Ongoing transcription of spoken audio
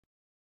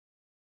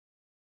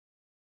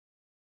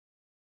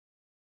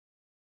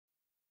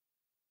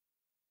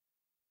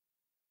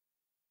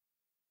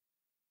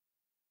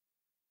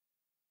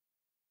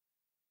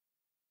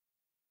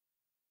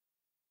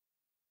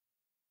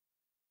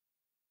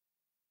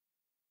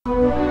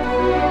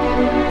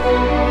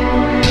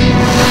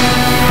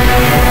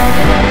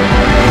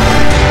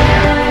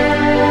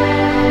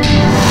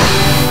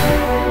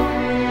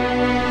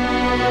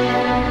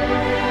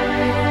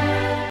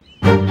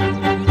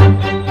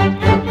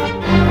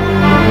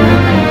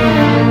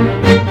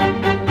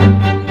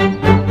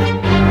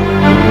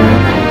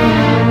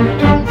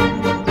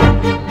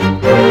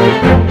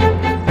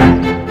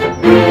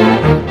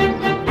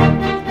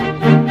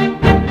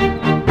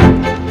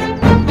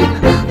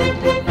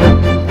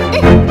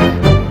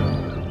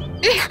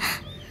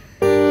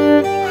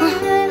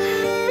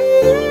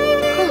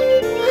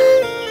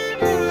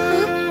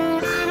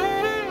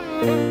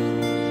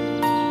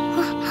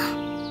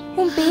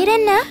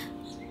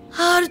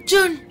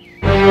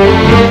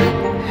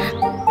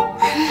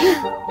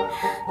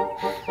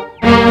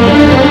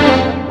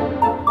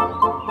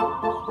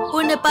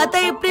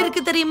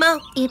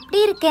எப்படி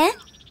இருக்க?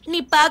 நீ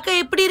பாக்க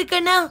எப்படி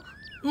இருக்கனா?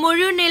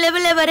 முழு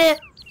நிலவுல வர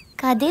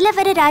கதையில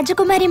வர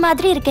ராஜகுமாரி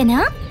மாதிரி இருக்கேனா?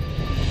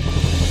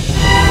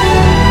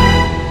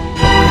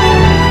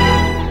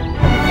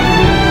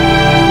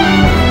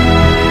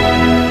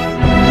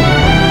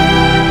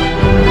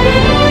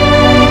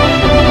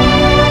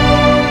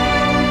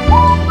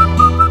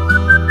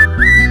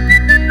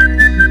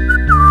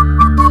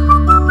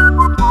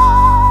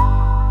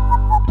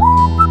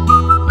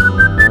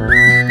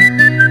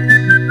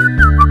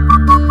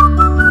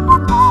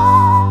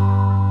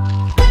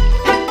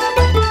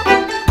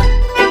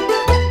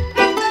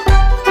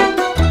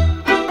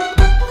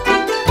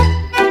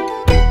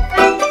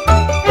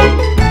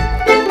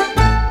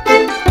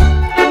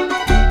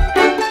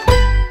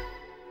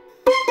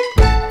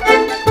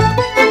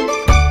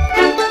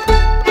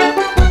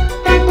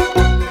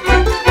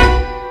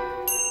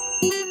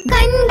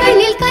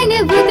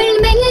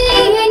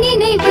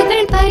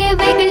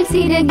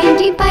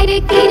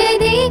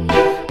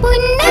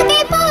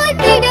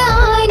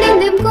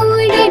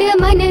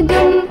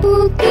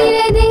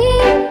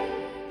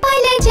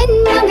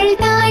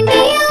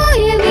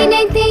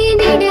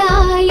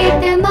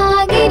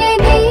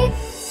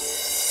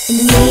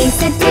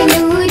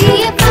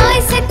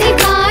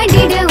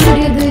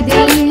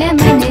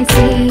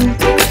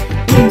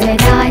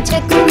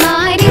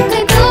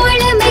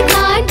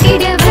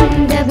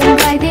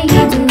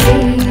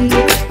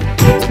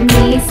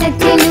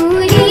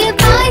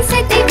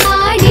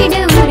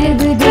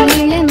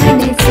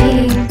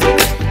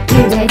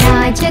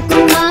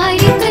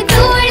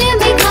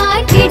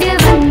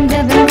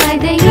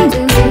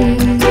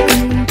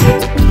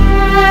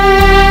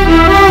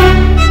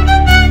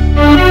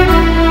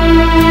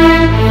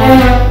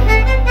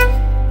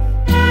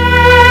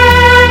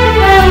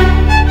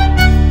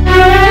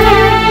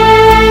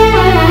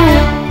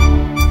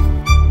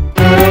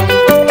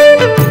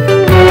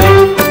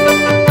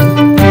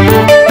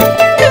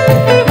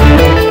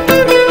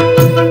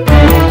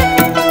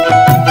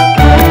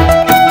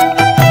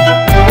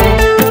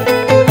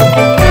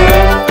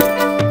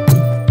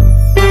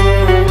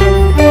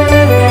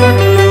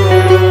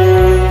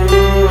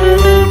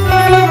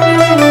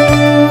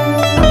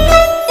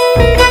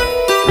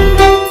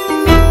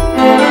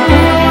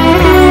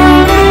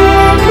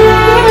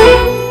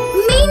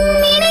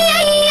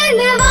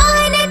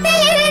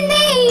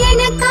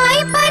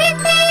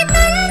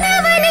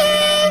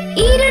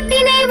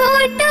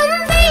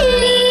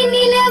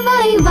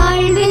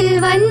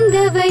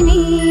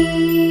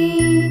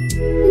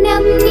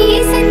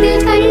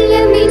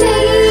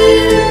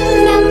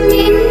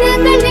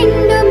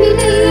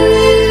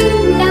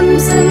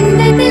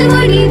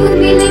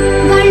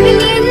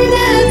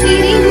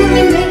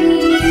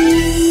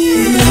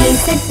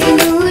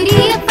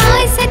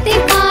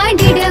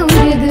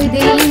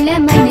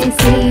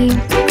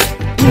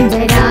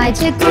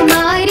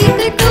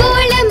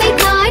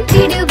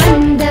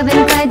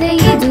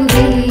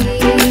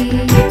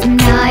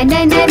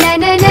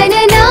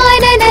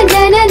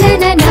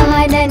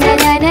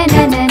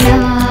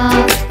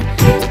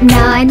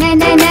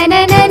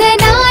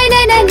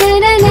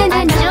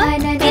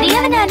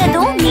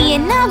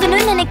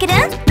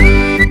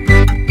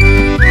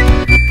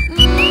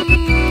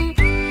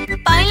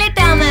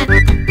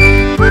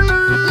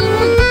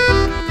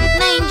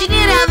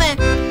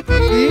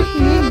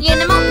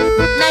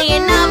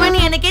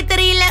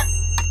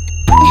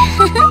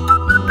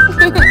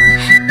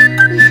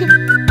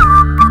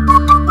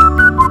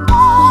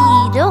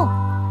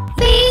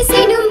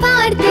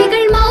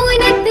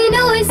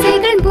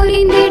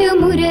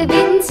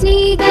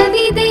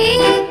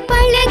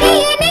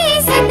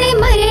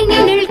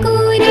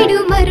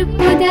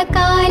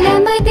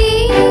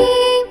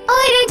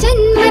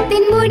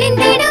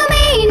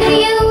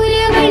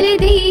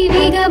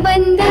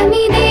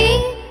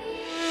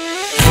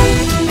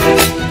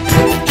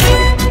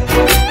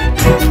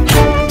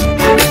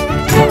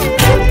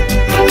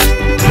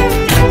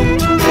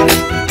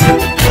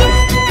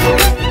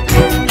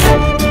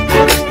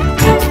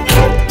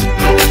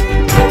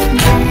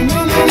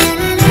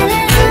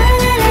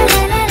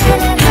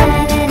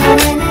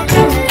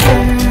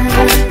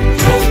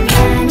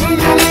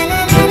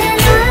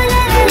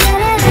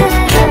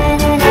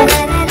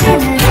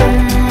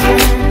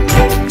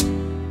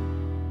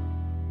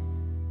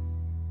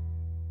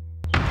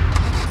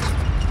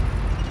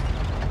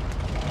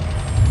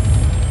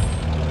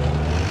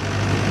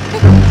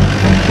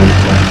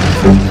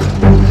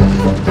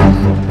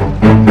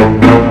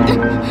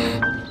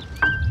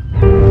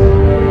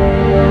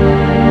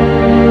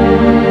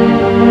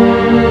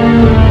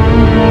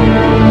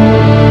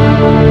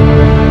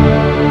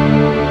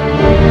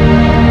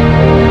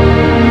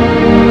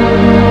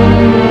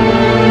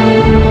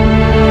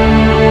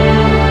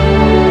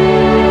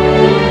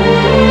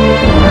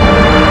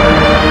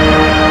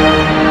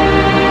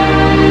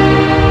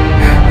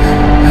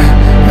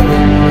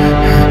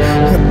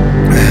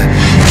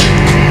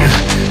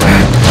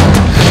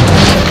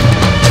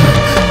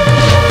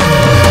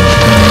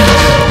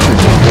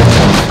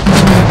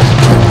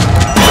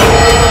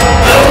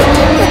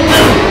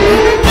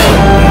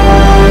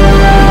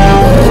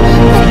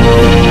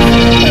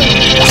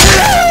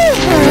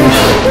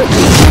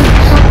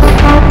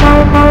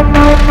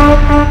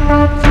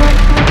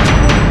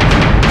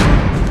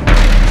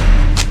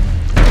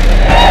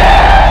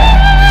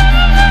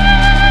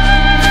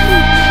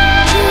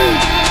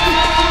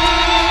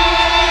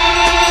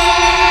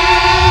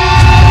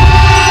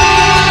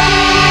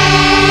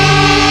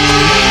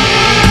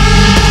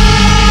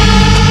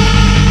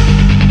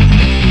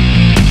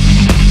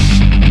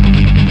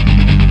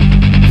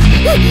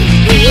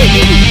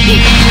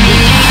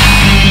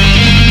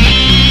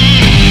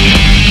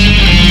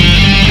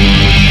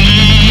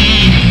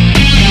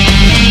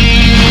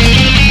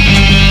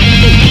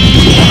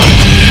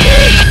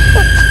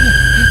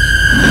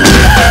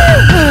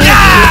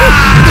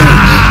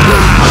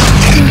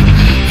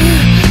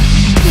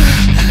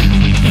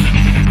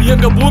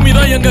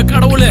 எங்க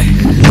கடவுளே,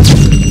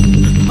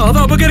 அத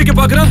அபகரிக்க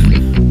பாக்குற?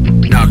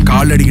 நான்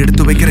காலடி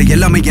எடுத்து வைக்கிற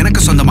எல்லாமே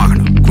எனக்கு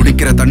சொந்தமாகணும்.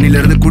 குடிக்கிற தண்ணில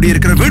இருந்து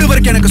குடியிருக்கிற வீடு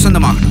வரைக்கும் எனக்கு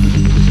சொந்தமாகணும்.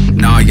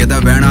 நான் எதை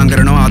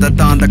வேணாங்கிறனோ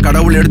அதைத்தான் அந்த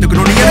கடவுள்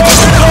எடுத்துக்கணும்.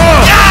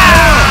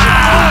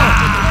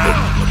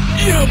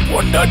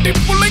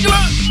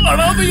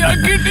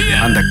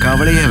 அந்த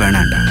கவலையே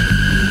வேணாண்டா.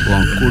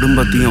 உன்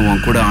குடும்பத்தையும்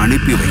உன் கூட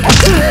அனுப்பி வை.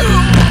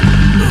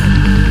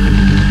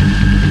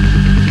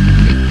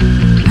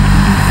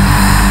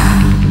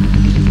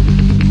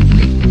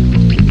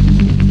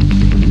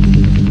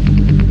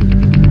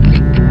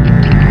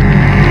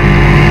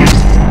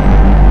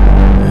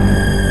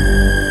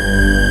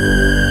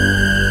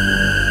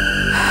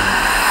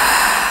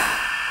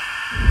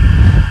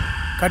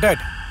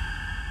 கட்டாட்.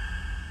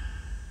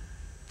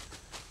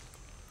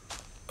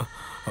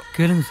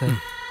 கேளுங்க சார்.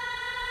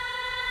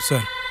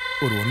 சார்,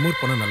 ஒரு ஒன் மோர்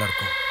பண்ணா நல்லா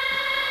இருக்கும்.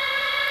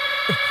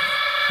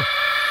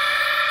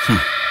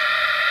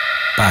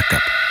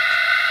 பேக்கப்.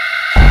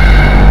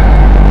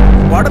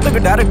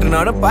 படத்துக்கு டைரக்டர்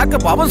நானும்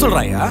பேக்கப் அவன்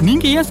சொல்றாயா?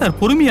 நீங்க ஏன் சார்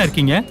பொறுமையா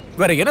இருக்கீங்க?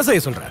 வேற என்ன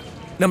செய்ய சொல்ற?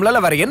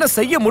 நம்மளால வேற என்ன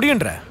செய்ய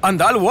முடியுன்ற?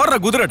 அந்த ஆள் ஓடுற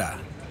குதிரைடா.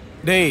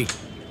 டேய்,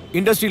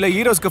 இண்டஸ்ட்ரியில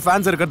ஹீரோஸ்க்கு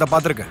ஃபேன்ஸ் இருக்கிறத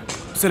பாத்திருக்கேன்.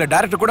 சில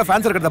டைரக்டர் கூட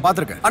ஃபேன்ஸ் இருக்கிறத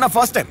பாத்திருக்கேன். ஆனா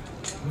ஃபர்ஸ்ட் டைம்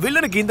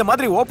வில்லனுக்கு இந்த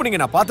மாதிரி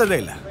ஓப்பனிங் நான் பார்த்ததே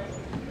இல்ல.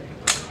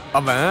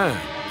 அவன்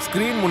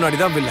ஸ்கிரீன் முன்னாடி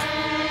தான் வில்லன்,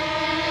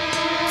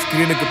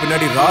 ஸ்கிரீனுக்கு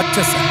பின்னாடி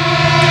ராட்சசன்.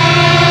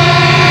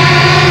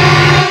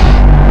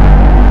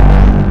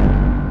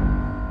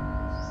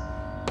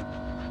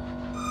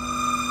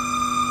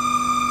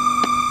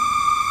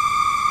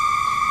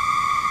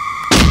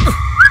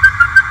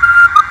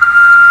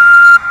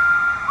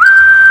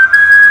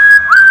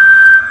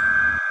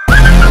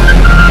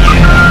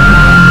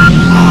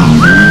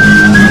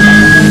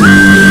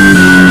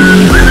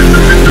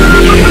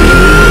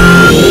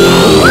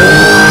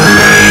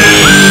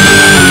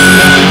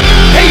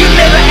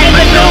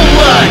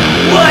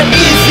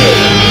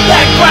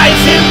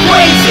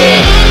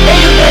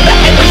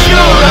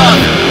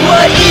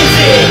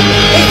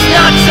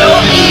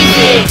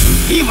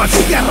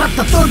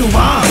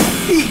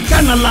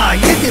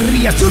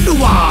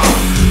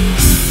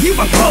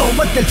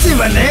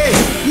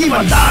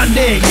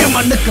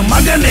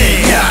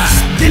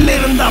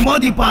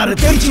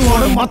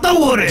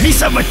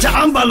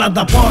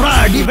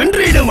 போராடி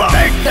வென்றிடுவான்.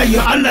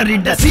 வேட்டையும்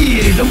அலறிட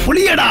சீரிடும்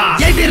புலியடா.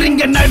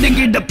 எதிரிங்க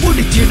நடுங்கிட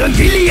புடிச்சிடும்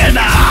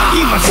கிளியடா.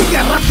 இவன்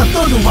சிகரத்தை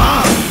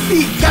தொடுவான், தீ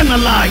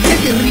கனலா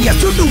எதிரிய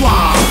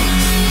சுடுவான்.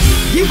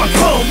 இவன்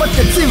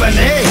கோபத்தில்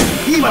சிவனே,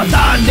 இவன்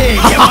தாண்டே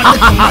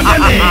எவனுக்கு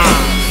மகனே.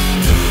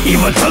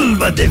 இவன்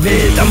சொல்வது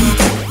வேதம்,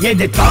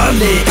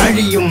 எதிர்காலே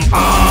அழியும்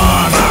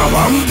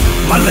ஆணவம்.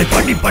 மலை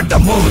படிப்பட்ட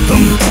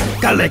போதும்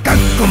கலை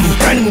கக்கும்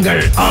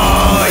கண்கள்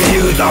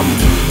ஆயுதம்.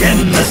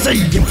 என்ன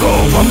செய்யும்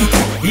கோபம்,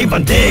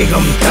 இவன்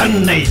தேகம்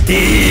தன்னை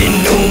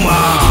தீனுமா.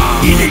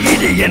 இது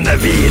இது என்ன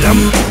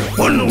வீரம்,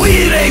 உன்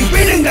உயிரை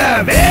பிடுங்க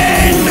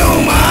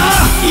வேண்டுமா.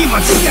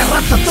 இவன்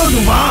சிகரத்தை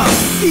தொடுவான்,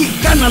 தீ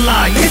கனலா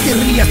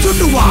எதிரிய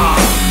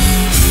சுடுவான்.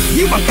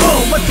 இவன்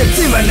கோபத்தில்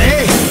சிவனே,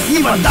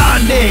 இவன்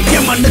தாண்டே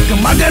எமனுக்கு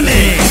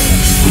மகனே.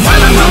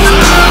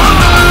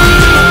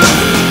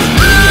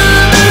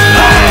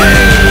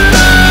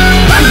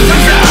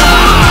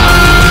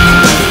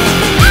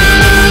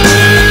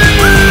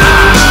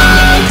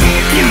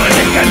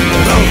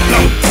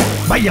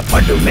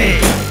 பயப்படுமே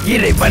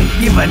இறைவன்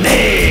இவனே.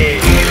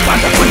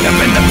 பதப்பட்ட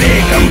வெள்ள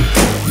வேகம்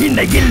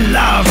இந்த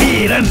இல்லா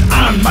வீரன்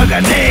ஆண்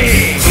மகனே.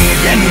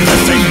 என்ன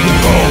செய்யும்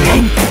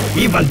கோபம்,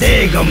 இவன்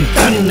தேகம்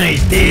தன்னை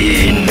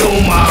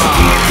தீண்டுமா.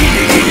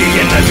 இது இது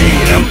என்ன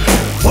வீரம்,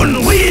 உன்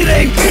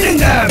உயிரை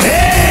பிடுங்க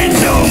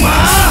வேண்டுமா.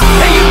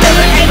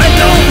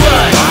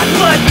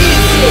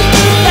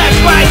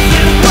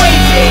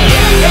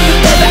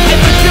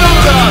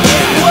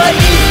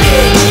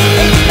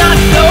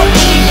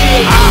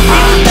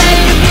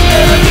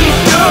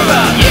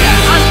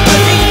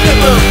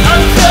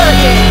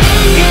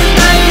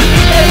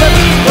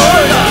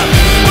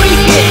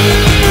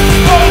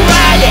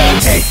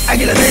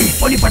 அகிலதை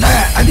பொடிப்பட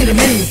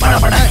அதிரமே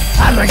படப்பட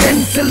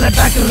அரகன் சில்ல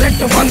டாக்கு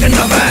ரெட்டு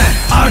வாங்கினவன்.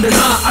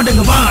 ஆடுனா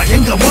அடங்குவான்,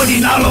 எங்க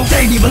ஓடினாலும்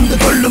தேடி வந்து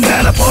கொள்ளும்.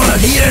 மேல போல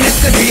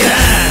தீரனுக்கு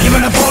தீரன்,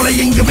 இவனை போல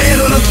இங்கு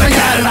வேறொருத்த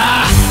யாருடா.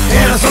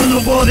 பேர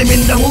சொல்லும் போதும்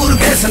இந்த ஊரு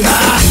பேசுண்டா.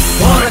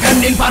 போற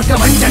கண்ணில்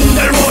பார்க்க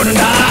வஞ்சங்கள்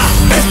ஓடுண்டா.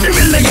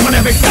 வெற்றிவில்லை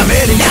இவனை விட்ட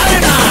வேறு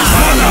யாருடா.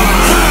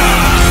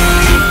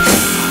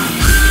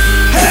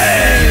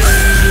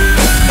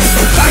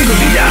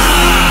 தாங்குடியா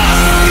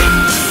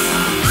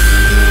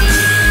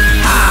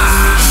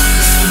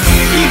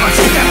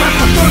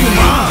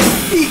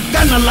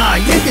நல்லா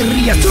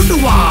எதிரிய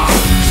சுடுவான்.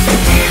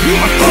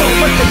 இவன்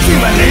கோபத்து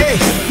சிவனே,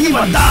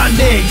 இவன்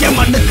தாண்டே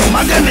எமனுக்கு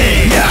மகனே.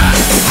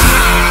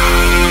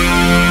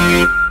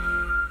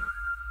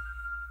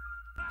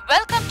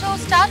 Welcome to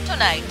star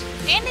tonight.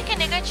 இன்னைக்கு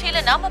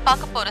நிகழ்ச்சியில நாம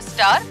பார்க்க போற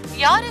ஸ்டார்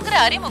யாருங்கிற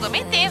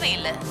அறிமுகமே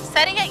தேவையில்லை.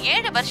 சரியா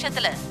 7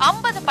 வருஷத்துல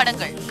 50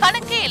 படங்கள்,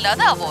 கணக்கே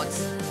இல்லாத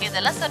அவார்ட்ஸ்.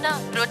 இதெல்லாம் சொன்னா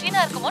ரொட்டீனா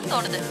இருக்குமோன்னு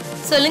தோணுது.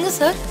 சொல்லுங்க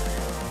சார்.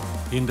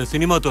 இந்த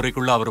சினிமா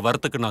துறைக்குள்ள அவர்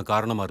வரத்துக்கு நான்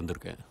காரணமா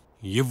இருந்திருக்கேன்.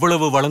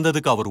 இவ்வளவு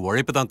வளர்ந்ததுக்கு அவர்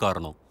உழைப்பு தான்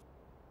காரணம்.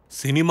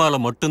 சினிமால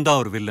மட்டும்தான்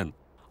ஒரு வில்லன்,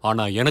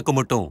 ஆனா எனக்கு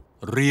மட்டும்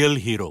real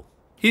hero.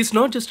 He is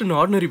not just an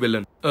ordinary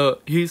villain.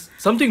 He is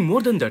something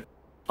more than that.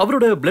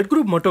 அவரோட blood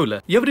group மட்டும் இல்ல,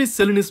 every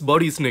cell in his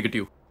body is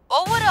negative.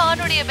 ஒவ்வொரு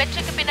ஆணுடைய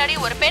வெற்றிக்கு பின்னாடி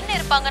ஒரு பெண்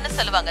இருப்பாங்கன்னு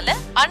சொல்லுவாங்கல்ல,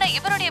 ஆனா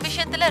இவருடைய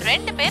விஷயத்துல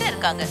 2 பேர்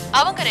இருக்காங்க.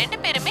 அவங்க 2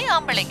 பேருமே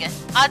ஆம்பளைங்க.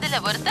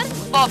 அதுல ஒருத்தர்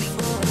பாபி.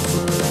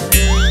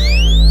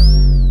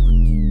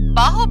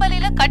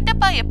 பாகுபலியில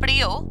கட்டப்பா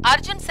எப்படியோ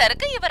அர்ஜுன்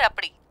சாருக்கு இவர்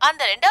அப்படி.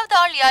 அந்த 2வது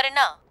ஆள்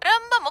யாருன்னா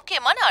ரொம்ப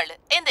முக்கியமான ஆளு.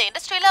 இந்த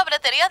இண்டஸ்ட்ரியில அவரை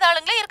தெரியாத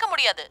ஆளுங்களே இருக்க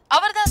முடியாது.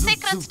 அவர்தான்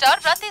சீக்ரெட்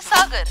ஸ்டார் ரத்தி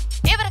சாகர்.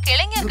 இவருக்கு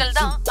இளைஞர்கள்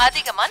தான்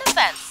அதிகமான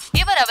ஃபேன்ஸ்.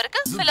 இவர்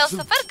அவருக்கு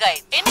பிலாசபர்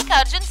கைட். இன்னைக்கு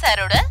அர்ஜுன்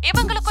சாரோட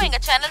இவங்களுக்கும்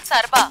எங்க சேனல்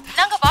சார்பா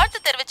நாங்க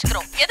வாழ்த்து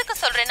தெரிவிச்சுக்கிறோம். எதுக்கு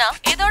சொல்றேன்னா,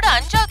 இதோட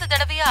 5வது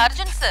தடவையா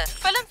Arjun sir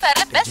film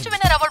ஃபேர்ல best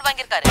winner award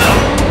வாங்கியிருக்காரு.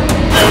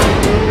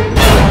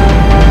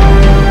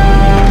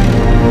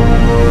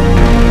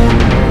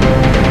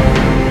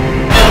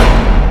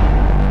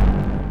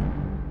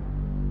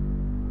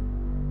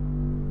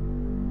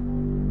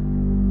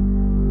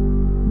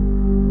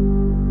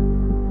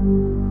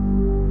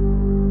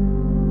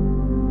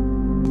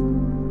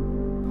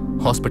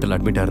 ஹாஸ்பிட்டல்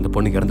அட்மிட் ஆயிருந்த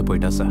பொண்ணு இறந்து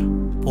போயிட்டா சார்.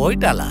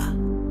 போயிட்டாளா?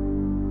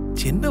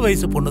 சின்ன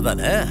வயசு பொண்ணு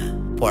தானே,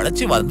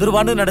 பொழைச்சி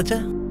வந்துருவான்னு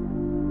நினைச்சேன்.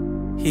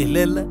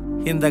 இல்ல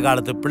இந்த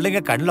காலத்து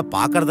பிள்ளைங்க கண்ணுல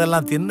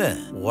பாக்குறதெல்லாம் தின்னு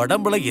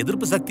உடம்புல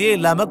எதிர்ப்பு சக்தியே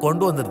இல்லாம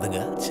கொண்டு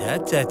வந்துருதுங்க.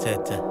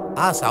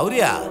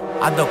 சௌரியா,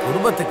 அந்த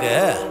குடும்பத்துக்கு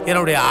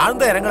என்னுடைய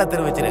ஆழ்ந்த இரங்கலை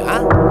தெரிவிச்சிருங்க.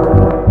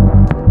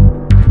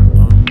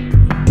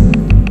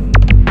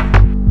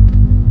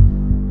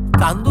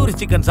 தந்தூரி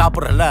சிக்கன்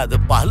சாப்பிடுறல, அது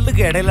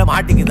பல்லுக்கு இடையில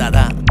மாட்டிக்குது.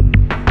 அதான்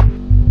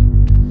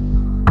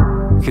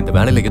இந்த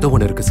வேலையில ஏதோ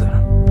ஒண்ணு இருக்கு சார்.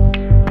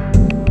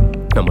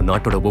 நம்ம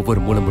நாட்டோட ஒவ்வொரு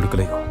மூல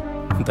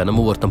முடுக்கலையும்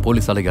தினமும் ஒருத்தன்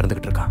போலீஸால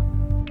இறந்துகிட்டு இருக்கான்.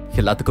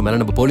 எல்லாத்துக்கும் மேல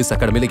நம்ம போலீஸ்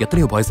அகாடமியில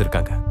எத்தனையோ பாய்ஸ்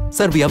இருக்காங்க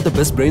sir. we have the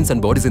best brains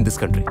and bodies in this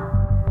country.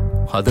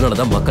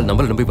 அதனாலதான் மக்கள்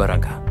நம்மள நம்பி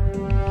வராங்க.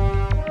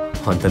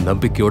 அந்த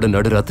நம்பிக்கையோட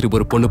நடுராத்திரி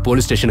ஒரு பொண்ணு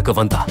போலீஸ் ஸ்டேஷனுக்கு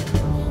வந்தா,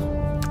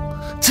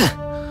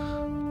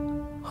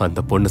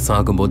 அந்த பொண்ணு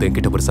சாகும் போது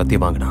என்கிட்ட ஒரு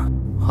சத்தியம் வாங்கினா,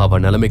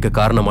 அவன் நிலைமைக்கு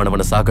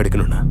காரணமானவனை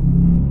சாகடிக்கணும்னு.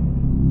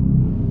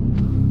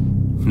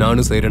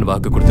 நானும் செய்யறேன்னு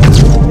வாக்கு கொடுத்தேன்.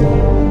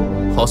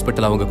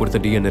 ஹாஸ்பிட்டல் அவங்க கொடுத்த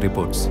DNA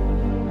ரிப்போர்ட்ஸ்,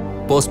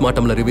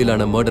 போஸ்ட்மார்ட்டம்ல ரிவீல்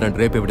ஆன மர்டர் அண்ட்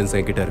ரேப் எவிடன்ஸ்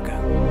என்கிட்ட இருக்கு.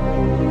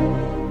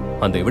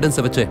 அந்த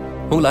எவிடன்ஸை வச்சு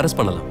உங்களை அரெஸ்ட்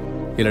பண்ணலாம்.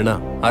 இல்லைன்னா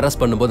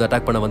அரெஸ்ட் பண்ணும்போது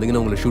அட்டாக் பண்ண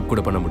வந்தீங்கன்னா உங்களை ஷூட்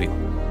கூட பண்ண முடியும்.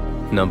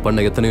 நான்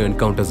பண்ண எத்தனையோ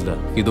என்கவுண்டர்ஸ்ல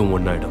இதுவும்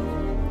ஒன்னாயிடும்.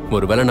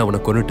 ஒருவேளை நான்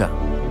உன்னை கொன்னுட்டா,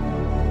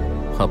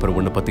 அப்புறம்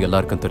உன்னை பத்தி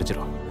எல்லாருக்கும்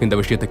தெரிஞ்சிடும். இந்த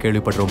விஷயத்தை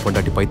கேள்விப்படுறவன்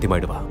பொண்டாட்டி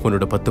பைத்தியமாயிடுவா.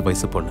 உன்னோட 10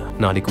 வயசு பொண்ணு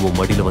நாளைக்கு உன்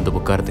மடியில வந்து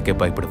உட்காரத்துக்கே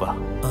பயப்படுவா.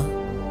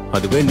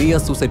 அதுவே நீயா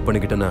சூசைட்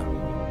பண்ணிக்கிட்டனா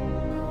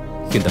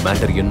இந்த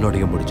மேட்டர்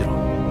என்னோடய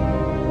முடிஞ்சிடும்.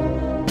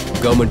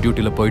 கவர்மெண்ட்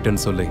டியூட்டில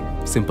போயிட்டேன்னு சொல்லி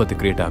சிம்பத்தி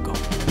கிரியேட் ஆகும்.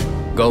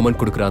 கவர்மெண்ட்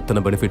கொடுக்குற அத்தனை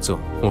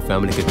பெனிஃபிட்ஸும் உன்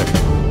ஃபேமிலிக்கு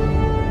கிடைக்கும்.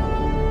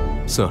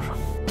 Sir,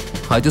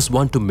 I just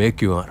want to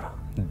make your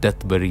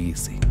death very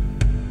easy.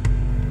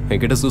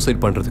 என்கிட்ட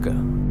சூசைட் பண்றதுக்கு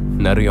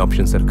நிறைய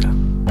ஆப்ஷன்ஸ் இருக்கு.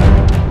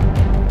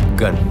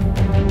 கன்,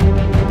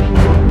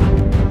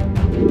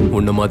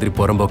 உன்ன மாதிரி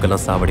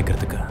புறம்போக்கெல்லாம்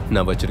சாவடிக்கிறதுக்கு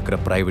நான் வச்சிருக்கிற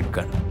பிரைவேட்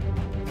கன்.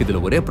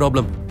 இதுல ஒரே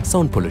ப்ராப்ளம்,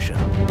 சவுண்ட்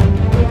பொல்யூஷன்.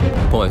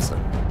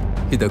 பாய்சன்,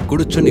 இதை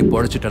குடிச்சு நீ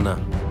பொழைச்சிட்டனா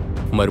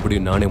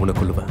மறுபடியும் நானே உன்னை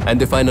கொள்ளுவேன். And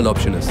the final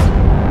option is,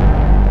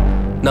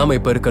 நாம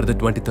இப்ப இருக்கிறது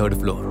 23rd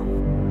floor.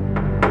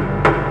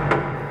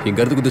 இங்க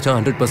இருந்து குதிச்சா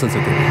 100%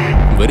 secure,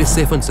 very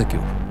safe and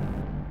secure.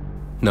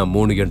 நான்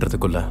 3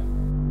 என்றதுக்குள்ள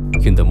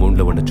இந்த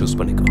 3ல ஒண்ணு சூஸ்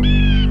பண்ணிக்கோ.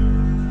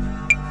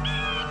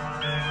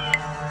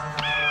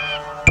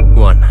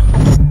 1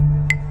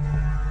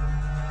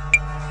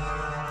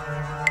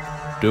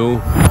 2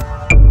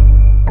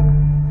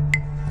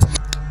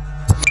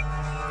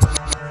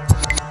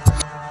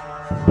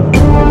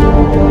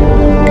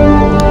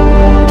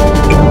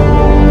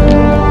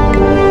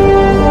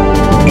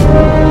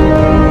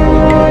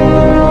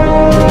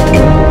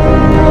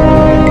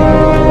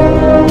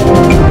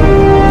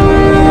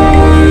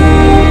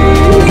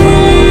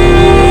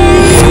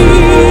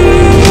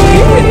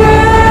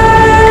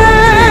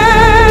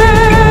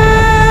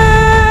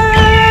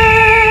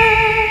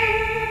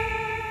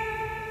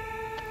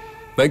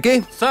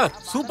 sir,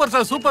 super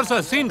sir, super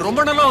sir. Scene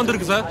ரொம்ப நல்லா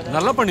வந்திருக்கு சார்.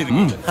 நல்லா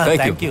பண்ணிருக்கீங்க.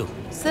 Thank you.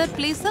 Sir,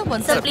 please sir,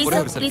 one sir, please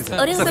sir, please.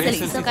 ஒரே ஒரு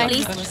selfie sir,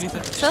 please.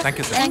 Sir,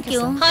 thank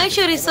you. Hi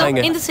Shaurya sir,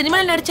 இந்த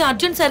சினிமால நடிச்ச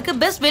அர்ஜுன் சாருக்கு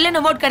பெஸ்ட் வில்லன்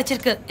அவார்ட்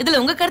கிடைச்சிருக்கு. இதுல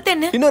உங்க கருத்து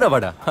என்ன? இன்னொரு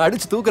அவார்டா?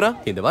 அடிச்சு தூக்குறான்.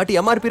 இந்த வாட்டி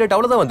MRP ரேட்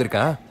அவ்வளவுதான்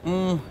வந்திருக்கா?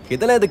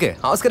 இதெல்லாம் எதுக்கு?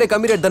 ஆஸ்கரே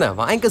கம்மி ரேட் தானே,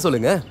 வாங்கிக்க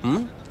சொல்லுங்க.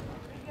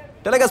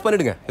 டெலிகாஸ்ட்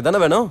பண்ணிடுங்க.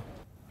 இதானே வேணும்?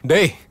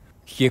 டேய்,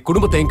 என்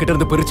குடும்பத்தை என்கிட்ட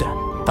இருந்து பிரிச்ச,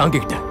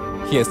 தாங்கிக்கிட்டேன்.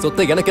 என்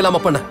சொத்தை எனக்கு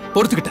இல்லாம பண்ண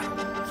பொறுத்துக்கிட்டேன்.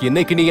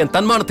 இன்னைக்கு நீ என்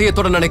தன்மானத்தையே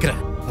தொட நினைக்கிற,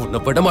 உன்னை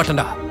விட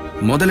மாட்டேன்டா.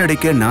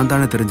 முதலடிக்க நான்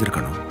தானே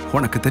தெரிஞ்சிருக்கணும்,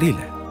 உனக்கு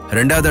தெரியல.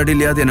 2வது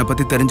அடியிலையாவது என்னை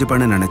பத்தி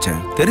தெரிஞ்சுப்பான்னு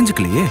நினைச்சேன்,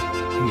 தெரிஞ்சுக்கலையே.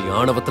 நீ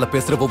ஆணவத்துல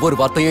பேசுற ஒவ்வொரு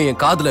வார்த்தையும்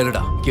என் காதுல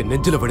இல்லடா, என்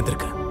நெஞ்சில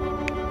விழுந்திருக்க.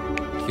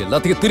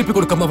 எல்லாத்தையும் திருப்பி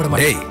கொடுக்காம விட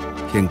மாட்டேன்.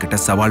 என்கிட்ட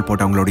சவால்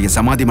போட்டவங்களுடைய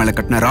சமாதி மேல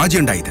கட்டின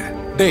ராஜ்யண்டா இது.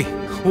 டேய்,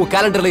 உன்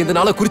கேலண்டர்ல இந்த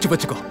நாளை குறிச்சு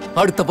வச்சுக்கோ.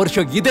 அடுத்த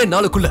வருஷம் இதே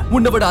நாளுக்குள்ள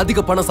உன்னை விட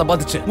அதிக பணம்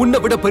சம்பாதிச்சு, உன்னை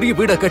விட பெரிய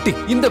வீட கட்டி,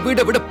 இந்த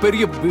வீடை விட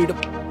பெரிய வீடு.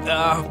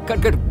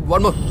 Cut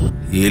one more.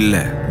 இல்ல,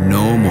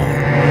 no more.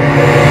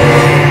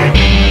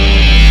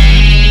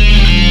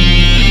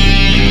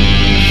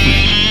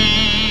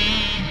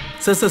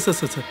 Sir sir sir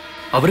sir sir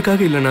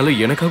அவருக்காக இல்லைனாலும்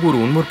எனக்காக ஒரு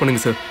ஒன் மோர்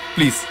பண்ணுங்க சார்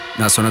ப்ளீஸ்.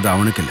 நான் சொன்னது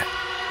அவனுக்கு இல்லை,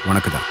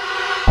 உனக்கு தான்.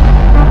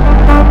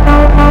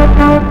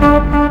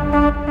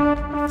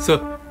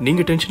 சார்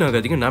நீங்க டென்ஷன்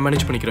ஆகாதீங்க, நான்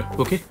மேனேஜ் பண்ணிக்கிறேன்.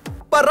 ஓகே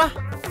பாரா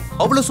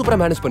அவ்வளவு சூப்பரா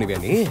மேனேஜ் பண்ணுவியா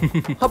நீ?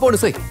 அப்போ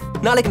ஒன்று செய்,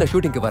 நாளைக்கு நான்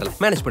ஷூட்டிங்க்கு வரல,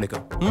 மேனேஜ் பண்ணிக்கோ.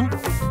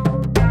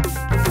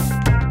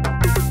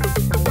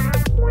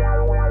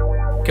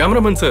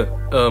 கேமராமேன் சார்,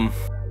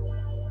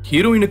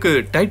 ஹீரோயினுக்கு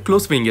டைட்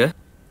க்ளோஸ் வைங்க.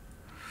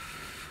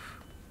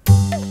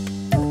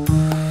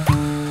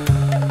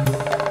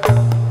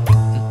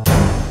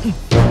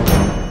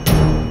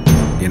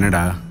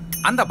 என்னடா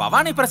அந்த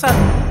பவானி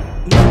பிரசாத்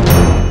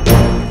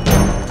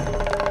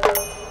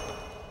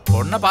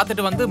பொண்ணை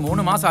பார்த்துட்டு வந்து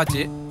 3 மாசம்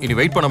ஆச்சு. இனி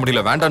வெயிட் பண்ண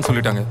முடியல, வேண்டான்னு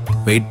சொல்லிட்டாங்க.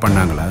 வெயிட்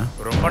பண்ணாங்களா?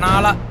 ரொம்ப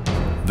நாளா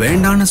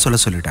வேண்டான்னு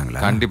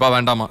சொல்லிட்டாங்களா? கண்டிப்பா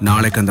வேண்டாமா.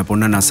 நாளைக்கு அந்த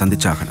பொண்ணை நான்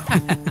சந்திச்சாகணும்.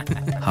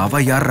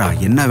 அவ யாரா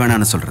என்ன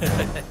வேணான்னு சொல்றது?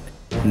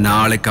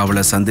 நாளைக்கு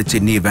அவளை சந்திச்சு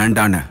நீ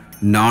வேண்டான்னு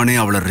நானே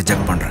அவளை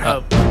ரிஜெக்ட் பண்றேன்.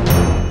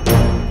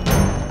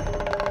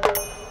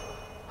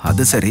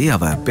 அது சரி,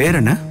 அவ பேர்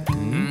என்ன?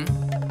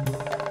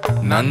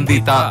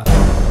 நந்திதா.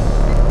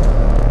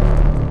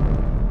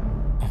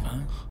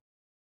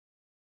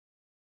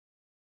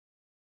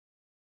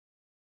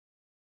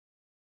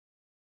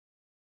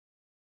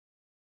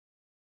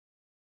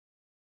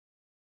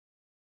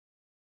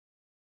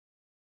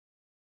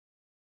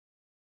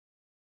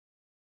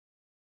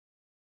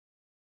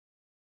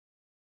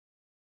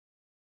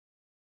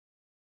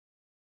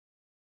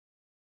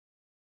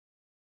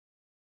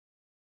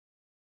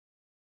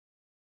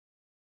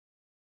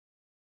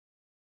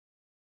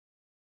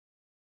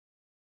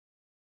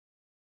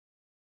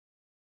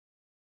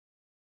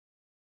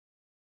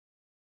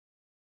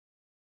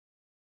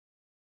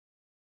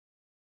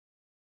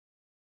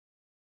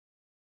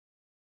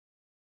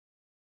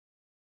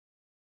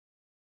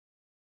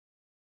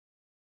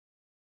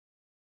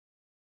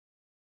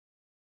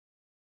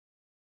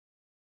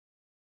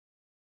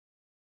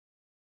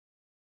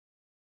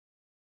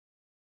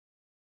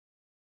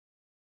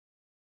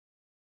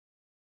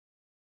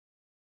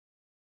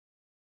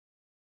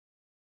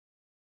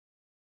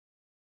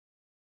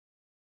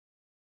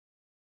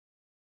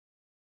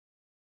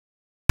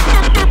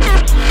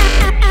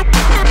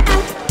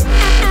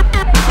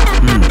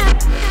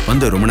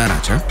 வந்து ரொம்ப நேரம்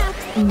ஆச்சா?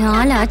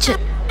 4 ஆச்சு.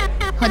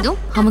 அதுவும்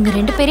அவங்க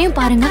 2 பேரையும்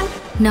பாருங்க.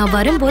 நான்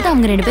வரும்போது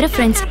அவங்க 2 பேரும்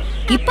ஃப்ரெண்ட்ஸ்,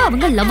 இப்போ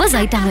அவங்க லவ்வர்ஸ்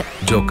ஆயிட்டாங்க.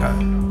 ஜோக்கா?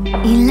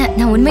 இல்ல,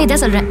 நான்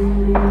உண்மையதான் சொல்றேன்.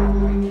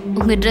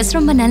 உங்க ட்ரெஸ்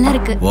ரொம்ப நல்லா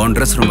இருக்கு. உன்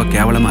ட்ரெஸ் ரொம்ப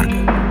கேவலமா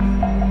இருக்கு.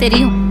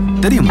 தெரியும்.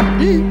 தெரியுமா?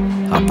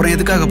 அப்புறம்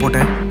எதுக்காக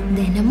போட்டேன்?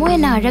 தினமும்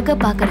என்ன அழகா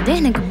பாக்குறது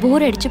எனக்கு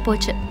போர் அடிச்சு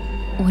போச்சு.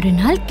 ஒரு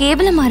நாள்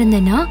கேவலமா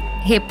இருந்தேன்னா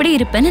எப்படி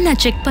இருப்பேன்னு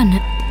நான் செக்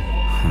பண்ணேன்.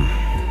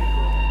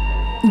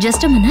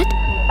 Just a minute.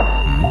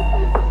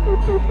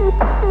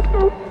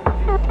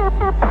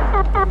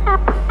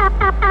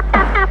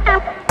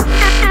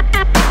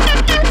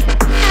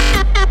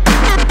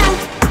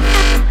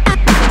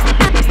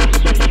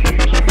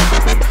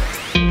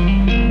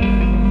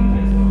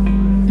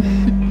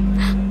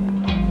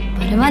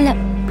 பரவாயில்ல,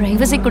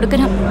 பிரைவசி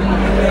கொடுக்கறேன்.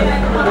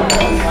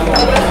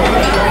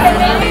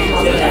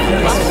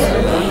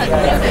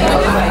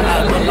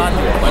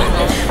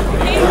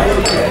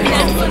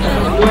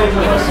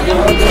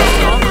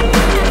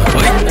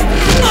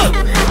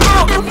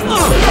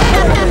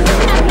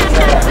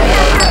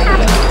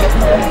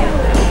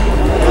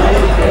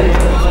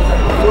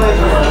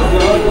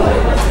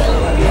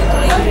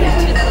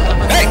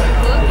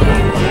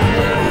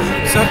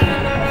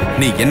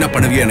 நீ என்ன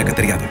பண்ணுவியோ எனக்கு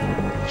தெரியாது.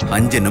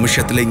 5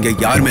 நிமிஷத்துல இங்க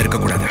யாருமே இருக்க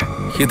கூடாது.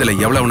 இதுல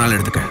எவ்வளவு நாள்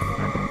எடுத்துக்க.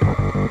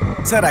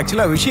 சார்,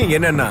 ஆக்சுவலா விஷயம்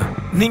என்னன்னா,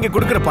 நீங்க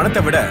கொடுக்கிற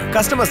பணத்தை விட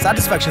கஸ்டமர்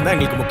சாட்டிஸ்பாக்சன் தான்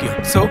எங்களுக்கு முக்கியம்.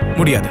 சோ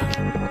முடியாது.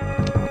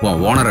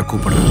 உன் ஓனரை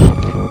கூப்பிடு,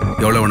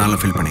 எவ்வளவு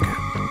வேணாலும் ஃபில் பண்ணிக்க.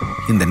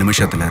 இந்த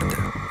நிமிஷத்துல இருந்து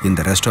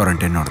இந்த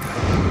ரெஸ்டாரண்ட் என்னோடது.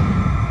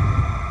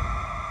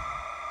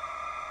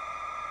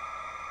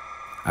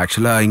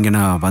 ஆக்சுவலா இங்க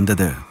நான்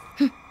வந்தது,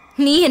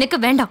 நீ எனக்கு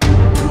வேண்டாம்.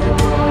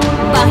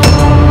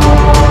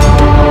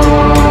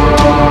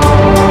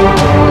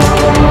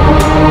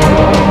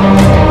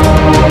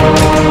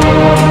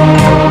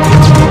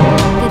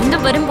 இருந்து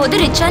வரும்போது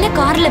ரிச்சான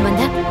கார்ல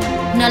வந்த,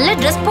 நல்ல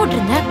ட்ரெஸ்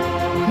போட்டிருந்த,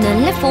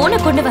 நல்ல போனை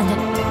கொண்டு வந்த.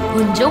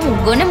 கொஞ்சம்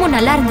உன் குணமும்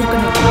நல்லா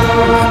இருந்திருக்கணும்.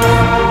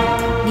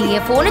 நீ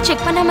என் போனை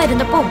செக் பண்ணாம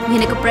இருந்தப்போ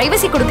எனக்கு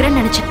பிரைவசி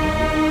கொடுக்கறேன்னு நினைச்சேன்.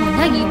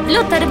 ஆனா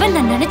இவ்ளோ தடவை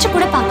நான் நினைச்சு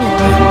கூட பார்க்கல.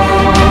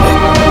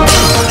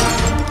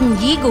 உன்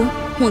ஈகோ,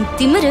 உன்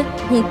திமிரு,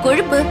 உன்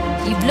கொழுப்பு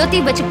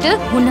இவ்ளோத்தையும் வச்சுக்கிட்டு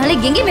உன்னால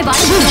எங்கேயுமே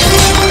வாழ முடியாது.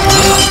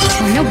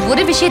 ஆனா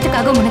ஒரு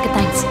விஷயத்துக்காக உனக்கு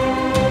தேங்க்ஸ்.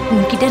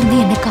 உன்கிட்ட இருந்து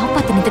என்னை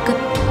காப்பாத்தினதுக்கு.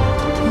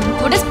 உன்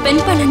கூட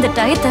ஸ்பெண்ட் பண்ண அந்த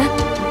டயத்தை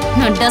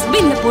நான்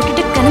டஸ்ட்பின்ல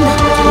போட்டுட்டு கிளம்பேன்.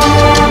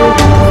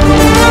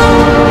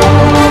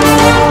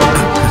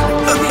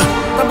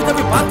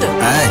 தம்பி பார்த்து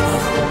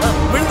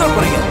விழுந்தா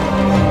போறீங்க.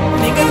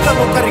 நீங்க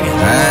எதுக்கு உட்காரீங்க?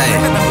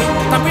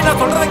 தம்பி நான்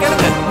சொல்றத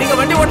கேளுங்க. நீங்க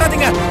வண்டி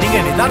ஓட்டாதீங்க. நீங்க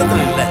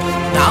நிதானத்துல இல்ல,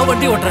 நான்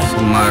வண்டி ஓட்டுறேன்.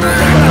 சுமார்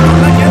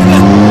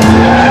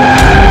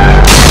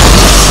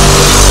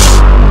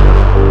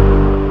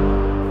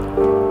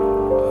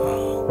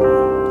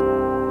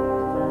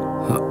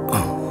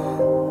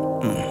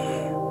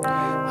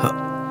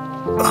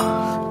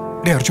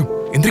டேய் அர்ஜுன்,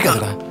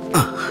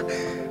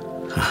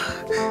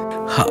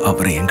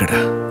 அவரை எங்கடா?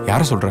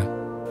 யார சொல்ற?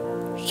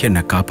 என்ன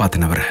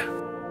காப்பாத்தினவர,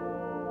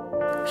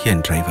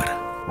 என் டிரைவர்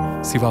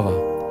சிவாவா?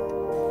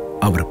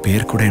 அவர்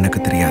பேர் கூட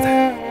எனக்கு தெரியாது.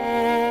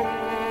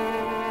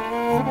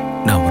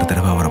 நான் ஒரு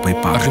தடவை அவரை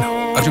போய் பார்க்கணும்.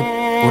 அர்ஜுன்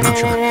ஒரு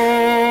நிமிஷம்.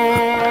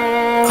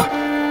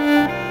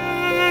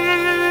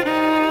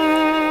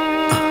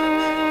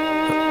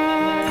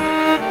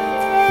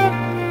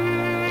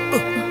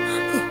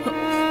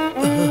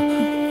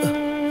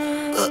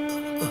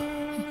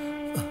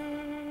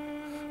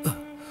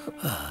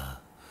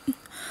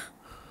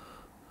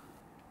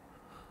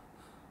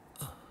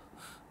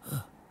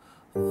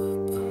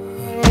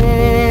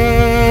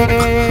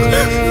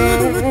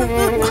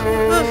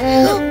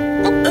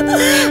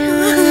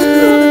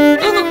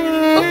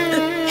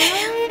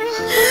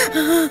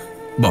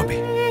 பாபி,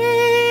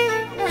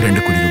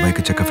 2 கோடி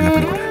ரூபாய்க்கு செக்க ஃபில்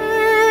பண்ணி கொடு.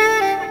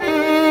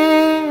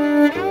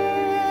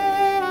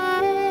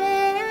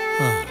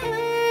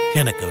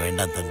 எனக்கு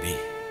வேண்டாம் தம்பி.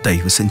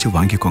 தயவு செஞ்சு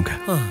வாங்கிக்கோங்க.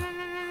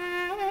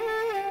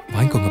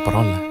 வாங்கிக்கோங்க,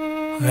 பரவாயில்ல.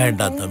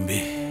 வேண்டாம் தம்பி,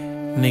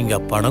 நீங்க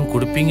பணம்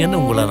கொடுப்பீங்கன்னு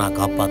உங்களை நான்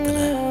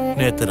காப்பாத்தல.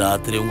 நேத்து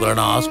ராத்திரி உங்களை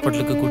நான்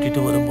ஹாஸ்பிட்டலுக்கு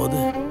கூட்டிட்டு வரும்போது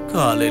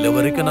காலையில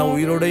வரைக்கும் நான்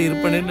உயிரோட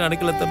இருப்பேன்னு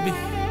நினைக்கல தம்பி.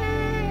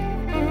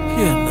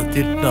 என்ன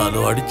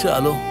திட்டினாலும்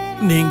அடிச்சாலும்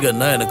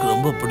நீங்கன்னா எனக்கு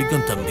ரொம்ப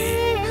பிடிக்கும் தம்பி.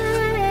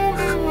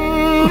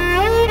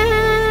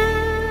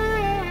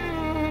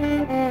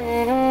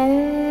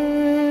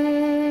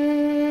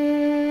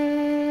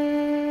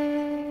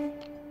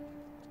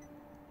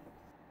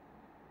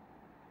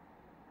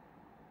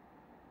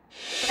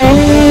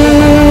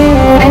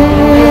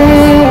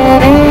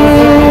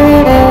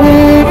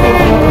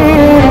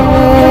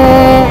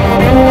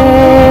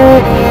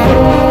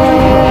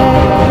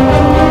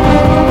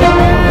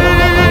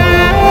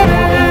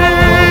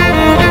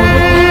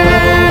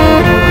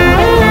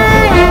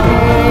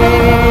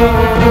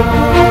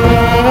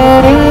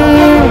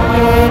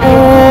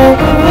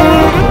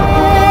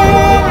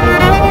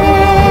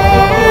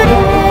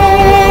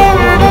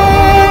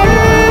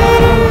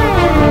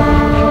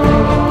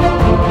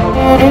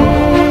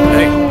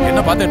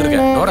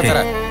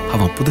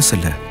 அவன் புதுசு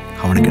இல்ல,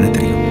 அவனுக்கு என்ன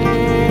தெரியும்?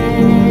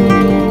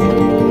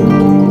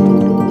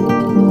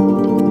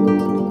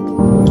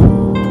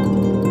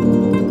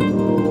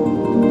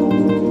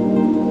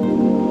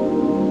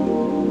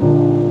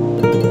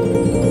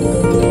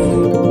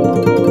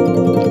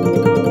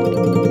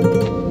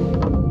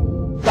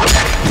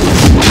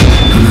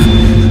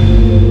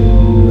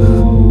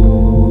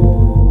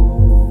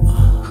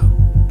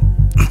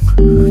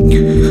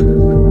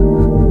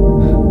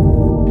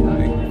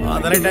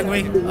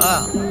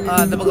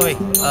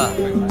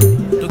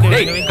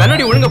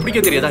 கண்ணாடி ஒழுங்கா பிடிக்க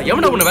தெரியாதா?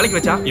 எவனா உன்னை வேலைக்கு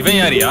வச்சா? இவன்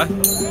யாரியா?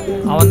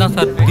 அவன் தான்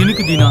சார்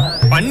தினுக்கு தீனா.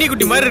 பன்னி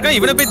குட்டி மாதிரி இருக்கா,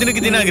 இவனை போய்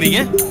தினுக்கு தீனாங்கறீங்க?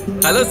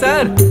 ஹலோ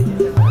சார்,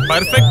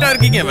 பர்ஃபெக்ட்டா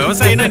இருக்கீங்க.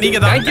 விவசாயினா நீங்க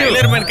தான்.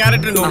 டைலர்மேன்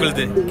கேரக்டருங்க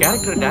உங்களுது.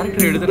 கேரக்டர்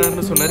டைரக்டர்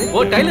எழுதுனாருன்னு சொன்னாரு.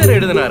 ஓ, டைலர்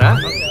எழுதுனாரா?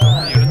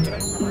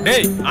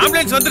 டேய்,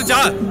 ஆம்புலன்ஸ் வந்துருச்சா?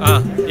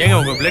 ஏங்க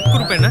உங்க பிளட்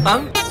குரூப் என்ன?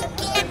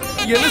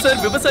 என்ன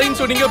சார்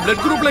விவசாயின்னு சொன்னீங்க,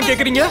 பிளட் குரூப்லாம்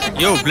கேக்குறீங்க?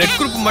 யோ, பிளட்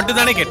குரூப் மட்டும்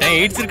தானே கேட்டேன்,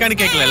 எய்ட்ஸ்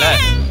இருக்கான்னு கேட்கலல.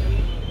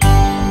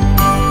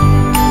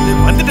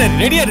 வந்துட்டாரு.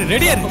 ரெடியா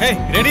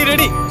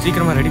ரெடி.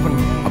 சீக்கிரமா ரெடி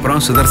பண்ணு. அப்புறம்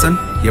சுதர்சன்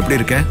எப்படி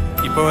இருக்க?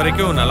 இப்போ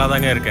வரைக்கும் நல்லா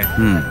தாங்க இருக்கேன்.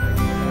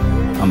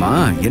 ஆமா,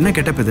 என்ன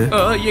கெட்டப் இது?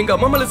 எங்க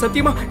அம்மா மேல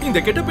சத்தியமா இந்த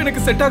கெட்டப்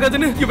எனக்கு செட்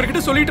ஆகாதுன்னு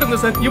இவர்கிட்ட சொல்லிட்டு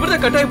இருந்தேன் சார்.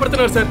 இவர்தான்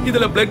கட்டாயப்படுத்தினார் சார்.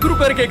 இதுல பிளட்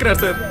குரூப் வேற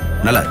கேக்குறார் சார்.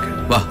 நல்லா இருக்கு,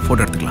 வா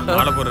போட்டோ எடுத்துக்கலாம்.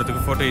 ஆள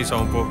போறதுக்கு போட்டோ யூஸ்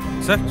ஆகும். போ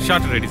sir,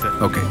 shot ready sir.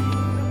 Okay,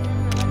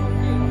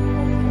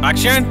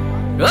 action.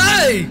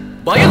 ஏய்,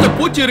 பயல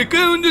பூச்சி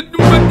இருக்கு.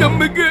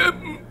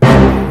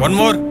 One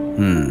more.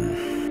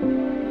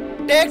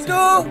 Take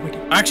 2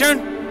 action.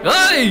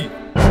 ஏய்,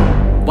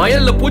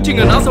 பயல்ல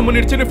பூச்சிங்க நாசம்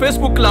பண்ணிடுச்சுன்னு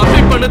Facebookல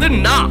அப்டேட் பண்ணது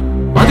நான்.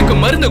 அதுக்கு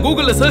மருந்த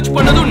கூகுள்ல சர்ச்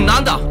பண்ணதும்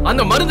நான் தான்.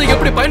 அந்த மருந்தை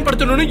எப்படி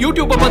பயன்படுத்தணும்னு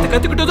யூடியூப்பை பார்த்து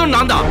கத்துக்கிட்டதும்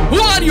நான் தான். Who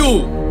are you?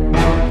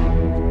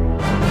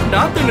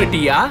 நாத்து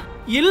நட்டியா?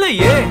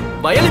 இல்லையே.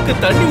 வயலுக்கு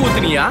தண்ணி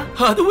ஊத்துனியா?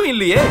 அதுவும்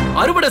இல்லையே.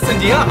 அறுவடை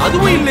செஞ்சியா?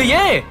 அதுவும்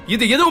இல்லையே.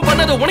 இது எதுவும்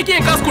பண்ணாத உனக்கு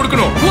ஏன் காசு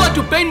கொடுக்கணும்? Who are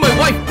to pain my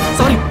wife?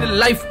 Sorry,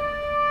 life.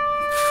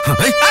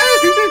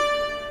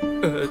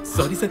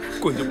 Sorry sir,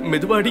 கொஞ்சம்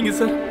மெதுவா அடிங்க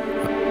sir.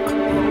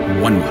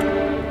 One more.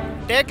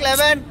 Take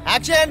 11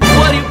 action. Who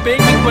are you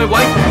paying with my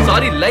wife?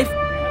 Sorry, life.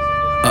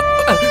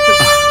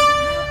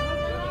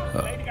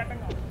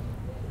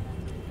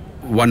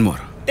 One more.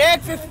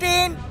 Take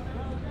 15.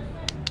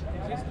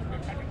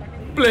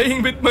 Playing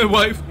with my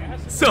wife.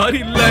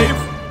 Sorry,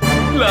 life.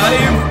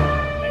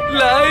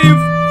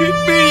 Hit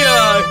me,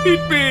 yeah.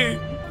 Hit me.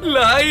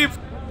 Life.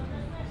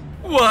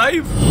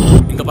 Wife.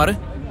 இங்க பாரு,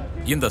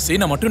 இந்த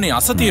சீனை மட்டும் நீ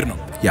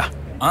அசத்திரணும். யா.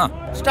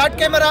 Start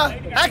camera.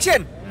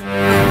 Action.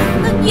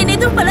 என்ன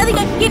எதுவும்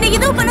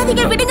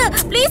பண்ணாதீங்க, விடுங்க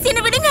ப்ளீஸ்,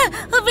 என்ன விடுங்க.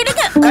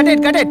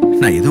 Cut it.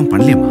 நான் எதுவும்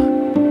பண்ணலையேம்மா.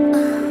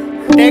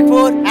 Take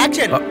 4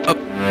 action.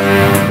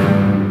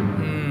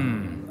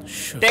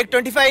 Take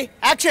 25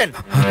 action.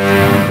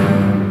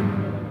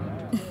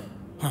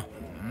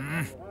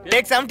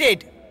 Take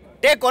 78.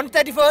 Take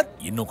 134.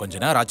 இன்னும் கொஞ்ச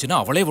நேரம் ஆச்சுன்னா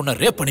அவளே உன்னை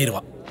ரேப்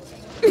பண்ணிடுவா.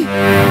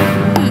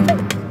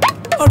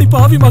 அடி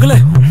பாவி மகளே.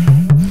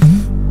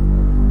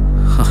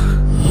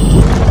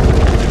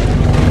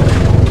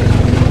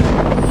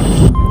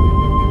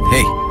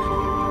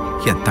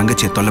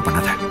 தங்கச்சியை தொல்லை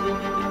பண்ணாத.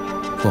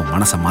 உன்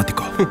மனசை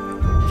மாத்திக்கோ.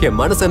 என்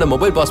மனசை என்ன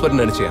மொபைல்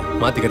பாஸ்வேர்ட் நினைச்சியா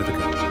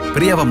மாத்திக்கிறதுக்கு?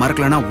 பிரியாவை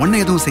மறக்கலன்னா உன்னை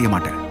எதுவும் செய்ய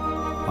மாட்டேன்.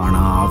 ஆனா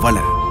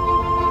அவளை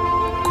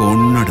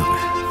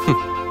கொன்னுடுவேன்.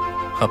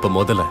 அப்ப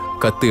முதல்ல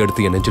கத்து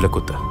எடுத்து என் நெஞ்சில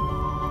குத்து.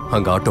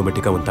 அங்க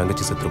ஆட்டோமேட்டிக்கா உன்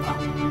தங்கச்சி செத்துருவா.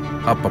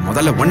 அப்ப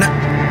முதல்ல ஒன்ன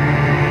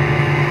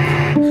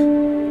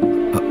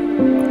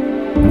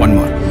one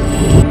more.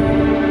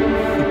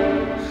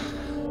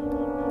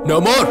 No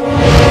more.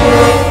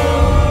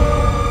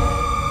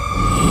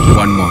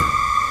 One more.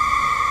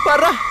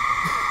 பரா.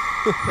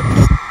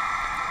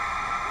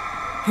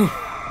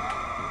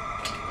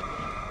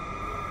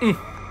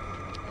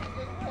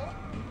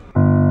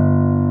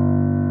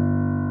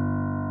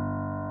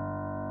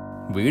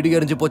 வீடு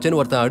எரிஞ்சு போச்சேன்னு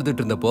ஒருத்தன்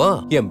அழுதுட்டு இருந்தப்போ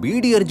என்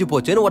வீடு எரிஞ்சு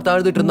போச்சேன்னு ஒருத்தன்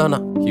அழுதுட்டு இருந்தானா.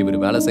 இவர்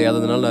வேலை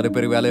செய்யாததுனால நிறைய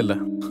பேர் வேலை இல்ல.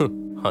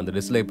 அந்த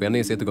லிஸ்ட்ல இப்ப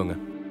என்னையும் சேர்த்துக்கோங்க.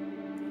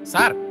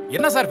 சார்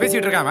என்ன சார்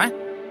பேசிட்டு இருக்காம?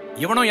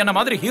 இவனும் என்ன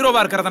மாதிரி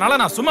ஹீரோவா இருக்கிறதுனால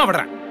நான் சும்மா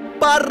விடுறேன்.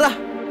 பாரா,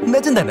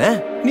 நிஜம்தானே?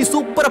 நீ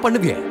சூப்பரா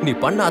பண்ணுவியே. நீ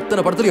பண்ண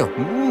அத்தனை படத்துலயும்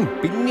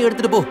பின்னி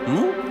எடுத்துட்டு போ.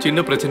 சின்ன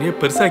பிரச்சனையை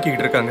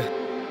பெருசாக்கிட்டு இருக்காங்க.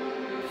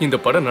 இந்த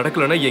படம்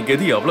நடக்கலன்னா என்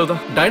கதி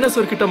அவ்வளவுதான்.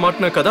 டைனோசர் கிட்ட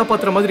மாட்டின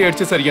கதாபாத்திரம் மாதிரி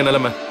ஆயிடுச்சு சார் என்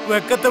நிலைமை.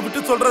 வெக்கத்தை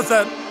விட்டு சொல்றேன்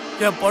சார்.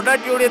 என்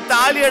பொண்டாட்டியோட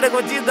தாலி அடக்க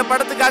வச்சு இந்த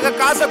படத்துக்காக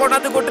காசை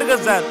கொண்டாந்து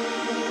கொண்டிருக்கேன் சார்.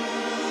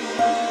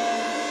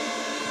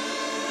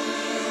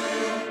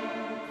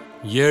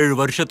 7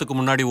 வருஷத்துக்கு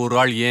முன்னாடி ஒரு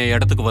ஆள் என்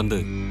இடத்துக்கு வந்து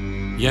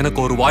எனக்கு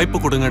ஒரு வாய்ப்பு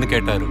கொடுங்கன்னு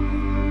கேட்டாரு.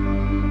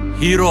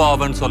 ஹீரோ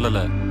ஆவன்னு சொல்லல,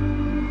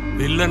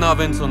 வில்லன்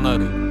ஆவேன்னு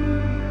சொன்னாரு.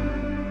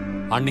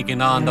 அன்னைக்கு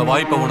நான் அந்த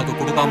வாய்ப்பை உனக்கு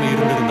கொடுக்காம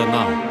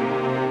இருந்திருந்தேன்னா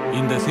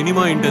இந்த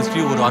சினிமா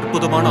இண்டஸ்ட்ரி ஒரு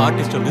அற்புதமான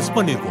ஆர்டிஸ்ட மிஸ்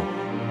பண்ணிருக்கோம்.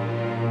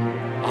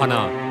 ஆனா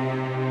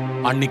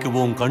அன்னைக்கு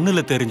உன் கண்ணுல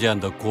தெரிஞ்ச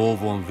அந்த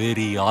கோபம்,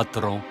 வெறி,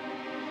 ஆத்திரம்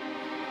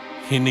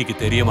இன்னைக்கு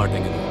தெரிய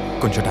மாட்டேங்குது.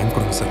 கொஞ்சம் டைம்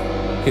கொடுங்க சார்.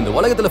 இந்த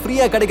உலகத்துல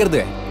ஃப்ரீயா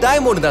கிடைக்கிறது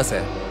டைம் ஒன்று தான்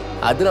சார்.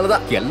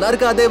 அதனாலதான்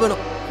எல்லாருக்கும் அதே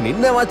வேணும்.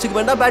 நின்ன வாட்சுக்கு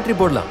வேண்டாம் பேட்டரி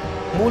போடலாம்,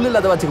 மூல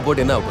இல்லாத வாட்சுக்கு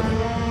போட்டு என்ன ஆகுது?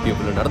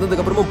 இவ்வளவு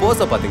நடந்ததுக்கு அப்புறமும்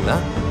போஸ பாத்தீங்களா?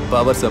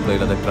 பவர் சப்ளை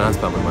இல்லாத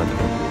டிரான்ஸ்ஃபார்மர்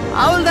மாதிரி.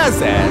 அவ்வளவுதான்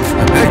சார்.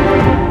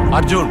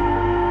 அர்ஜுன்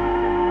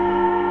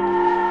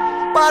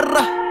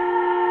பாரா,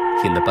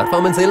 இந்த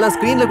பர்ஃபார்மன்ஸ் எல்லாம்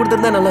ஸ்கிரீன்ல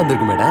கொடுத்திருந்தா நல்லா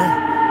இருந்திருக்கு மேடம்.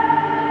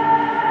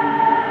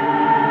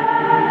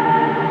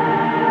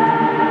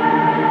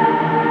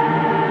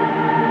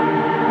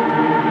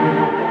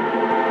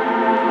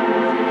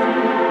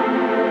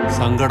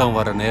 சங்கடம்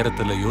வர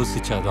நேரத்துல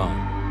யோசிச்சாதான்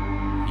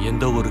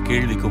எந்த ஒரு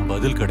கேள்விக்கும்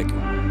பதில்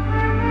கிடைக்கும்.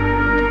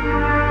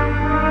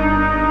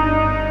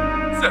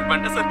 சார்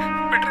வேண்டாம் சார்,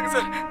 விட்டுருங்க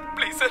sir.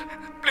 Please sir,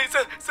 please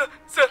sir. Sir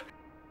sir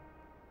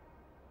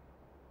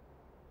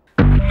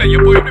நான்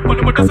எப்போ எப்படி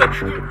பண்ண மாட்டேன் சார்.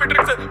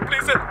 விட்டுருங்க sir,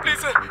 please sir,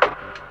 please sir.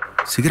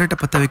 சிகரெட்டை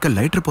பத்த வைக்க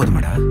லைட்டர்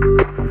போதுமாடா?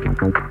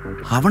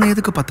 அவனை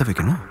எதுக்கு பத்த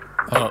வைக்கணும்?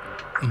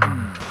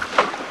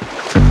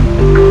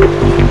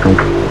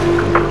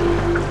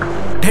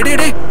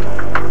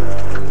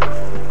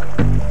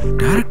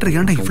 டைரக்டர்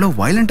ஏன்டா இவ்வளவு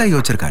வயலண்டா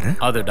யோசிச்சிருக்காரு?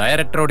 அது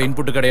டைரக்டரோட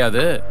இன்புட்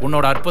கிடையாது,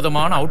 உன்னோட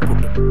அற்புதமான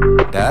அவுட்புட்.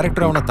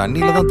 டைரக்டர் அவனை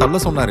தண்ணியில தான் தள்ள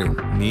சொன்னாரு,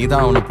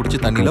 நீதான் அவனை பிடிச்சி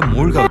தண்ணியில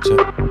மூழ்க வச்ச.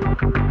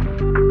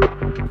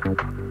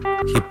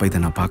 இப்ப இதை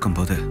நான்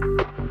பார்க்கும்போது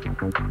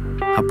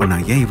அப்ப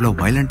நான் ஏன் இவ்வளவு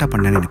வயலண்டா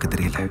பண்ணேன்னு எனக்கு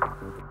தெரியல.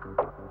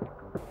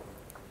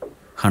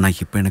 ஆனா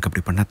இப்ப எனக்கு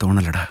அப்படி பண்ண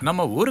தோணலடா.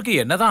 நம்ம ஊருக்கு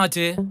என்னதான்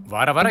ஆச்சு?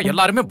 வர வர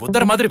எல்லாருமே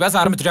புத்தர் மாதிரி பேச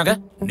ஆரம்பிச்சிட்டாங்க.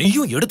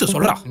 நீயும் எடுத்து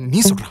சொல்றா.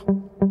 நீ சொல்றா.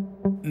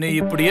 நீ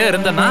இப்படியே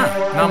இருந்தனா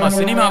நாம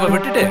சினிமாவை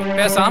விட்டுட்டு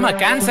பேசாம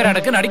கேன்சர்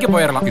அடக்கு நடிக்க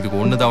போயிடலாம்.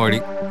 இதுக்கு ஒண்ணுதான் வழி.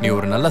 நீ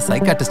ஒரு நல்ல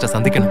சைக்காட்டிஸ்ட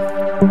சந்திக்கணும்.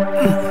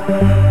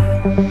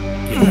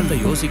 என்னத்த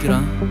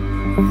யோசிக்கிறான்?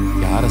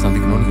 யாரை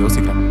சந்திக்கணும்னு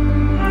யோசிக்கிறான்.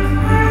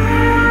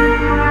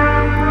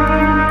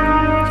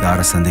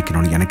 யாரை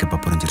சந்திக்கணும்னு எனக்கு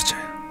இப்ப புரிஞ்சிருச்சு.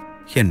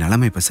 என்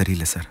நிலைமை இப்ப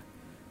சரியில்லை சார்.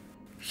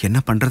 என்ன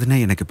பண்றதுன்னே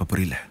எனக்கு இப்ப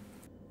புரியல.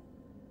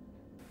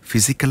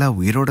 பிசிக்கலா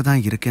உயிரோட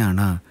தான் இருக்கேன்,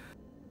 ஆனா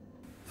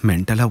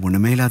மென்டலா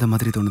ஒண்ணுமே இல்லாத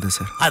மாதிரி தோணுது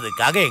சார்.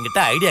 அதுக்காக என்கிட்ட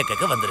ஐடியா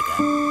கேட்க வந்திருக்க.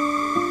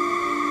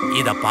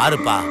 இத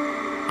பாருப்பா,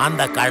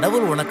 அந்த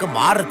கடவுள் உனக்கு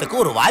மாறறதுக்கு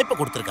ஒரு வாய்ப்பு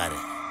கொடுத்திருக்காரு.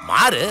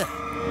 மாறு.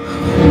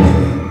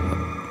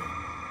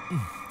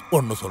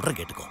 ஒன்னு சொல்ற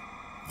கேட்டுக்கோ.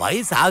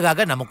 வயசு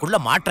ஆக நமக்குள்ள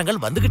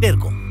மாற்றங்கள் வந்துகிட்டே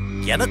இருக்கும்.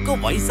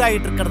 எனக்கும்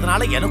வயசாயிட்டு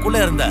இருக்கிறதுனால எனக்குள்ள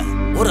இருந்த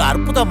ஒரு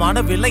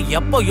அற்புதமான வில்லை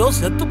எப்பயோ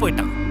செத்து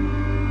போயிட்டான்.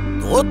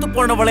 தோத்து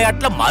போன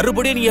விளையாட்டுல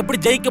மறுபடியும் நீ எப்படி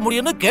ஜெயிக்க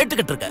முடியும்னு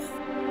கேட்டுக்கிட்டு இருக்க.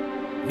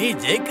 நீ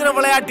ஜெயிக்கிற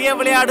விளையாட்டியே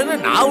விளையாடுன்னு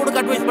நான் உனக்கு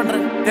அட்வைஸ்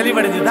பண்றேன்.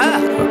 தெளிவடைஞ்சுதா?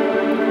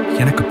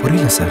 எனக்கு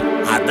புரியல சார்.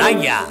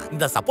 அதான்யா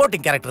இந்த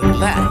சப்போர்ட்டிங் கேரக்டர்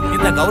இல்ல,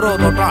 இந்த கௌரவ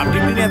தோற்றம்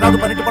அப்படின்னு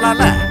ஏதாவது பண்ணிட்டு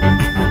போலாம்ல.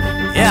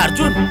 ஏ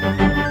அர்ஜுன்,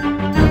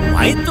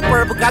 வயிற்று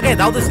பழப்புக்காக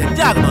ஏதாவது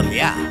செஞ்சாகணும்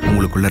இல்லையா?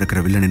 உங்களுக்குள்ள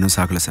இருக்கிற வில்லன் இன்னும்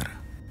சாகல சார்.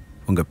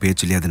 உங்க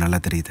பேச்சிலே அது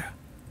நல்லா தெரியுது.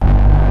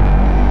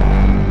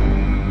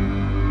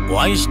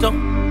 இஷ்டம்.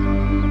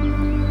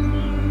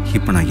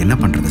 இப்ப நான் என்ன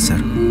பண்றது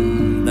சார்?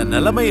 இந்த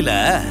நிலைமையில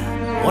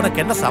உனக்கு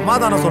என்ன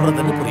சமாதானம்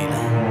சொல்றதுன்னு புரியல.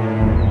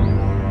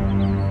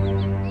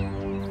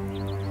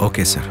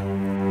 Okay sir,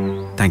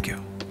 thank you.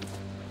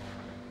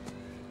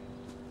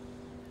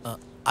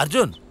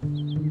 அர்ஜுன்,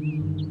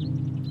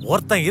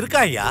 ஒருத்தன்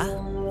இருக்காயா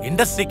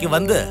இண்டஸ்ட்ரிக்கு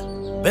வந்து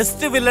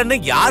பெஸ்ட் வில்லன்னு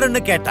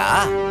யாருன்னு கேட்டா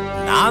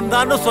நான்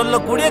தான்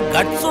சொல்லக்கூடிய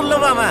கட்ஸ்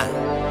உள்ளவன்.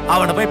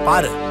 அவனை போய்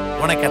பாரு,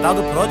 உனக்கு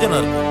ஏதாவது பிரயோஜனம்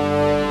இருக்கும்.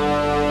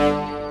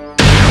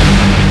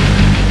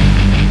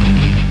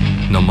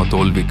 நம்ம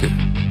தோல்விக்கு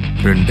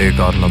 2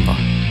 காரணம்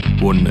தான்.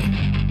 1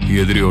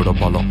 எதிரியோட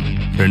பலம்,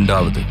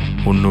 2வது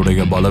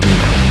உன்னுடைய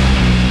பலவீனம்.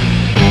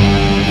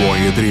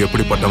 உன் எதிரி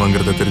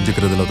எப்படிப்பட்டவங்கிறத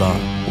தெரிஞ்சுக்கிறதுல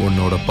தான்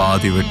உன்னோட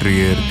பாதி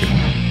வெற்றியே இருக்கு.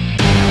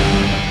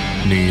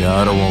 நீ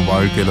யார உன்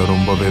வாழ்க்கையில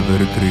ரொம்பவே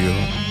வெறுக்கிறியோ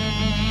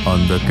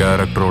அந்த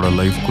கேரக்டரோட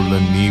லைஃப்குள்ள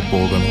நீ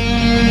போகணும்.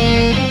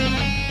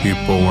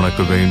 இப்போ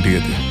உனக்கு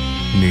வேண்டியது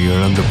நீ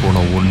இழந்து போன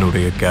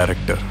உன்னுடைய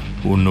கேரக்டர்,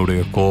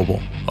 உன்னுடைய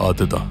கோபம்.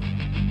 அதுதான்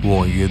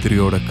உன்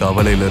எதிரியோட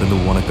கவலையிலிருந்து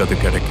உனக்கு அது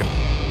கிடைக்கும்.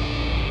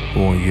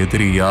 உன்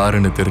எதிரி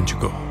யாருன்னு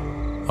தெரிஞ்சுக்கோ.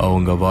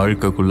 அவங்க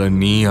வாழ்க்கைக்குள்ள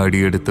நீ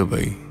அடி எடுத்து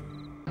வை.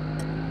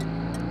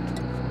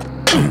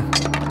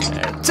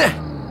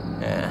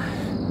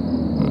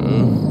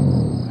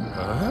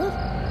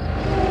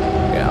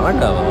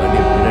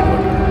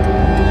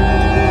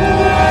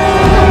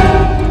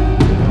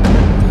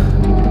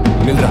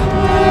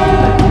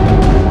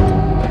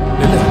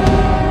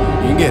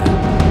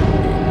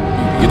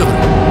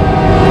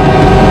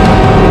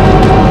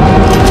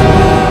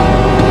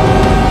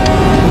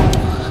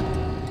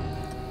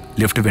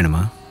 லிஃப்ட்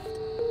வேணுமா?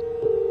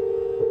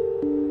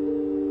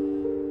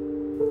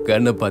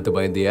 கண்ணை பார்த்து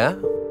பயந்தியா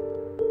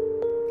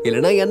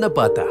இல்லைன்னா என்ன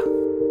பார்த்தா?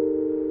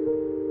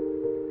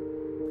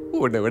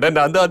 உன்னை விட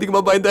நான் தான்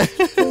அதிகமா பயந்தேன்.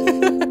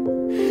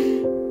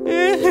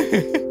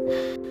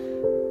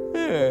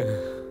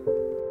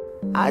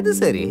 அது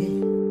சரி,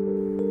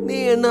 நீ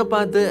என்ன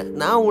பார்த்து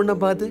நான் உன்னை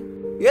பார்த்து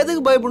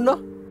எதுக்கு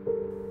பயப்படணும்?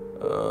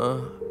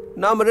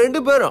 நாம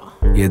 2 பேரும்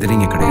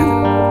எதிரிங்க கிடையாது.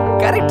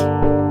 Correct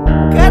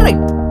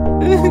correct.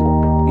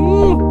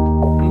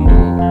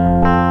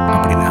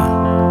 அப்படின்னா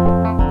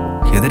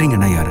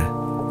எதிரிங்கன்னா யாரு?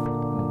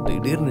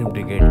 திடீர்னு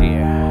இப்படி கேட்டிய.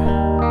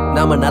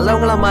 நாம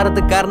நல்லவங்களா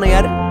மாறதுக்கு காரணம்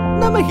யாரு?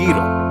 நம்ம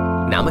ஹீரோ.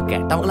 நாம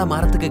கெட்டவங்களா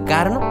மாறதுக்கு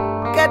காரணம்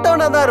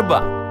கெட்டவனா தான் இருப்பா.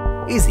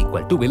 Is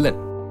equal to villain.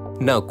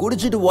 நான்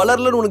குடிச்சிட்டு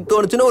வளரலன்னு உனக்கு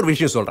தோணுச்சுன்னா ஒரு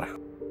விஷயம் சொல்றேன்.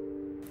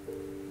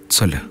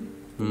 சொல்லு.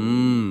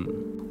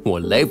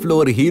 உன் லைஃப்ல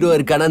ஒரு ஹீரோ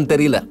இருக்கானான்னு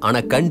தெரியல,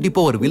 ஆனா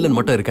கண்டிப்பா ஒரு வில்லன்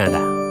மட்டும்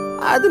இருக்காண்டா.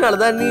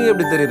 அதனாலதான் நீ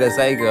எப்படி தெரியற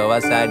சைக்கோவா,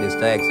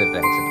 சாடிஸ்டா,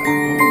 எக்ஸெட்ரா எக்ஸெட்ரா.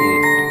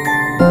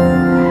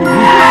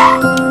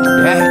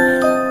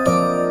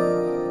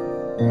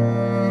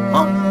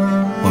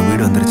 உன்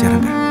வீடு வந்துருச்சு,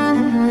 இறங்க.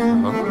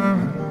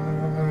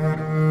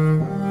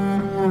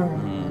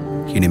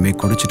 இனிமே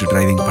குடிச்சிட்டு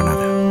டிரைவிங்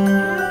பண்ணாத,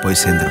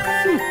 போய் சேர்ந்துருவேன்.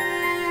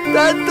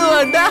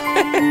 தத்துவண்டா.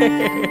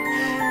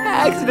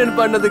 ஆக்சிடென்ட்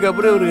பண்ணதுக்கு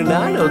அப்புறம் இவருக்கு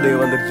நான்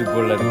உதயம் வந்துருச்சு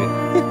போல இருக்கு.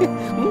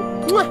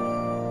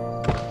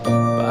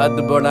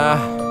 பார்த்து போனா.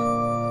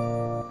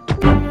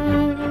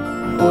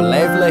 உன்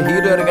லைஃப்ல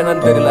ஹீரோ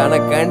இருக்கானு தெரியல, ஆனா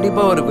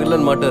கண்டிப்பா ஒரு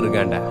வில்லன் மட்டும்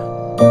இருக்காண்டா.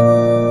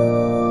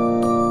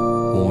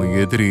 உன்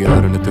எதிரி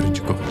யாருன்னு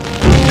தெரிஞ்சுக்கோ.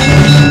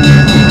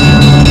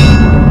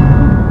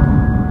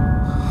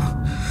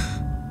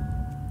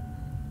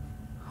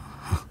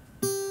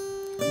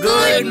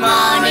 Good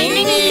morning,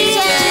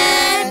 teacher.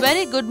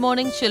 Very good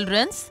morning,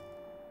 children.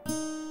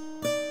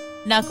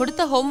 நான்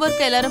கொடுத்த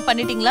ஹோம்வொர்க் எல்லாரும்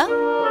பண்ணிட்டீங்களா?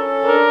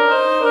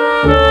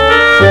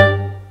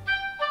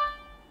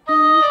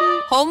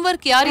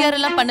 ஹோம்வொர்க் யார்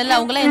யாரெல்லாம் பண்ணல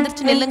அவங்களாம்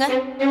எந்திரிச்சு நில்லுங்க.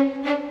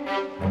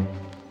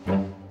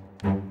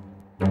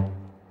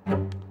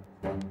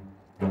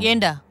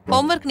 ஏண்டா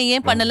ஹோம்வொர்க் நீ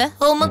ஏன் பண்ணல?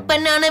 ஹோம்வொர்க்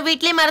பண்ண ஆனா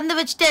வீட்லயே மறந்து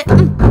வச்சிட்டேன்.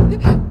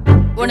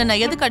 உன்னை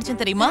நான் எதுக்கு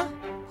அடிச்சேன் தெரியுமா?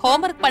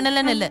 ஹோம்வொர்க்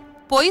பண்ணலன்னு இல்ல,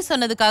 போய்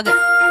சொன்னதுக்காக.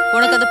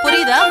 உனக்கு அது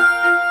புரியுதா?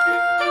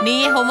 நீ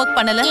ஏன் ஹோம்வொர்க்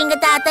பண்ணல? எங்க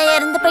தாத்தா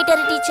இறந்து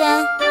போயிட்டாரு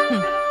டீச்சர்.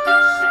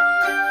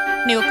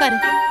 நீ உட்காரு.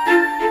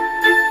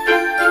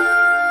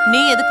 நீ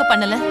எதுக்கு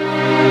பண்ணல?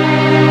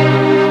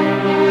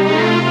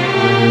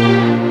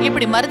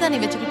 இப்படி மருதாணி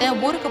வச்சுக்கிட்ட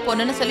ஊருக்கு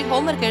போனேன்னு சொல்லி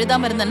ஹோம்வொர்க்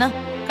எழுதாம இருந்தனா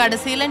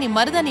கடைசியில நீ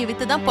மருதாணி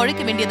வித்து தான்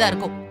பொழைக்க வேண்டியதா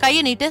இருக்கும்.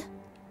 கையை நீட்டு.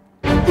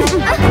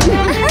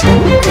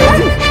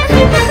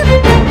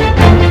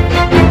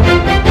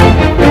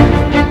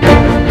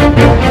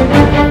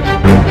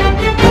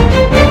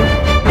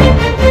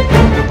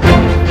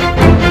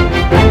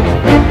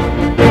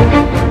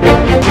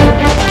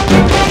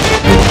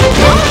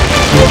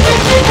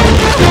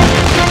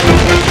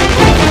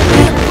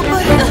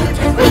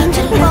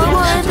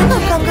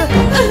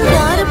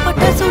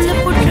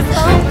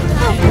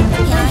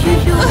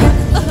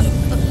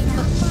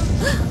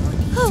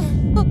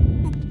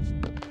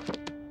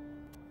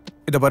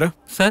 இத பாரு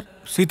சார்.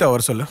 சீதா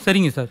வர சொல்லு.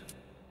 சரிங்க சார்.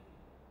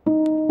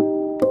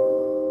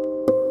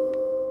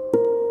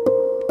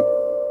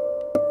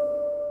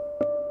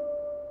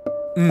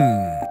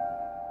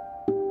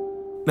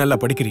 நல்லா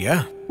படிக்கிறியா?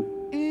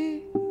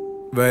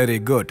 Very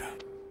good.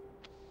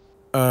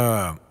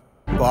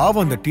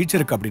 பாவம், அந்த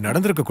டீச்சருக்கு அப்படி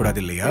நடந்திருக்க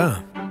கூடாது இல்லையா?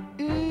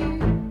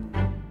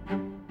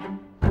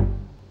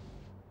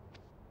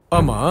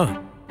 ஆமா,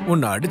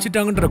 உன்னை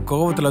அடிச்சிட்டாங்கன்ற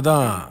கோவத்துல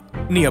தான்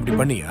நீ அப்படி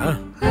பண்ணியா?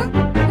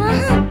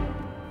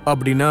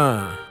 அப்படின்னா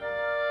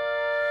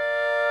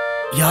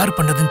யார்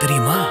பண்ணதுன்னு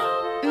தெரியுமா?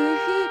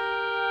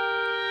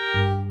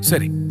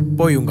 சரி,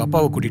 போய் உங்க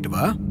அப்பாவை கூட்டிட்டு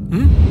வா.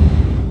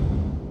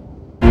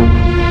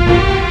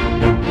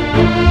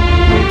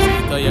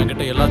 சீதா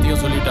என்கிட்ட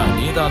எல்லாத்தையும் சொல்லிட்டான்,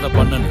 நீ தான் அதை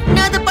பண்ணணும்.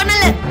 நான் அதை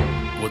பண்ணல.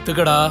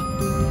 ஒத்துக்கடா.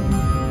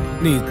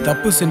 நீ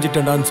தப்பு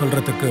செஞ்சிட்டடான்னு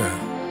சொல்றதுக்கு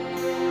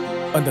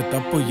அந்த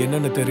தப்பு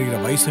என்னன்னு தெரிகிற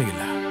வயசும்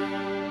இல்ல.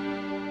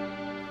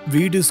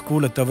 வீடு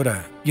ஸ்கூலை தவிர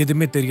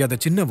எதுவுமே தெரியாத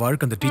சின்ன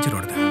வாழ்க்கை அந்த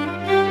டீச்சரோடது.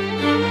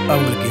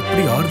 அவங்களுக்கு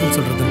எப்படி ஆறுதல்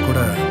சொல்றதுன்னு கூட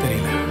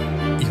தெரியல.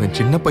 இவன்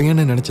சின்ன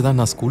பையன்னு நினைச்சுதான்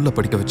நான் ஸ்கூல்ல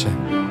படிக்க வச்சேன்.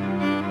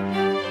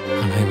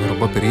 ஆனா இவன்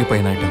ரொம்ப பெரிய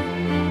பையனாயிட்டான்.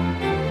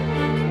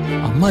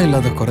 அம்மா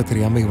இல்லாத குறை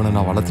தெரியாம இவனை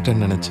நான்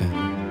வளர்த்துட்டேன்னு நினைச்சேன்.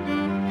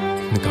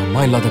 எனக்கு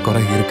அம்மா இல்லாத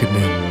குறை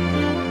இருக்குன்னு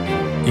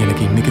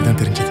எனக்கு இன்னைக்கு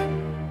தான் தெரிஞ்சது.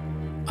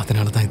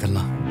 அதனாலதான்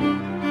இதெல்லாம்.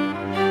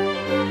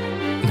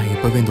 நான்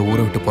இப்பவே இந்த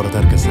ஊரை விட்டு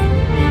போறதா இருக்கேன் சார்.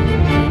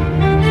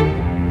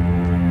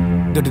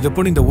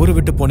 திடீர்னு இந்த ஊரை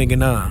விட்டு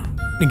போனீங்கன்னா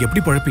நீங்க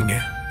எப்படி பழப்பீங்க?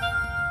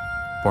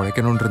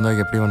 பழைக்கணும்னு இருந்தா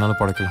எப்படி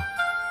வேணாலும் பழைக்கலாம்.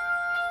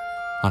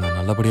 ஆனா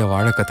நல்லபடியா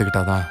வாழ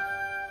கத்துக்கிட்டாதான்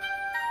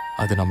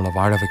அது நம்மளை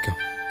வாழ வைக்கும்.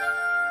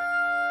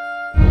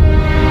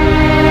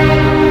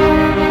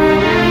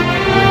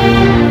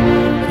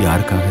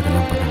 யாருக்காக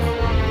இதெல்லாம் பண்ணணும்?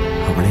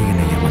 அவளே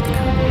என்னை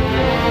ஏமாத்திட்டா.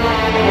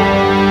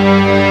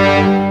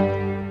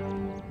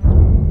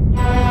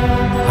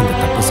 அந்த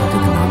தப்பு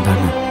செஞ்சது நான்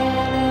தான்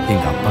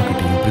எங்க அப்பா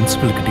கிட்டையும்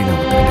பிரின்சிபல் கிட்டையும்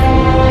நான் ஒத்துக்கிட்டேன்.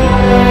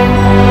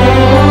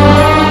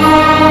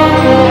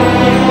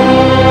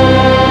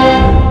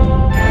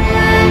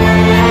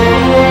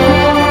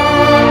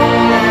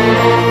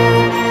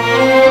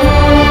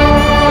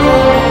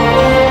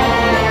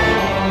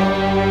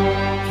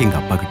 எங்க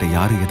அப்பா கிட்ட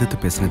யாரும் எதிர்த்து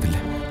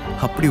பேசினதில்லை.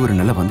 அப்படி ஒரு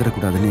நிலை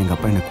வந்துடக்கூடாதுன்னு எங்க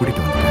அப்பா என்னை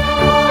கூட்டிட்டு வந்துட்டாங்க.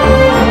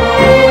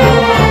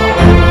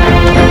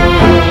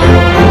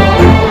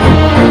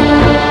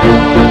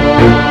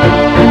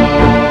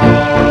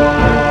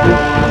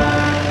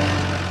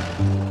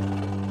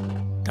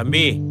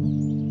 தம்பி,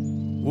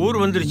 ஊர்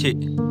வந்துருச்சு.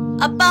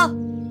 அப்பா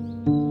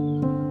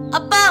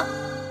அப்பா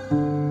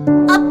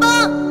அப்பா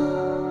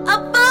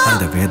அப்பா.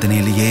 அந்த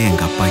வேதனையிலேயே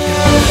எங்க அப்பா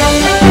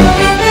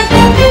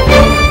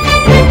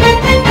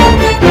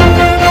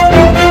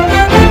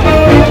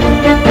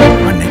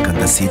அன்னைக்கு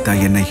அந்த சீதா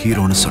என்ன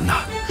ஹீரோன்னு சொன்னா.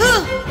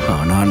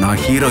 ஆனா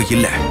நான் ஹீரோ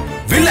இல்ல,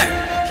 வில்லன்.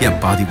 என்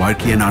பாதி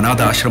வாழ்க்கையை நான்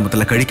அநாத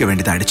ஆசிரமத்துல கழிக்க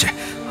வேண்டியதாயிடுச்சு.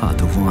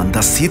 அதுவும்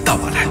அந்த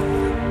சீதாவால.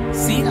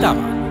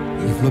 சீதாவா?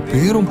 இவ்வளவு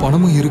பேரும்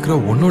பணமும் இருக்கிற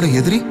உன்னோட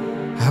எதிரி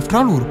ஆஃப்டர்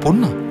ஆல் ஒரு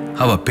பொண்ணா?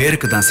 அவ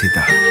பேருக்கு தான்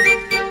சீதா.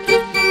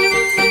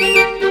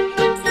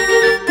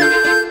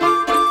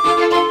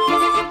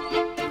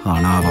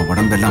 ஆனா அவ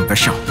உடம்பெல்லாம்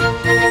விஷம்.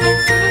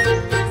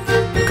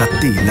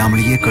 கத்தி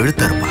இல்லாமலேயே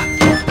கழுத்த இருப்பா.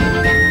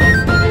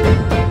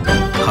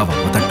 அவ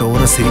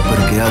உதட்டோர சிரிப்பு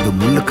இருக்கு, அது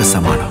முள்ளுக்கு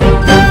சமானம்.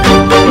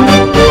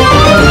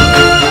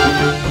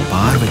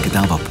 பார்வைக்கு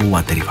தான் அவ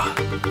பூவா தெரிவா.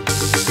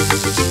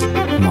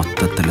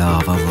 மொத்தத்துல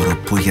அவ ஒரு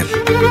புயல்.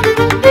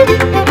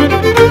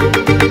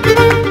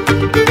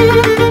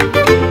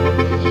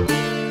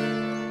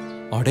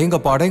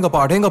 அடேங்கப்பா அடேங்கப்பா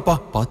அடேங்கப்பா.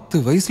 10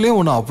 வயசுலயே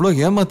உன்னை அவ்வளவு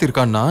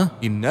ஏமாத்திருக்கான்னா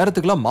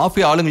இந்நேரத்துக்குலாம்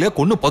மாஃபியா ஆளுங்களே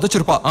கொன்னு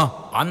புதைச்சிருப்பா.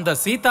 அந்த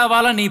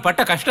சீதாவால நீ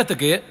பட்ட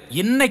கஷ்டத்துக்கு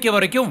இன்னைக்கு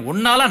வரைக்கும்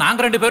உன்னால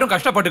நாங்க 2 பேரும்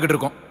கஷ்டப்பட்டுக்கிட்டு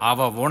இருக்கோம்.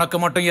 அவ உனக்கு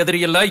மட்டும் எதிரி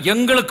இல்ல,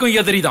 எங்களுக்கும்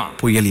எதிரி தான்.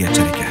 புயல்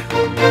எச்சரிக்கை.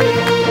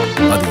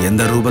 அது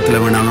எந்த ரூபத்துல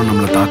வேணாலும்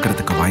நம்மளை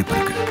தாக்குறதுக்கு வாய்ப்பு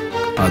இருக்கு.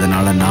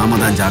 அதனால நாம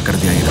தான்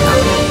ஜாக்கிரதையா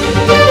இருந்தாலும்.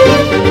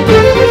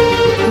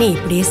 நீ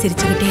இப்படியே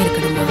சிரிச்சுக்கிட்டே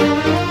இருக்கணுமா?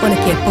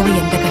 உனக்கு எப்பவும்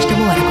எந்த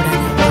கஷ்டமும் வரக்கூடாது.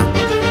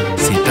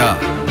 சீதா,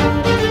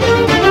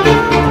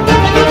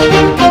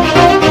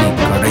 நீ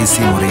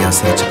கடைசி முறையா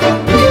சிரிச்சுக்கோ.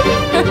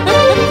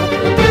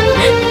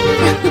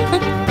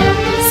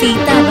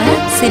 சீதாவை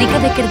சிரிக்க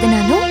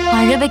வைக்கிறதுனாலும்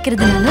அழ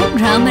வைக்கிறதுனாலும்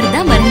ராமர்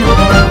தான் வரணும்.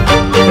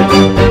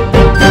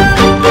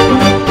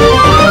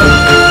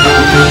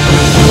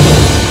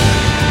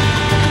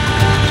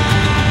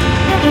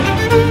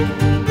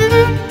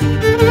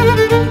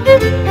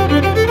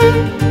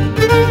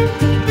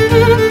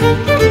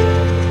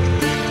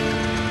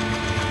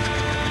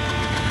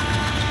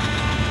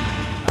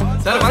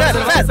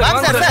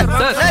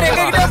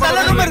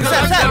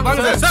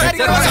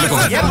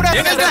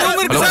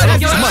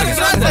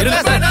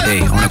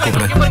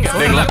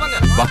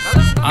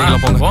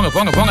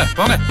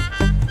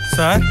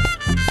 சார்,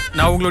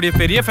 நான் உங்களுடைய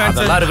பெரிய ஃபேன்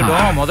சார்.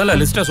 இருக்கட்டும், முதல்ல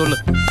லிஸ்ட சொல்லு.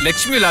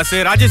 லட்சுமி விலாஸ்,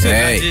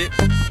 ராஜேஸ்வரி,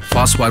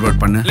 ஃபாஸ்ட் ஃபார்வர்ட்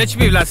பண்ணு.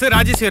 லட்சுமி விலாஸ்,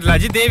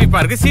 ராஜேஸ்வரி, தேவி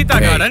பார்க், சீதா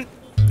கார்டன்.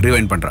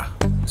 ரிவைண்ட் பண்றா.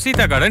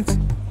 சீதா கார்டன்ஸ்.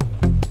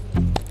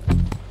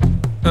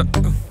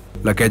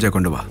 லக்கேஜை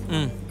கொண்டு வா.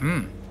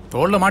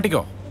 தோல்ல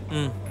மாட்டிக்கோ.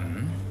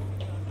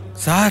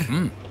 சார்,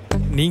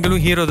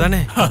 நீங்களும் ஹீரோ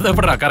தானே? அத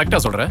எப்படிடா கரெக்ட்டா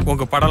சொல்ற?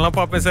 உங்க படம்லாம்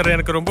பாப்பேன் சார்,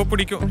 எனக்கு ரொம்ப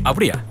பிடிக்கும்.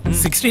 அப்படியா?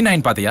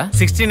 69 பாத்தியா?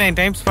 69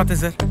 டைம்ஸ்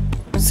பார்த்தேன் சார்.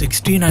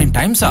 69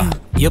 டைம்ஸா?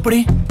 எப்படி?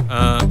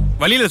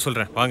 வழியில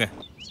சொல்றேன், வாங்க.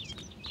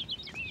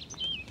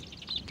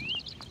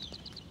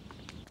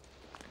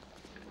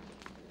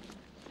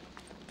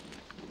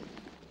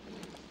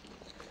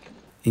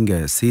 இங்க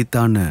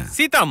சீதான்னு.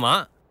 சீதாமா?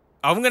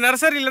 அவங்க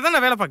நர்சரியில தான்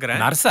நான் வேலை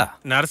பார்க்கறேன். நர்ஸா?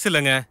 நர்ஸ்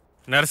இல்லங்க,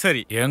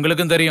 நர்சரி.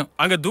 எங்களுக்கும் தெரியும்.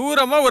 அங்க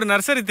தூரமா ஒரு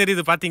நர்சரி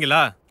தெரியுது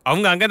பாத்தீங்களா?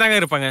 அவங்க அங்கதாங்க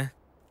இருப்பாங்க.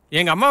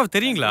 எங்க அம்மாவை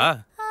தெரியுங்களா?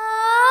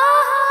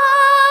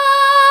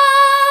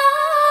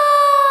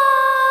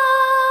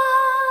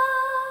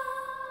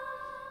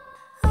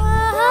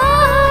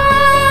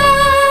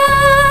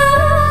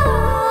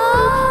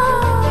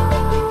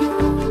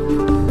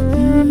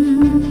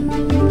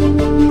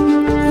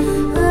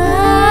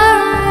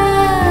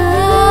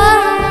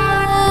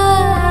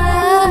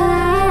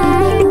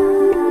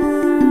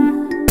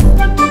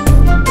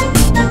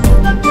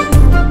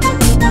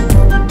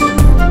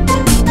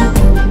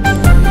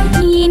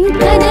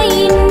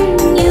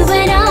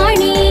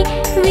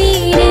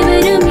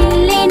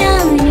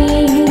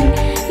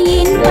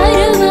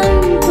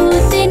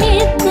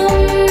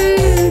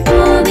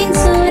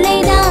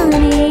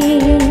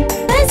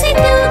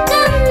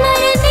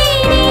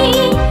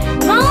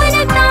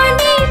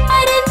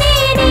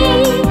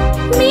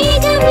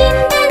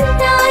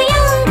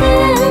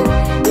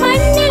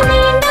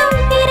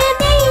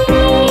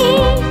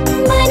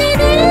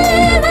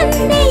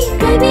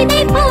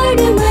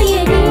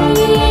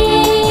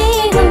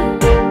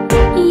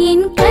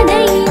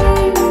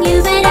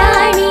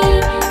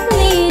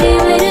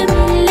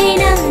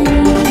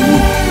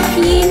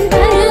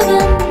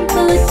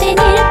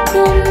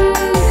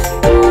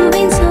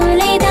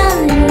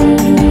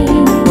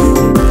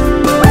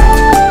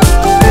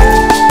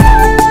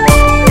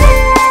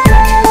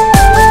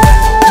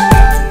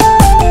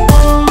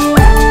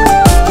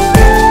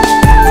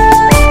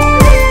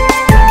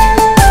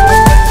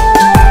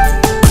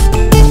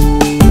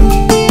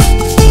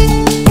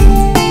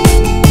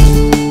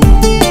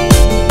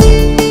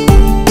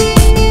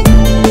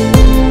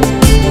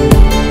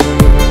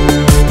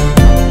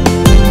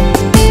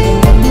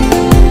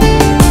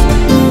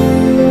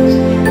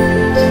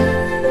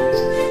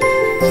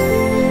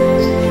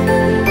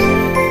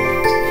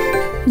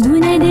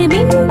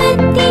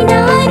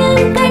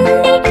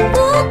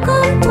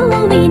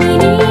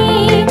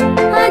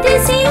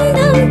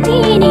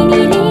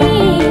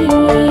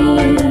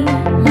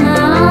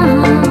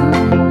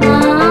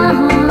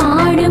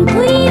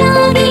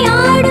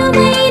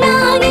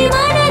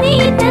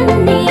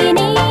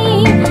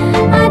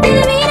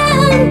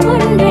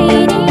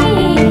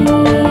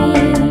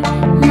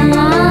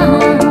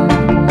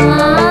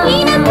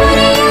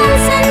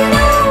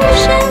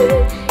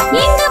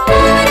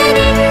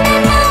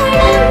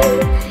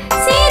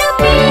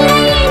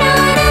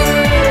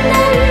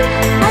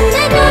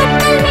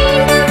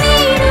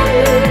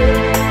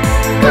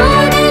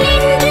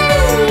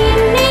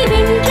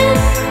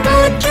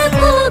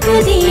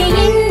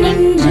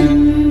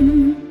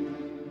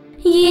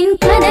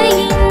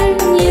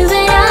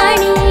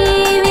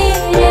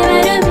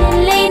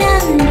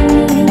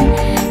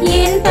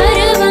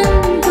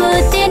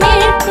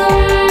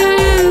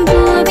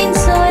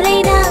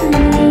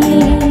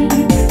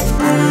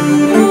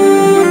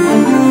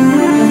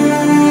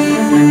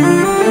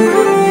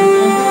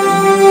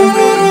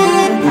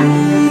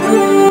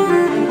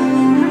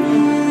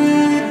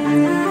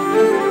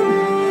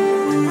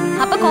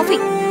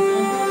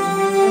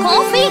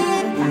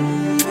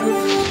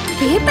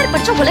 பேப்பர்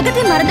படிச்ச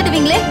உலகத்தையும்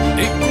மறந்துடுவீங்களே.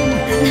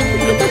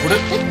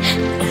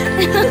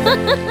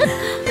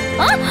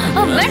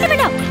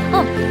 வேண்டாம்.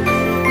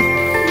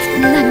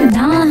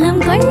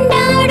 நாகம்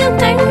கொண்டாடும்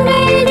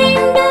கண்கள்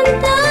ரெண்டும்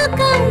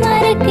தாக்கம்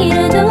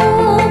மறக்கிறதோ,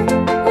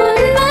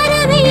 உன்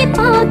மரவை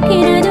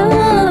பார்க்கிறதோ.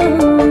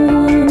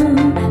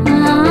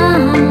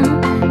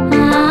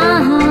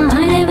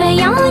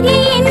 பறவையாகி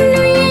என்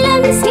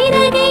உள்ளம்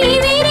சிறகை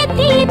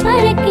விரித்தி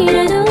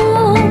பறக்கிறதோ,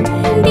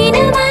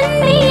 தினம்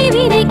அன்பை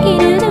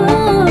விதைக்கிறதோ.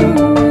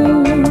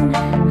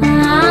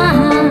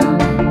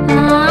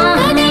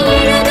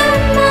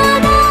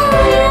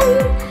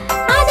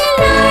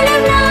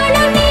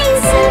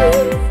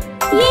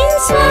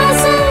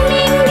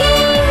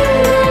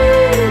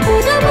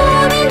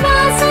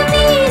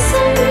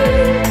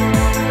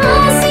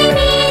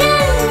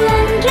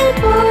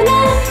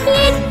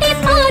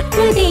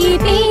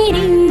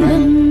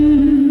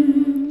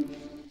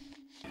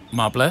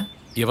 மாப்ள,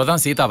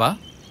 இவதான் சீதாவா?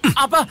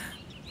 அப்பா,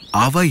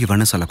 அவ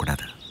இவன்னு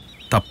சொல்லக்கூடாது,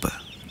 தப்பு.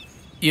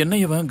 என்ன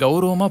இவன்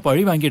கௌரவமா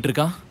பழி வாங்கிட்டு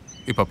இருக்கான்?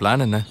 இப்ப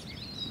பிளான் என்ன?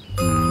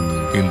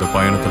 இந்த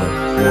பயணத்துல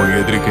உன்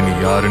எதிரிக்கு நீ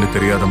யாருன்னு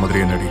தெரியாத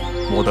மாதிரியே நடி.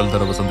 முதல்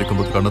தடவை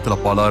சந்திக்கும் போது கண்ணத்துல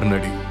பலாறு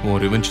நடி.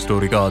 உன் ரிவெஞ்ச்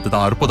ஸ்டோரிக்கு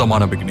அதுதான்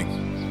அற்புதமான beginning.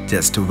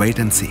 Just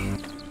wait and see.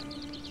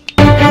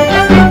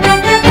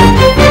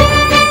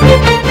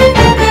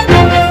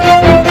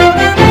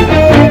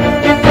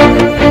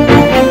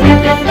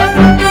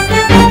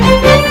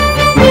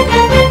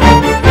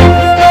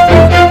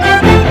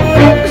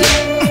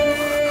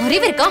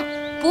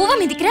 பூவ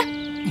மிதிக்கிற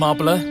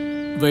மாப்ள,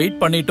 வெயிட்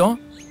பண்ணிட்டோம்,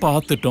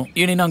 பார்த்துட்டோம்.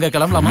 இனி நாங்க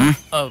கிளம்பலாமா?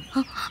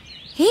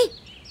 ஏய்,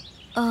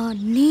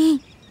 நீ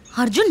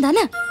அர்ஜுன்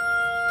தானே?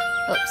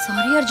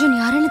 சாரி அர்ஜுன்,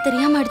 யாருன்னு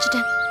தெரியாம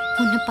அடிச்சிட்டேன்.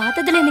 உன்னை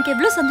பார்த்ததுல எனக்கு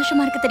எவ்வளவு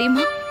சந்தோஷமா இருக்கு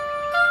தெரியுமா?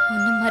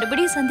 உன்னை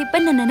மறுபடியும்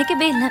சந்திப்பேன்னு நான்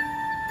நினைக்கவே இல்லை.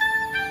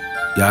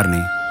 யார்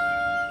நீ?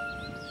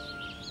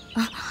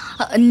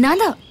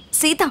 நான் தான்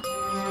சீதா,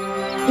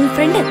 உன்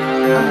ஃப்ரெண்டு.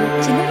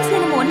 சின்ன வயசுல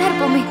நம்ம ஒன்னா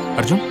இருப்போமே.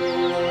 அர்ஜுன்,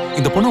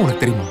 இந்த பொண்ணு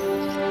உனக்கு தெரியுமா?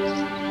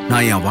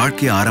 நான் என்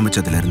வாழ்க்கையை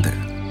ஆரம்பிச்சதுல இருந்து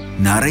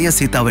நிறைய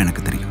சீதாவை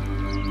எனக்கு தெரியும்.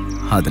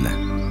 அதுல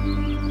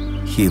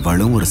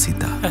இவளும் ஒரு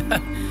சீதா.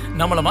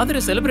 நம்மள மாதிரி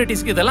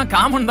செலிபிரிட்டிஸ்க்கு இதெல்லாம்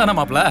காமன் தானே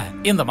மாப்ள?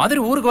 இந்த மாதிரி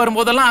ஊருக்கு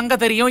வரும்போதெல்லாம் அங்க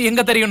தெரியும்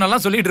எங்க தெரியும்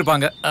எல்லாம் சொல்லிட்டு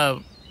இருப்பாங்க.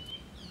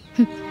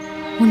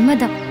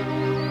 உண்மைதான்.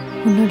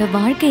 உன்னோட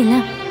வாழ்க்கையில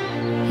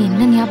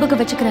என்ன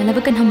ஞாபகம் வச்சுக்கிற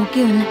அளவுக்கு நான்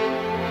முக்கியம் இல்லை.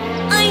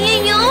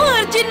 ஐயோ,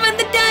 அர்ஜுன்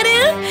வந்துட்டாரு.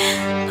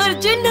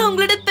 அர்ஜுன், நான்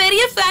உங்களோட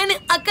பெரிய ஃபேன்.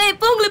 அக்கா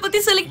எப்போ உங்களை பத்தி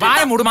சொல்லிட்டு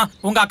வாய மூடுமா.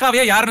 உங்க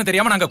அக்காவே யாருன்னு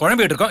தெரியாம நாங்க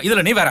குழம்பிட்டு இருக்கோம்.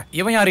 இதுல நீ வேற.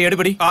 இவன் யாரு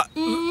எடுபடி?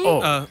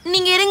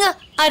 நீங்க இருங்க.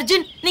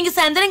 அர்ஜுன், நீங்க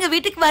சாயந்தரம் எங்க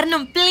வீட்டுக்கு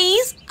வரணும்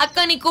ப்ளீஸ்.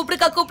 அக்கா நீ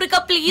கூப்பிடுக்கா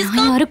ப்ளீஸ்.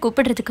 யாரும்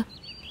கூப்பிடுறதுக்கு?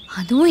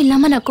 அதுவும்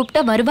இல்லாம நான்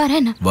கூப்பிட்டா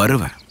வருவாரே?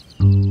 வருவேன்.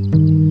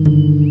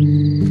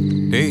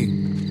 டேய்,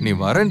 நீ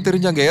வரேன்னு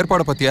தெரிஞ்ச அங்க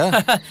ஏற்பாடு பத்தியா?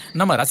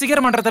 நம்ம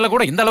ரசிகர் மன்றத்துல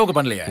கூட இந்த அளவுக்கு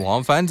பண்ணலையே.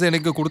 உன் ஃபேன்ஸ்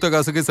எனக்கு கொடுத்த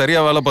காசுக்கு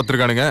சரியா வேலை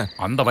பார்த்திருக்கானுங்க.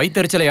 அந்த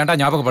வயித்தெரிச்சல ஏன்டா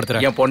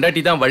ஞாபகப்படுத்துற? என்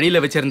பொண்டாட்டி தான்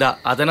வழியில வச்சிருந்தா,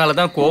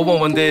 அதனாலதான்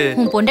கோபம் வந்து.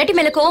 உன் பொண்டாட்டி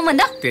மேல கோபம்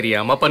வந்தா?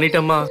 தெரியாம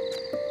பண்ணிட்டம்மா.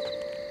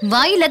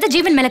 வாயில்லாத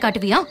ஜீவன் மேல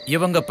காட்டுவியா?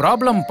 இவங்க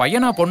ப்ராப்ளம்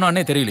பையனா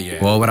பொண்ணானே தெரியலையே.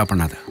 ஓவரா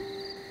பண்ணாத,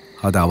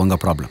 அது அவங்க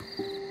ப்ராப்ளம்.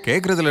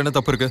 கேக்குறதுல என்ன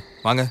தப்பு இருக்கு?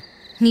 வாங்க.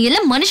 நீ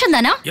எல்லாம் மனுஷன்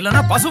தானா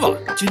இல்லனா பசுவா?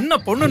 சின்ன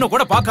பொண்ணுன்னு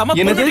கூட பார்க்காம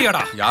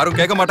பொண்ணுடியாடா. யாரும்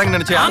கேட்க மாட்டாங்கன்னு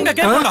நினைச்சேன். அங்க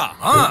கேட்கடா.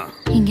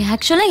 இங்க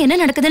ஆக்சுவலா என்ன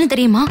நடக்குதுன்னு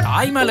தெரியுமா?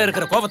 தாய் மேல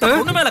இருக்கிற கோவத்தை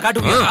பொண்ணு மேல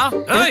காட்டுவியா?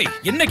 ஏய்,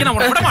 இன்னைக்கு நான்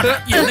உன்னை விட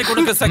மாட்டேன். இன்னைக்கு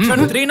உனக்கு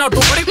செக்ஷன்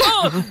 302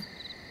 படிப்போம்.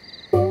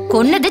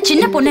 கொன்னது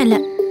சின்ன பொண்ணு இல்ல,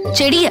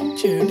 செடிய.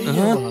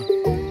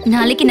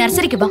 நாளைக்கு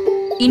நர்சரிக்கு வா,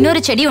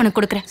 இன்னொரு செடி உனக்கு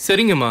கொடுக்கறேன்.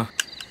 சரிங்கம்மா.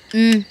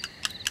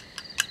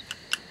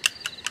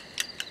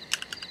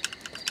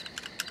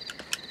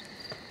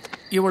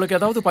 இவளுக்கு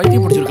ஏதாவது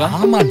பைத்தியம் பிடிச்சிருக்கா?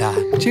 ஆமாண்டா,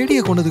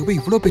 செடியை கொண்டதுக்கு போய்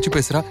இவ்ளோ பேச்சு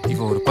பேசுறா.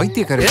 இவ ஒரு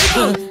பைத்தியக்காரி.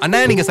 அண்ணா,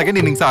 நீங்க செகண்ட்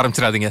இன்னிங்ஸ்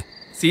ஆரம்பிச்சிடாதீங்க.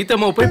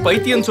 சீதம்மா போய்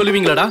பைத்தியம்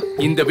சொல்லுவீங்களாடா?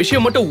 இந்த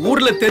விஷயம் மட்டும்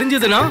ஊர்ல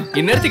தெரிஞ்சதுன்னா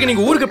இந்நேரத்துக்கு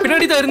நீங்க ஊருக்கு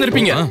பின்னாடி தான்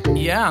இருந்திருப்பீங்க.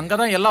 ஏன்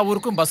அங்கதான் எல்லா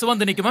ஊருக்கும் பஸ்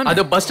வந்து நிக்குமா?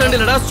 அது பஸ்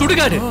ஸ்டாண்ட்லடா,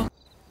 சுடுகாடு.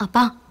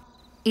 அப்பா,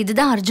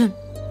 இதுதான் அர்ஜுன்.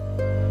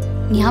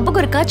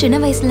 ஞாபகம் இருக்கா சின்ன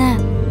வயசுல?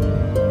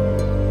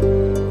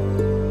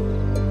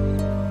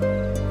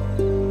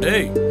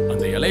 ஏய்,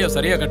 அந்த இலைய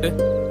சரியா கட்டு.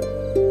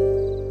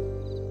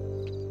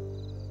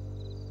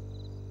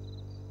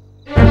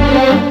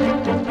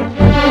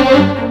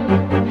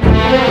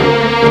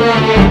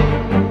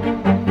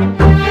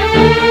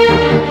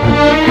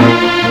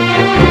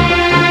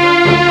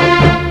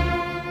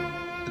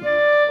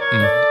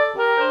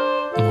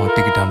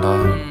 மாட்டிக்கிட்டான்டா.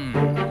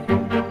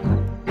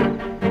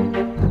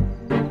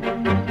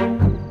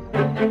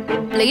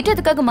 லைட்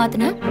எதுக்காக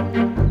மாத்துன?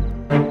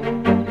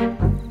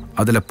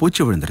 அதுல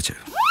பூச்சி விழுந்துருச்சு.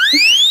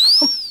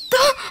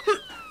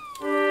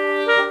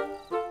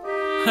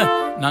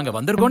 நாங்க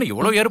வந்திருக்கோம்,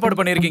 இவ்வளவு ஏற்பாடு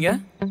பண்ணிருக்கீங்க.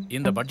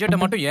 இந்த பட்ஜெட்டை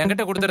மட்டும்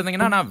என்கிட்ட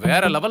கொடுத்திருந்தீங்கன்னா நான்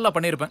வேற லெவல்ல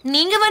பண்ணிருப்பேன்.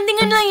 நீங்க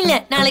வந்தீங்கன்னா இல்ல,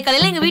 நாளை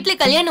காலையில எங்க வீட்ல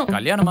கல்யாணம்.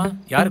 கல்யாணமா?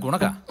 யாருக்கு?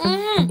 உனக்கா?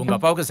 உங்க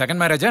அப்பாவுக்கு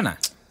செகண்ட் மேரேஜ்?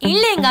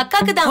 இல்ல, எங்க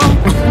அக்காக்கு தான்.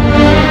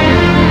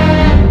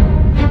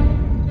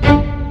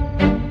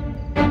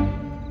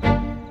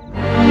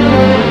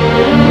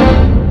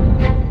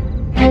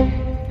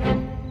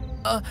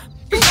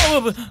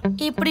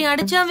 இப்படி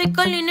அடிச்சா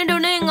விக்கல்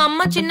நின்னுடுன்னு எங்க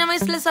அம்மா சின்ன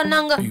வயசுல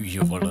சொன்னாங்க.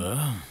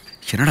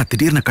 என்னடா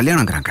திடீர்னு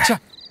கல்யாணம்ங்கறாங்க?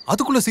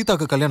 அதுக்குள்ள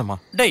சீதாக்கு கல்யாணமா?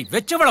 டேய்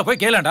வெச்சவள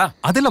போய் கேளடா.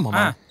 அதெல்ல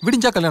மாமா,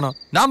 விடிஞ்சா கல்யாணம்.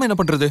 நாம என்ன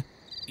பண்றது?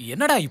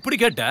 என்னடா இப்படி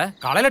கேட்ட?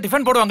 காலையில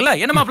டிஃபன் போடுவாங்கல,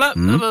 என்ன மாப்ள?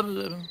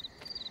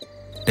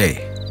 டேய்,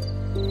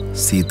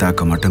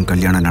 சீதாக்கு மட்டும்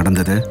கல்யாணம்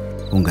நடந்தது,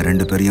 உங்க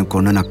ரெண்டு பேரையும்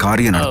கொன்னு நான்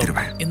காரியம்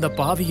நடத்திடுவேன். இந்த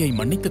பாவியை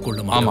மன்னித்துக்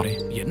கொள்ளும் மாப்ள.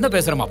 என்ன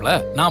பேசுற மாப்ள?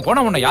 நான்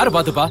போன உன்னை யாரு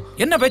பாத்துப்பா?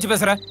 என்ன பேச்சு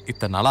பேசுற?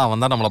 இத்தனை நாளா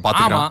அவன் தான் நம்மள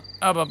பாத்துக்கிறான்.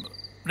 ஆமா.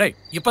 டேய்,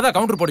 இப்பதான்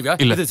கவுண்டர் போடுவியா?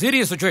 இது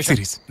சீரியஸ் சிச்சுவேஷன்.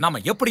 நாம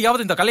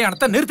எப்படியாவது இந்த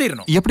கல்யாணத்தை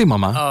நிறுத்திடணும். எப்படி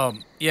மாமா?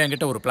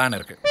 என்கிட்ட ஒரு பிளான்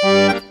இருக்கு.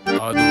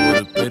 அது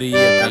ஒரு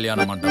பெரிய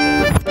கல்யாண மண்டபம்.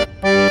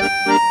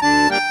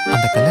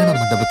 அந்த கல்யாண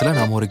மண்டபத்துல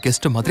நாம ஒரு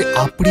கெஸ்ட் மாதிரி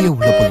அப்படியே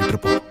உள்ள போயிட்டு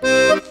இருப்போம்.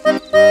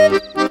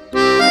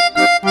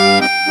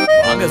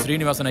 வாங்க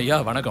ஸ்ரீனிவாசன் ஐயா,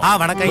 வணக்கம்.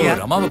 வணக்கம் ஐயா.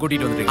 ரமாவை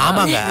கூட்டிட்டு வந்துட்டீங்க.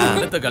 ஆமாங்க.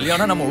 அடுத்த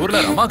கல்யாணம் நம்ம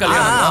ஊர்ல ரமா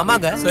கல்யாணம்.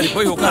 ஆமாங்க. சரி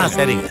போய் உட்காருங்க.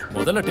 சரிங்க.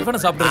 முதல்ல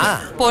டிஃபன் சாப்பிடுங்க.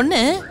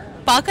 பொண்ணு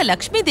பாக்க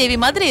லட்சுமி தேவி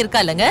மாதிரி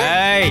இருக்காலங்க.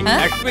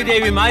 லட்சுமி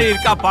தேவி மாதிரி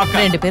இருக்கா பாக்க.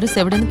 ரெண்டு பேரும்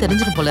செவடுன்னு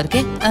தெரிஞ்சிரும் போல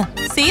இருக்கே.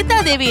 சீதா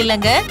தேவி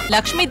இல்லங்க,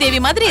 லட்சுமி தேவி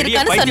மாதிரி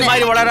இருக்கான்னு சொன்னேன்.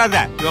 மாதிரி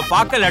வளராத, இவ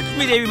பாக்க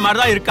லட்சுமி தேவி மாதிரி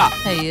தான் இருக்கா.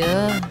 ஐயோ,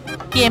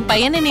 என்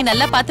பையனை நீ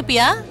நல்லா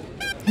பாத்துப்பியா?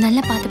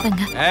 நல்லா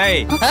பாத்துப்பேங்க.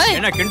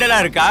 என்ன கிண்டலா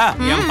இருக்கா?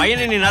 என்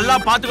பையனை நீ நல்லா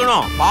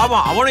பாத்துக்கணும்.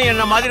 பாவம், அவனும்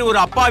என்ன மாதிரி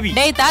ஒரு அப்பாவி.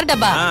 டேய்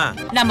தார்டப்பா,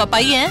 நம்ம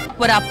பையன்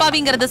ஒரு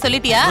அப்பாவிங்கறத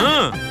சொல்லிட்டியா?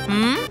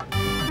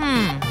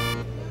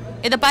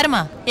 இத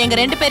பாருமா, எங்க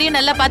ரெண்டு பேரையும்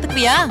நல்லா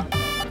பாத்துக்குவியா?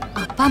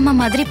 அப்பா அம்மா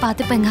மாதிரி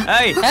பாத்துப்பேங்க.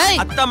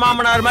 அத்தை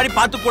மாமனார் மாதிரி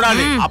பாத்துக்க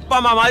கூடாது, அப்பா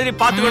அம்மா மாதிரி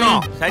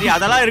பாத்துக்கணும். சரி,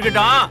 அதெல்லாம்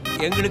இருக்கட்டும்.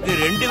 எங்களுக்கு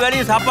ரெண்டு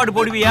வேளையும் சாப்பாடு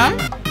போடுவியா?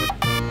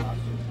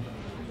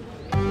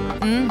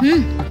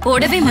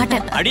 போடவே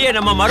மாட்டேன். அடியே,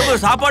 நம்ம மருமக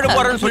சாப்பாடு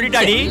போறேன்னு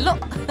சொல்லிட்டாடி.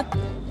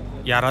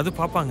 யாராவது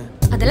பாப்பாங்க.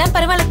 அதெல்லாம்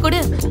பரவாயில்ல,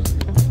 கொடு.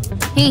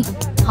 ஏய்,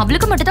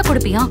 அவளுக்கு மட்டும் தான்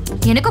கொடுப்பியா?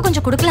 எனக்கு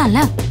கொஞ்சம்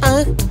கொடுக்கலாம்ல?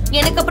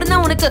 எனக்கு அப்புறம்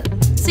தான் உனக்கு.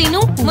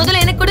 சீனு,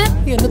 முதல்ல எனக்கு கொடு.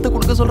 என்னத்த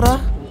கொடுக்க சொல்றா?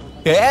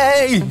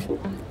 ஏய்,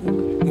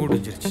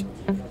 முடிஞ்சிருச்சு.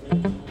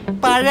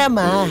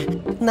 பழமா?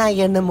 நான்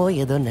என்னமோ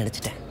ஏதோ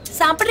நினைச்சிட்டேன்.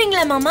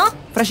 சாப்பிடுறீங்களா மாமா?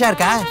 ஃப்ரெஷ்ஷா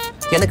இருக்கா?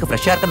 எனக்கு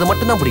ஃப்ரெஷ்ஷா இருக்கிறது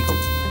மட்டும் தான்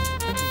பிடிக்கும்.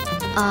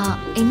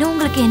 இன்னும்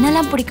உங்களுக்கு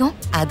என்னெல்லாம் பிடிக்கும்?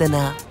 அத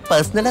நான்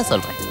பர்சனலா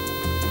சொல்றேன்.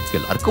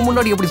 எல்லாருக்கும்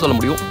முன்னாடி எப்படி சொல்ல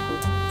முடியும்?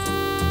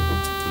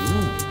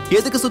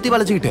 எதுக்கு சுத்தி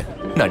வளைச்சுக்கிட்டு?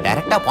 நான்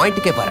டைரக்டா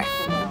பாயிண்ட்க்கே போறேன்.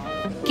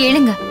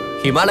 கேளுங்க.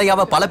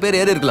 ஹிமாலயாவை பல பேர்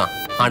ஏறி இருக்கலாம்,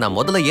 ஆனா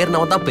முதல்ல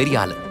ஏறினவன் தான் பெரிய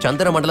ஆளு.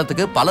 சந்திர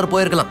மண்டலத்துக்கு பலர்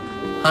போயிருக்கலாம்,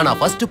 ஆனா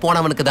ஃபர்ஸ்ட்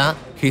போனவனுக்கு தான்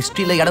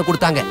ஹிஸ்டரியில இடம்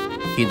கொடுத்தாங்க.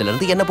 இதுல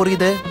இருந்து என்ன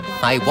புரியுது?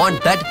 I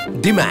want that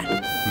demand.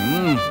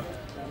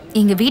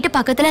 எங்க வீட்டு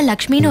பக்கத்துல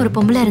லக்ஷ்மின்னு ஒரு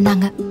பொம்பளை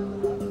இருந்தாங்க.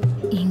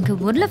 எங்க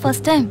ஊர்ல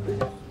ஃபர்ஸ்ட் டைம்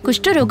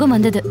குஷ்டரோகம்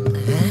வந்தது.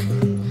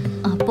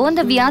 அப்போ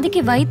அந்த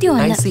வியாதிக்கு வைத்தியம்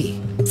இல்ல,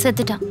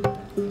 செத்துட்டான்.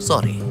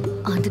 சாரி.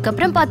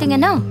 அதுக்கப்புறம்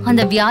பாத்தீங்கன்னா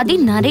அந்த வியாதி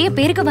நிறைய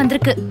பேருக்கு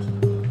வந்திருக்கு.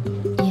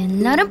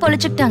 எல்லாரும்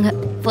பொழைச்சுக்கிட்டாங்க.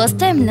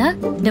 ஃபர்ஸ்ட் டைம்ல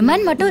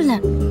டிமாண்ட் மட்டும் இல்ல,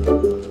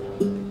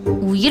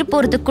 உயிர்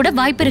போறதுக்கு கூட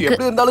வாய்ப்பு இருக்கு.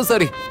 எப்படி இருந்தாலும்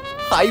சரி,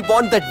 I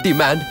want that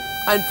demand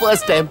and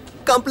first time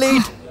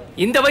complete.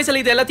 இந்த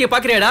வயசுல இது எல்லாத்தையும்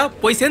பாக்குறியாடா?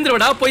 போய்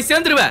சேர்ந்துருவடா, போய்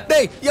சேர்ந்துருவ.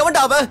 டேய்,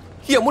 எவன்டா அவன்?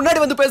 என்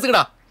முன்னாடி வந்து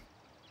பேசுங்கடா.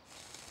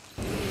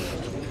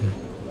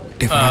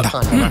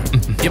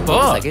 இப்போ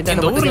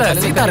இந்த ஊர்ல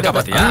சீதா இருக்கா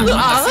பாத்தியா?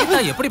 சீதா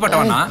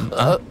எப்படிப்பட்டவனா?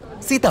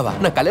 சீதாவா?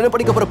 நான் கல்யாணம்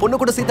பண்ணிக்க போற பொண்ணு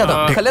கூட சீதா தான்.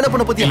 கல்யாணம்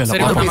பண்ண பத்தி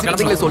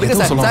சொல்லுங்க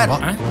சார்.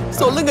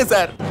 சொல்லுங்க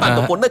சார், அந்த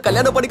பொண்ணை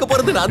கல்யாணம் பண்ணிக்க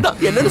போறது நான் தான்.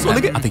 என்னன்னு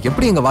சொல்லுங்க. அது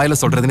எப்படி எங்க வாயில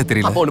சொல்றதுன்னு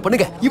தெரியல. அப்ப ஒண்ணு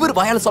பண்ணுங்க, இவர்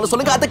வாயால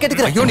சொல்லுங்க, அத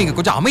கேட்டுக்கிறேன். ஐயோ, நீங்க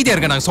கொஞ்சம் அமைதியா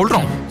இருங்க, நான்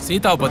சொல்றோம்.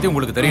 சீதாவை பத்தி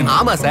உங்களுக்கு தெரியும்?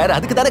 ஆமா சார்,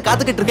 அதுக்கு தானே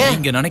காத்துக்கிட்டு இருக்கேன்.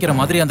 நீங்க நினைக்கிற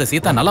மாதிரி அந்த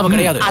சீதா நல்லவ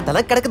கிடையாது.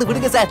 அதெல்லாம் கிடக்குது,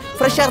 விடுங்க சார்.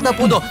 ஃப்ரெஷ்ஷா இருந்தா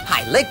போதும்.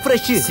 I like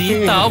fresh.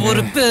 சீதா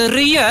ஒரு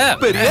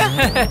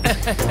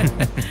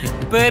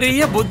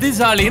பெரிய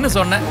புத்திசாலின்னு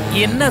சொன்னேன்.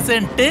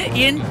 Innocent,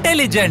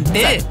 intelligent.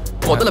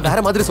 முதல்ல வேற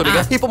மாதிரி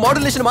சொல்லுங்க, இப்ப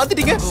மாடுலேஷன்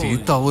மாத்திட்டீங்க.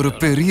 சீதா ஒரு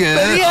பெரிய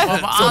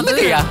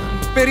சொல்லுங்கயா.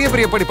 பெரிய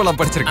பெரிய படிப்பெல்லாம்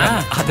படிச்சிருக்கேன்.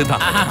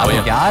 அதுதான், அவ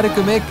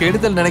யாருக்குமே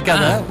கெடுதல்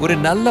நினைக்காத ஒரு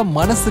நல்ல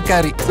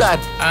மனசுக்காரி. சார்,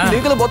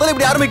 நீங்களும் முதல்ல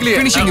இப்படி ஆரம்பிக்கலையே.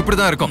 ஃபினிஷிங் இப்படி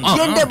தான் இருக்கும்.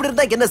 என்ன இப்படி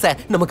இருந்தா என்ன சார்?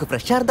 நமக்கு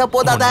ஃப்ரெஷ்ஷா இருந்தா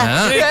போதாதா?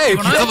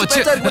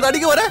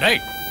 அடிக்க வர.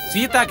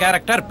 சீதா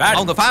கேரக்டர் பேட்,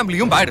 அவங்க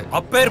ஃபேமிலியும் பேட்.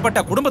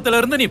 அப்பேற்பட்ட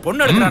குடும்பத்துல இருந்து நீ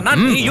பொண்ணு எடுக்கறன்னா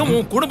நீயும்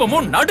உன்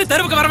குடும்பமும் நடு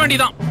தெருவுக்கு வர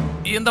வேண்டியதான்.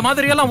 இந்த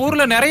மாதிரி எல்லாம்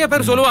ஊர்ல நிறைய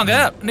பேர் சொல்லுவாங்க,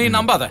 நீ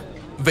நம்பாத.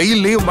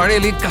 வெயிலையும்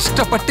மழையிலையும்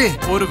கஷ்டப்பட்டு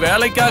ஒரு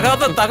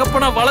வேலைக்காகாத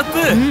தகப்பனை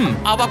வளர்த்து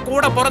அவ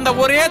கூட பிறந்த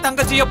ஒரே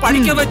தங்கச்சிய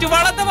படிக்க வச்சு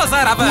வளர்த்தவ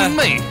சார் அவ.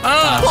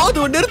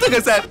 போதும், நிறுத்துங்க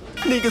சார்.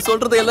 நீங்க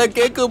சொல்றதை எல்லாம்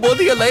கேட்கும்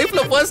போது என்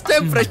லைஃப்ல ஃபர்ஸ்ட்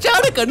டைம்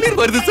ஃப்ரெஷ்ஷான கண்ணீர்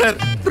வருது சார்.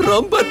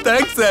 ரொம்ப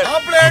தேங்க்ஸ் சார்.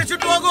 ஆப்ளே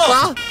அடிச்சிட்டு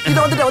வாங்க. இது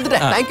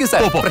வந்துட்டேன். Thank you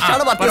sir.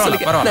 ஃப்ரெஷ்ஷான வார்த்தை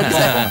சொல்லுங்க. நன்றி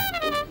சார்.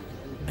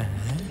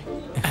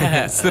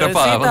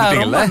 சிறப்பா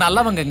வந்துட்டீங்கல்ல.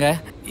 நல்லவங்கங்க.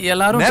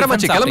 எல்லாரும்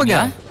நேரமாச்சு, கிளம்புங்க.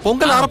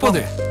 பொங்கல்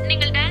ஆரப்போகுது.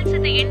 நீங்கள் டயல்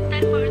செய்த எண்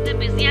தற்பொழுது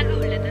பிஸியாக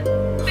உள்ளது.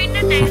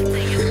 பின்னர் டயல்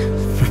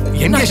செய்யவும்.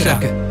 என்ன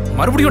இருக்கு?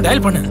 மறுபடியும்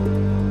டயல் பண்ணு.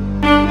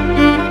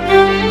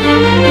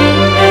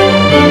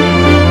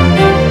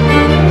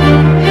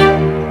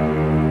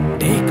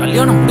 டேய்,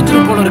 கல்யாணம்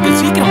முடிஞ்சிரும் போல இருக்கு,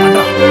 சீக்கிரம்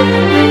பண்றா.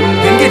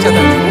 எங்கேஜ்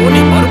ஆதா? ஓ,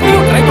 நீ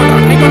மறுபடியும் ட்ரை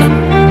பண்ணு.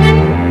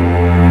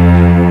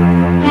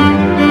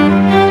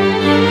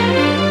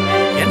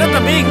 என்ன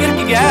தம்பி இங்க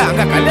இருக்கீங்க?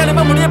 அங்க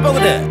கல்யாணமே முடிய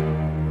போகுது.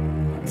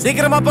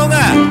 சீக்கிரமா போங்க.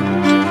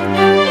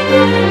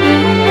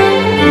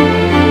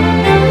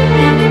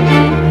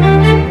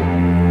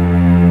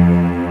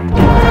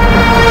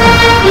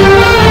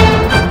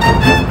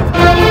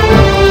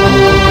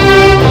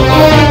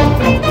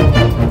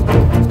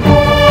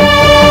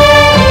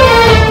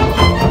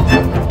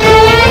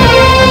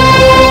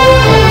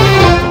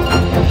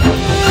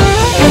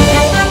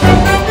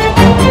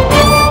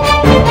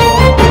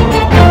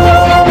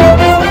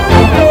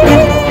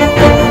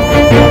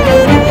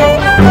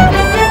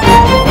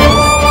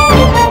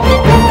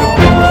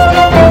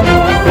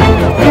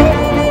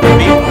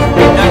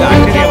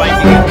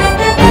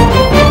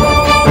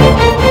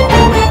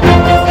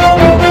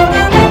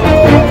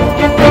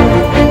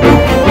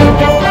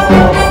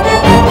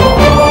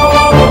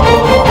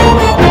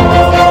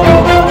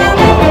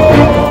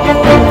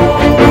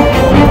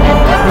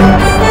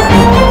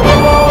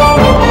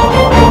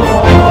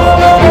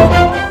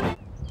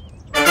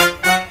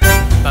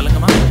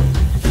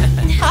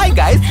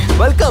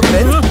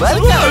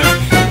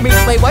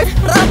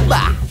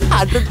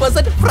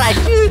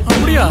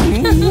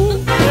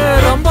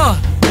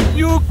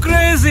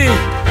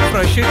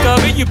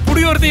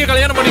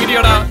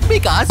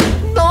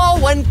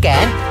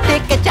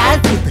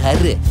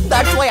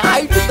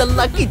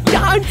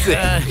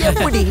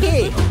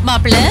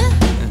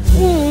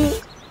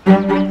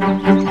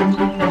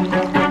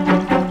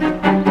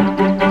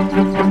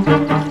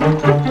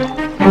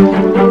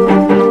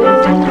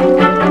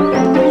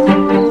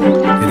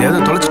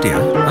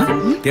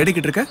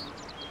 தேடிக்கிட்டு இருக்க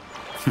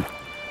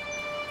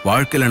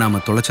வாழ்க்கையில நாம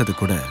தொலைச்சது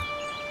கூட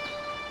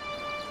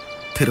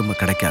திரும்ப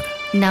கிடைக்காது.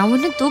 நான்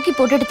ஒன்னும் தூக்கி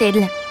போட்டுட்டு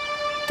தேடல,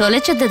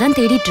 தொலைச்சதை தான்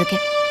தேடிட்டு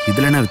இருக்கேன்.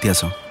 இதுல என்ன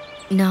வித்தியாசம்?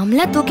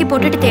 நாமளா தூக்கி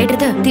போட்டுட்டு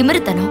தேடுறது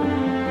திமிருத்தனம்,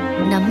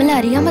 நம்மள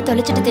அறியாம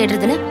தொலைச்சிட்டு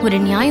தேடுறதுல ஒரு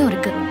நியாயம்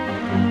இருக்கு.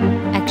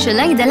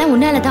 ஆக்சுவலா இதெல்லாம்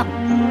உன்னாலதான்.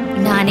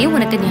 நானே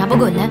உனக்கு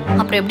ஞாபகம் இல்ல,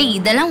 அப்புறம் எப்படி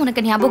இதெல்லாம்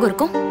உனக்கு ஞாபகம்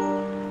இருக்கும்?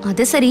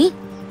 அது சரி,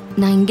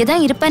 நான்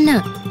இங்கதான் இருப்பேன்னு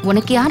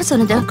உனக்கு யார்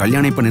சொன்னது?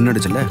 கல்யாணம் இப்ப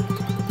நின்னுடுச்சுல,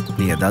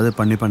 நீ ஏதாவது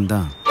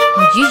பண்ணிதான்.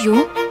 ஐயோ,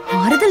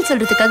 ஆறுதல்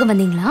சொல்றதுக்காக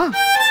வந்தீங்களா?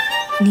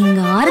 நீங்க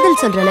ஆறுதல்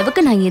சொல்ற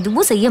அளவுக்கு நான்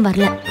எதுவும் செய்ய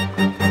வரல.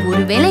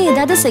 ஒருவேளை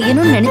ஏதாவது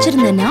செய்யணும்னு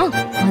நினைச்சிருந்தேன்னா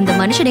அந்த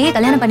மனுஷனையே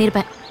கல்யாணம்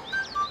பண்ணிருப்பேன்.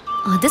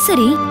 அது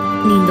சரி,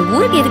 நீ இந்த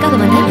ஊருக்கு எதுக்காக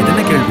வந்த?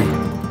 என்ன கேள்வி?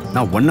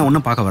 நான்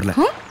ஒன்னும் பார்க்க வரல,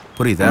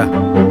 புரியுதா?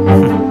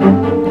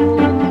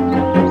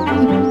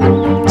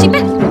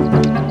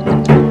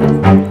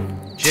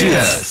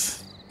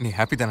 நீ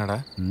ஹாப்பி தானடா?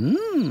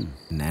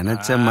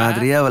 நினைச்ச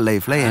மாதிரியே அவ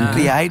லைஃப்ல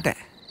என்ட்ரி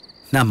ஆயிட்டேன்.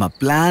 நம்ம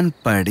பிளான்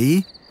படி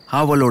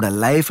அவளோட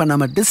லைஃப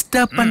நம்ம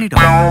டிஸ்டர்ப்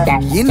பண்ணிட்டோம்.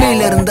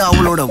 இன்னையில இருந்து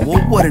அவளோட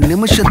ஒவ்வொரு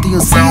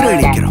நிமிஷத்தையும்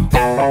சீரழிக்கிறோம்.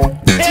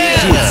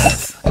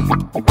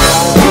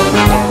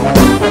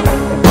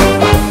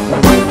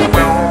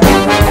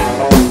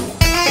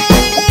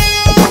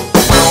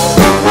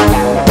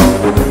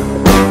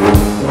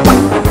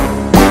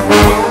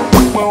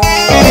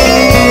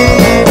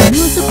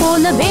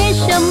 போல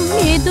வேஷம்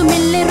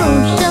ஏதுமில்லை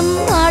ரோஷம்,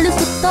 ஆளு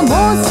சுத்த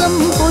மோசம்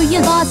பொய்ய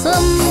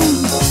வாசம்.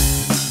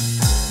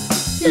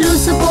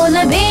 லூசு போல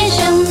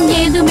வேஷம்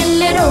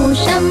ஏதுமில்லை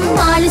ரோஷம்,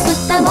 ஆளு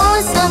சுத்த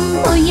மோசம்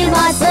பொய்ய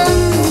வாசம்.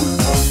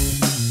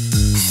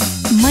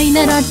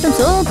 மைனராட்டம்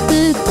சோக்கு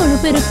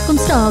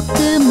கொழுப்பெருக்கும்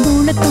ஸ்டாக்கு,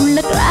 மூளைக்குள்ள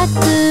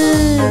கிராக்கு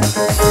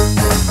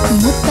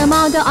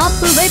மொத்தமாக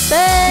ஆப்பு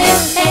வைப்பேன்.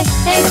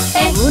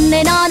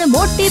 உன்னை நானும்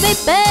ஓட்டி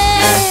வைப்பேன்.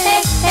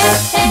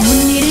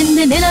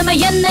 முன்னிருந்து நிலைமை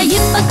என்ன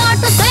இப்ப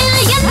காட்டு செயல்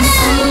என்ன?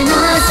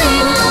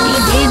 நீ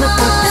தேவ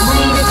போட்ட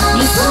மயிறு,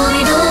 நீ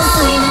போரிடோ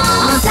புயல்,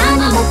 அவசான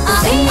முப்பு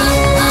செயல்.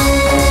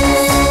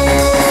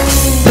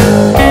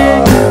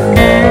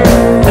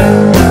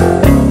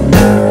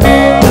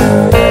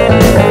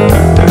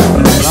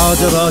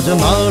 ராஜராஜ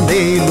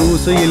நானே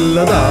லூசு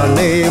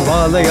இல்லதானே,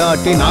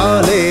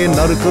 வாழையாட்டினாலே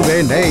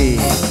நறுக்குவேனே.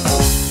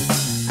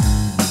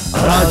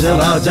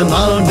 ராஜராஜ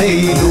நானே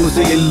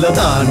லூசு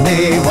இல்லதானே,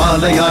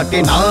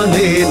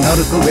 வாழையாட்டினாலே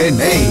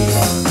நறுக்குவேனே.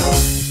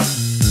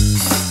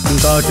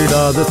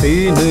 காட்டிடாத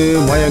சீனு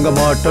மயங்க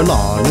மாட்ட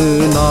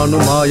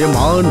நானும்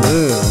மாயமானு.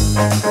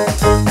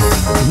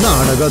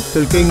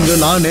 நாடகத்தில் கிங்கு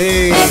நானே,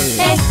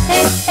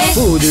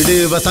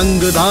 பூதிடுவ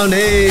சங்கு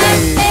தானே.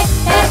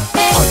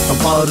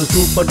 பாரு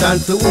சூப்பர்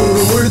டான்ஸ்,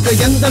 ஊரு முழுக்க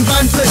எந்த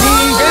டான்ஸ்.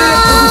 நீங்க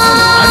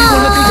அடி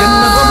உனக்கு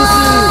என்ன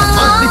பபுசு,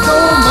 மாத்திக்கோ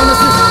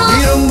மனசு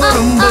ரொம்ப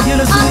ரொம்ப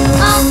இலசு.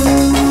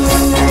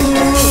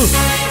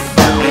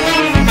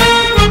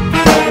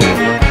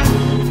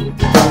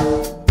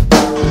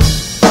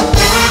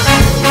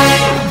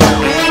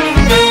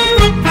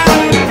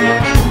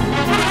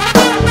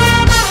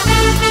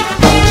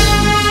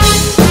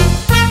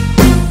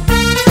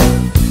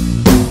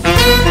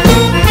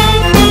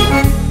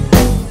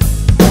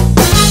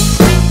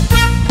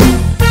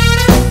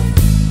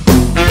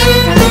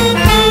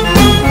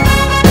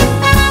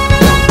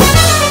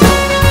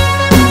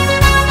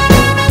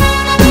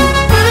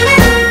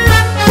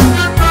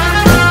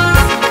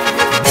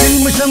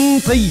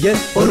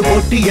 ஒரு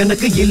போட்டி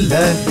எனக்கு இல்ல,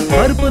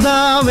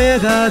 பருப்புதான்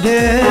வேகாதே.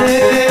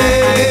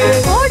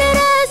 போடுற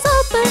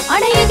சோப்பு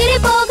அட எதிரி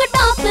போக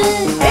டாப்பு,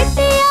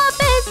 வெட்டியா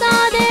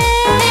பேசாதே.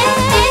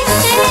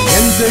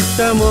 என்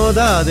கிட்ட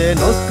மோதாதே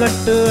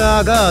நோஸ்கட்டு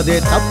ஆகாதே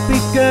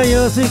தப்பிக்க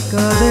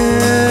யோசிக்காதே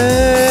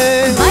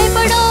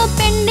பயப்படோ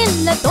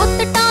பெண்ணில்ல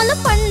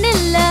தோத்துட்டாலும்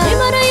பண்ணில்ல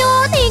விமரையோ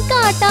நீ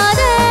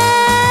காட்டாதே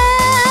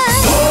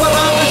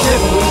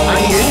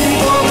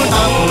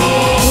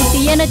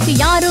எனக்கு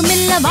யாரும்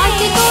இல்ல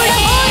வாழ்க்கை கூட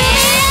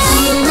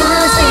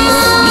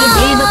நீ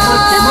தேவ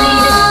போட்ட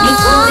மயில நீ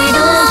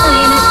போரிடோ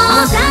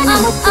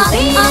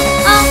பயில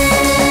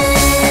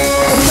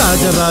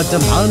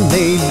ராஜராஜன்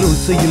ஆண்டே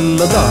லூசு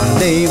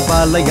இல்லதாண்டே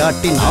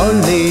வாழையாட்டி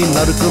நாண்டே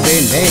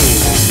நறுக்குவேண்டே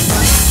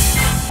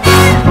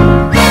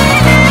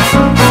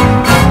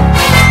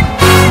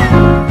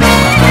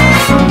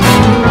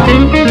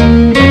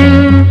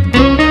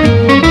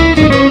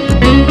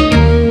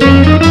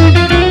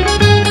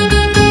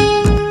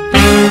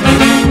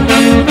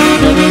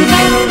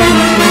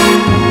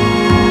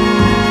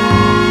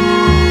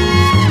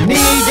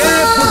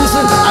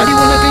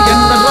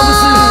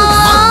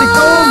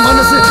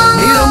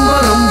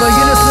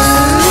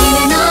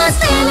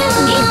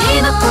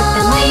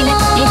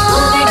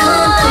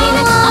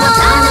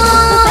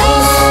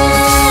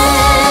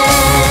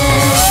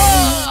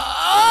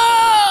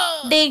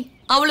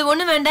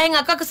எங்க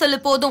அக்காக்கு சொல்லு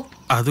போதும்.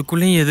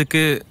 அதுக்குள்ளேயும்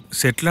எதுக்கு?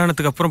 செட்டில்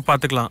ஆனதுக்கு அப்புறம்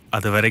பாத்துக்கலாம்.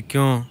 அது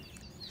வரைக்கும்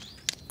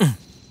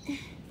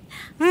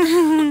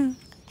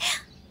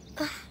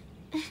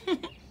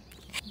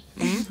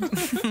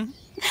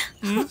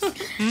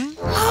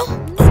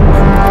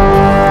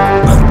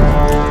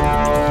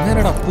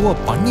என்னடா பூவை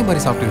பண்ணி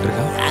மாதிரி சாப்பிட்டுட்டு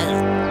இருக்கா?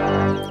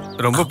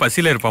 ரொம்ப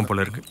பசியில இருப்பான்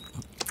போல இருக்கு.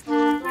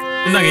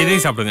 இந்தாங்க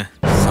இதையும் சாப்பிடுங்க.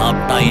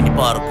 சாப்பிட்டா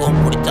இனிப்பா இருக்கும்,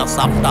 குடிச்சா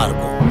சாப்பிட்டா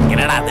இருக்கும்.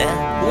 என்னடா அது?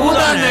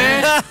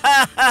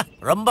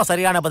 ரொம்ப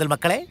சரியான பதில்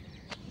மக்களே.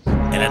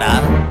 என்னடா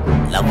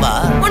லவ்வா?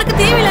 உனக்கு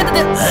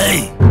தேவையில்லாதது.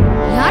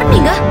 யார்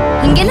நீங்க?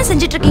 இங்க என்ன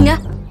செஞ்சிட்டு இருக்கீங்க?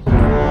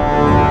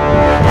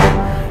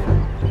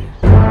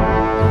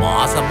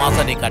 மாசம்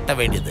மாசம் நீ கட்ட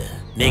வேண்டியது.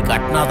 நீ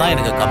கட்டினாதான்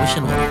எனக்கு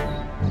கமிஷன் வரும்.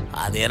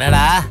 அது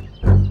என்னடா?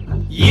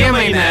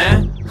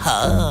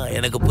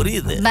 எனக்கு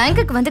புரியுது.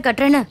 பேங்க்குக்கு வந்து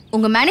கட்டுறேன்னு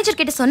உங்க மேனேஜர்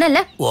கிட்ட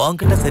சொன்னல?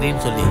 உன்கிட்ட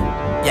சரின்னு சொல்லி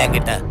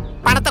என்கிட்ட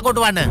பணத்தை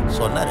கொண்டு வான்னு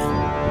சொன்னாரு.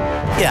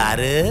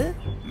 யாரு?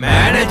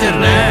 மேனேஜர்.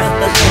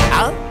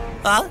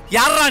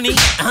 யாரா நீ?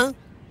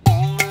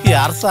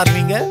 யார் சார்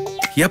நீங்க?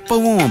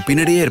 எப்பவும்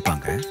பின்னாடியே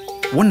இருப்பாங்க.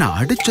 உன்னை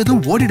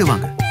அடிச்சதும்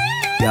ஓடிடுவாங்க.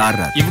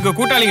 யாரா? இவங்க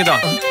கூட்டாளிங்க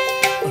தான்.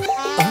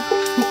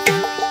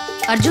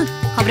 அர்ஜுன்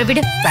அவரை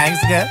விடு.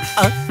 தேங்க்ஸ்ங்க.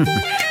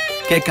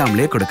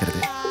 கேட்காமலே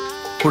கொடுக்கறது,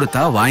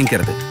 கொடுத்தா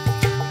வாங்கிக்கிறது.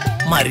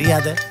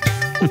 மரியாதை.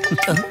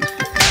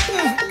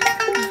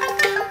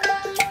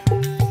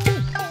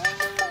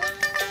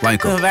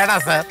 வாங்கிக்கோ.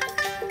 வேணாம் சார்.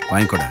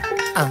 வாங்கிக்கோடா.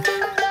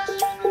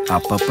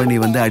 அப்பப்ப நீ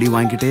வந்து அடி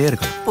வாங்கிட்டே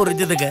இருக்க.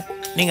 புரிஞ்சுதுங்க.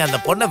 நீங்க அந்த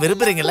பொண்ணை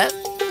விரும்புறீங்களா?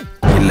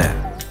 இல்ல,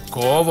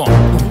 கோபம்,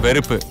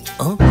 வெறுப்பு.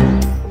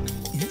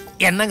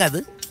 என்னங்க அது?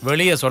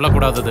 வெளியே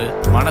சொல்லக்கூடாதது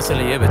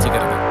மனசுலயே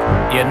வச்சுக்கிறது.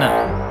 என்ன?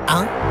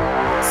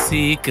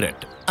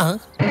 சீக்ரெட்.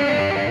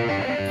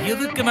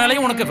 இதுக்கு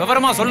மேலயும் உனக்கு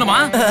விவரமா சொல்லுமா?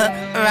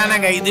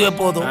 வேணாங்க, இதுவே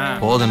போதும்.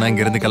 போதும்,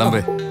 இங்க இருந்து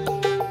கிளம்பு.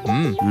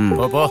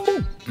 போ போ.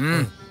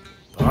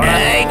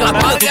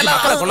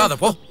 கொள்ளாத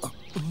போ.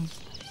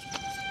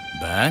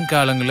 பேங்க்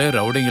ஆளுங்களே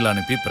ரவுடிங்களை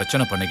அனுப்பி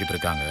பிரச்சனை பண்ணிக்கிட்டு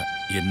இருக்காங்க.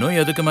 இன்னும்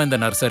எதுக்குமா இந்த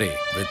நர்சரி?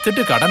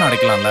 வித்துட்டு கடன்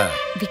அடைக்கலாம்ல.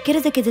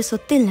 விக்கிறதுக்கு இது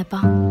சொத்து இல்லப்பா,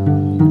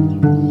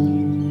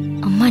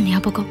 அம்மா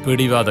ஞாபகம்.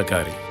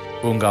 பிடிவாதக்காரி,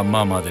 உங்க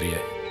அம்மா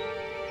மாதிரியே.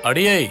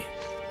 அடியே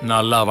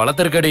நல்லா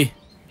வளர்த்திருக்கடி.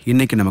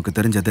 இன்னைக்கு நமக்கு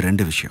தெரிஞ்சது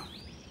 2 விஷயம்.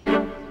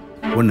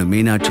 ஒன்னு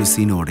மீனாட்சி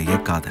சீனோடைய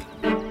காதல்,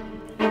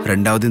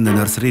 2வது இந்த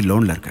நர்சரி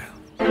லோன்ல இருக்க.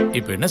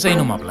 இப்ப என்ன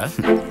செய்யணும் மாப்ள?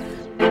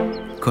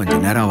 கொஞ்ச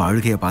நேரம் அவ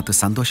அழுகைய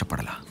பார்த்து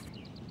சந்தோஷப்படலாம்.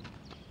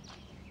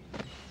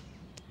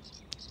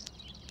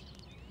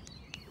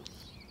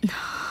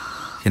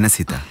 என்ன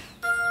சீதா,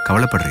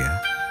 கவலைப்படுறியா?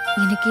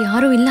 எனக்கு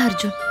யாரும் இல்ல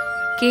அர்ஜுன்.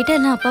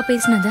 கேட்டேன் அப்பா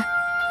பேசினத.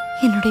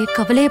 என்னுடைய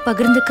கவலையை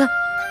பகிர்ந்துக்க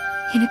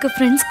எனக்கு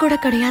ஃப்ரெண்ட்ஸ் கூட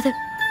கிடையாது.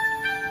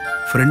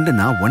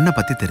 ஃப்ரெண்டுனா உன்னை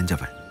பத்தி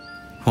தெரிஞ்சவன்,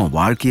 உன்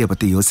வாழ்க்கையை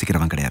பத்தி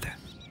யோசிக்கிறவன் கிடையாது.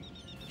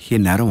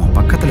 இந்நேரம் உன்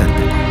பக்கத்துல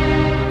இருந்திருப்பான்.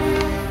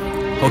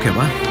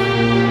 ஓகேவா?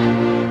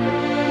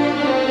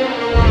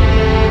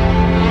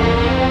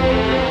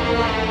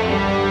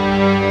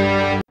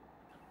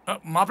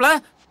 மாப்ள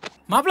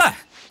மாப்ள,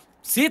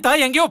 சீதா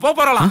எங்கேயோ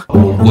போறாளாம்.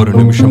 ஒரு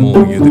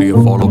நிமிஷமும் எதிரிய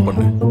ஃபாலோ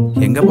பண்ணு.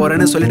 எங்க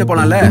போறேன்னு சொல்லிட்டு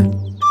போனால.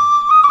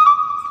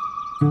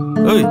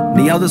 ஏய்,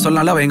 நீயாவது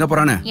சொல்லல அவ எங்க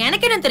போறானே?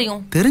 எனக்கு என்ன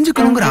தெரியும்?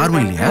 தெரிஞ்சுக்கணுங்கிற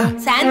ஆர்வம் இல்லையா?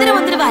 சாயந்தரம்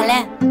வந்துருவாள.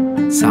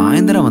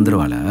 சாயந்தரம்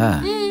வந்துருவாள?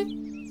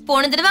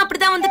 போன தடவை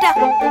அப்படிதான் வந்துட்டா.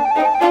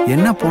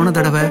 என்ன போன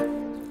தடவை?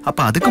 அப்ப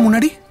அதுக்கு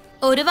முன்னாடி?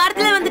 ஒரு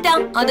வாரத்துல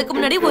வந்துட்டான். அதுக்கு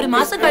முன்னாடி 1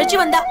 மாசம் கழிச்சு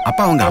வந்தா. அப்ப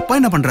அவங்க அப்பா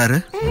என்ன பண்றாரு?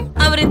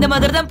 அவர் இந்த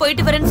மாதிரி தான்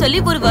போயிட்டு வரேன்னு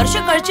சொல்லி 1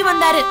 வருஷம் கழிச்சு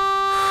வந்தாரு.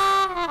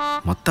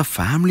 மொத்த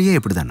ஃபேமிலியே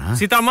இப்படிதானா?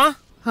 சீதாமா,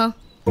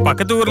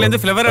 பக்கத்து ஊர்ல இருந்து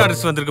ஃப்ளவர்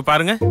ஆர்டர்ஸ் வந்திருக்கு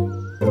பாருங்க.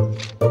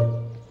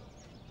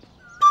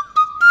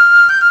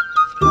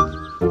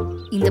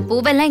 இந்த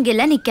பூவெல்லாம் இங்க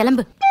இல்ல, நீ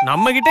கிளம்பு.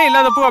 நம்ம கிட்ட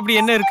இல்லாத பூ அப்படி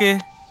என்ன இருக்கு?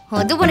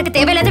 அது உனக்கு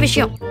தேவையில்லாத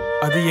விஷயம்.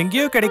 அது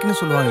எங்கேயோ கிடைக்குன்னு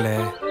சொல்லுவாங்களே.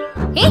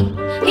 ஏய்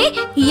ஏய்,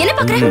 என்ன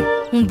பண்ற?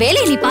 உன்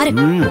வேலையை நீ பாரு.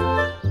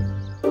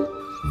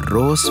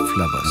 Rose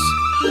flowers.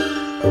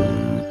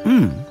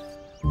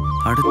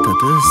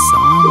 அடுத்தது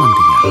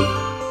சாமந்தியா.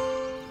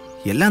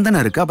 எல்லாம்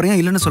தானே இருக்கு, அப்புறம்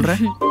ஏன் இல்லைன்னு சொல்ற?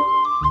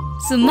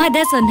 சும்மா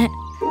தான் சொன்னேன்.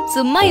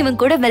 சும்மா இவன்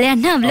கூட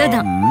விளையாடினா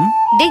அவ்வளவுதான்.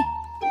 டேய்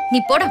நீ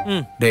போடா.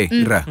 டேய்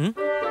இருடா.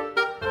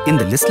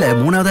 இந்த லிஸ்ட்ல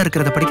மூணாவதா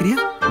இருக்கிறத படிக்கிறியா?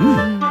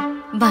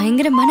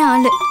 பயங்கரமான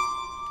ஆளு.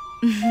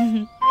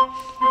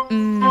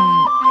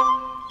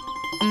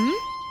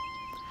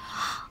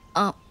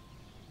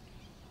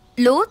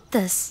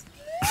 லோட்டஸ்.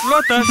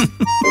 லோட்டஸ்.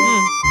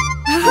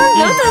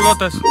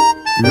 லோட்டஸ்.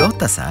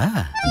 லோட்டஸா?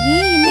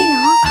 ஏன் இல்லையா?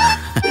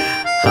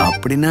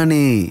 அப்படின்னா நீ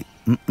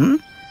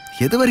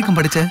எது வரைக்கும்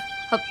படிச்ச?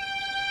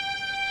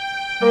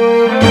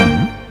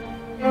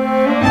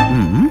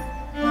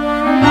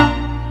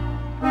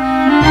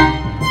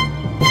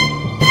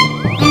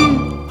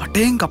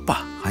 அடேங்கப்பா,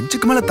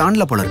 5க்கு மேல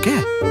தாண்டல போல இருக்கே.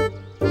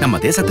 நம்ம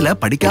தேசத்துல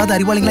படிக்காத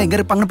அறிவாளிகளா எங்க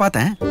இருப்பாங்கன்னு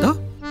பார்த்தேன்.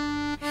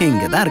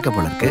 இங்கதான் இருக்க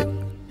போல இருக்கு.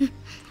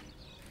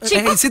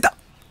 சீதா,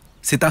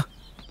 சீதா,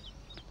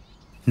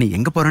 நீ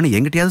எங்க போறன்னு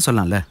என்கிட்டயாவது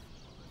சொல்லலாம்ல?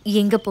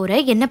 எங்க போற,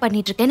 என்ன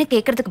பண்ணிட்டு இருக்கேன்னு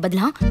கேக்குறதுக்கு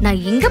பதிலா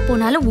நான் எங்க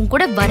போனாலும் உன்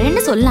கூட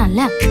வரேன்னு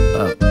சொல்லலாம்ல?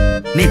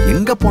 நீ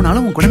எங்க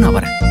போனாலும் உன் கூட நான்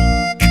வரேன்.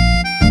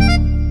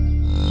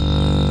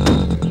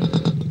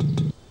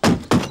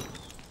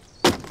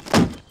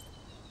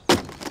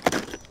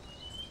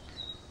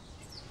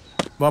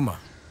 வாமா,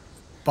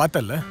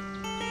 பார்த்தல்ல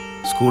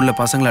ஸ்கூல்ல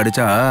பசங்களை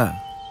அடிச்சா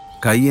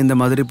கை இந்த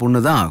மாதிரி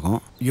புண்ணு தான்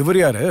ஆகும். இவர்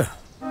யாரு?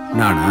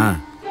 நானா?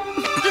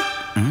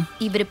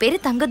 இவர் பேரு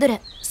தங்கதுரை,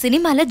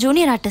 சினிமால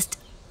ஜூனியர் ஆர்டிஸ்ட்.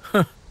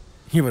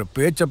 இவர்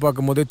பேச்ச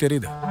பார்க்கும் போதே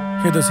தெரியுது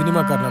ஏதோ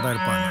சினிமாக்காரனா தான்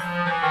இருப்பாங்க.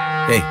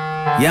 ஏய்,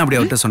 ஏன் அப்படி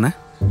அவர்கிட்ட சொன்ன?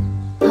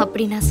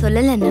 அப்படி நான்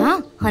சொல்லலன்னா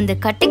அந்த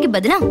கட்டைக்கு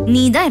பதிலா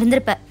நீ தான்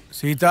இருந்திருப்ப.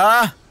 சீதா,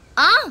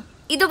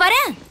 இது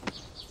வரேன்.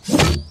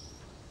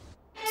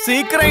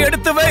 சீக்கிரம்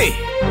எடுத்து வை.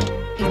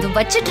 இது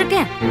வச்சிட்டு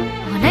இருக்கேன்.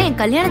 ஆனா என்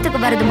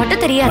கல்யாணத்துக்கு வரது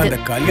மட்டும் தெரியாது.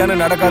 அந்த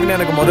கல்யாணம் நடக்காதுன்னு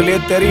எனக்கு முதல்லயே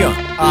தெரியும்.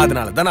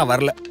 அதனால தான் நான்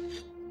வரல.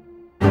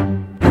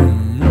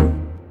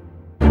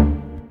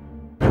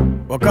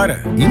 உட்காரு.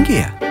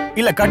 இங்கயா?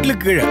 இல்ல,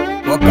 கட்டிலுக்கு கீழே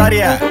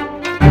உட்காரியா?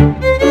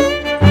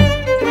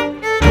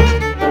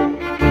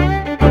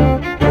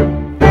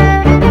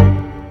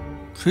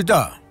 சீதா,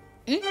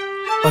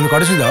 அது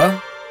கடைசிதா?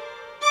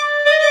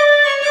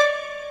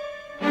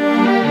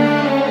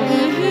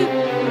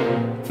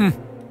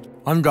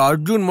 அந்த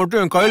அர்ஜுன்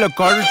மட்டும் என் கையில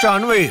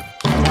கடிச்சான்னு வை.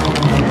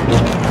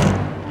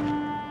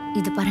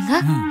 இது பாருங்க,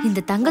 இந்த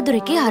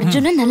தங்கதுரைக்கு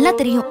அர்ஜுன நல்லா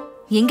தெரியும்.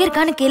 எங்க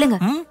இருக்கான்னு கேளுங்க.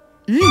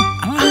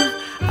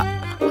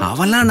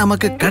 அவெல்லாம்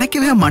நமக்கு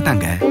கிடைக்கவே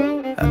மாட்டாங்க.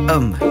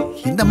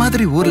 இந்த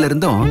மாதிரி ஊர்ல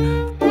இருந்தோம்,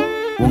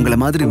 உங்களை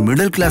மாதிரி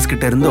மிடில் கிளாஸ்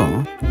கிட்ட இருந்தோம்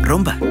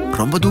ரொம்ப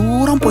ரொம்ப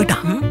தூரம்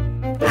போயிட்டான்.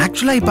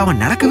 ஆக்சுவலா இப்ப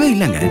அவன் நடக்கவே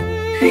இல்லைங்க.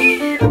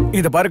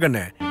 இத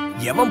பாருங்கண்ணே,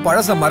 எவன்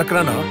பழச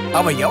மறக்கிறானோ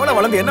அவன் எவ்வளவு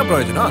வளர்ந்து என்ன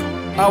பிரயோஜனம்?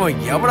 அவன்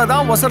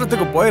எவ்வளவுதான்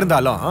அவசரத்துக்கு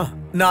போயிருந்தாலும்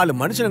 4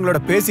 மனுஷங்களோட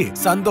பேசி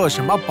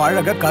சந்தோஷமா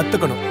பழக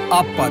கத்துக்கணும்.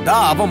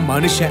 அப்பதான் அவன்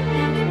மனுஷன்.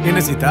 என்ன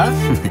சீதா?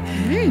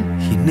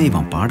 இன்னும்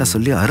இவன் பாட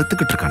சொல்லி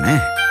அறுத்துக்கிட்டு இருக்கானே.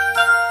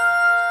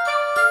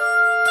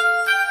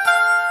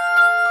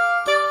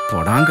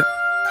 போடாங்க,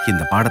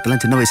 இந்த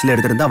பாடத்தெல்லாம் சின்ன வயசுல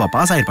எடுத்திருந்தா அவ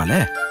பாஸ் ஆயிருப்பாளே.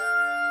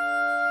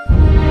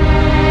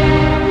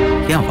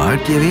 என்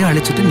வாழ்க்கையவே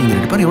அழிச்சிட்டு நீங்க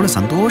 2 பேரும் எவ்வளவு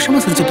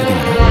சந்தோஷமா சிரிச்சிட்டு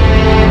இருக்கீங்க.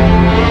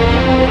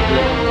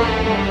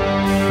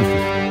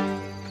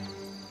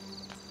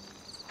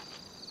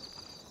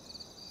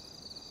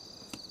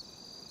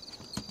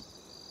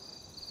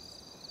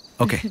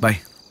 Okay, by.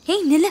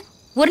 ஏய் நில்ல,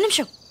 ஒரு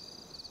நிமிஷம்.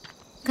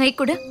 கை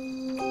கொடு.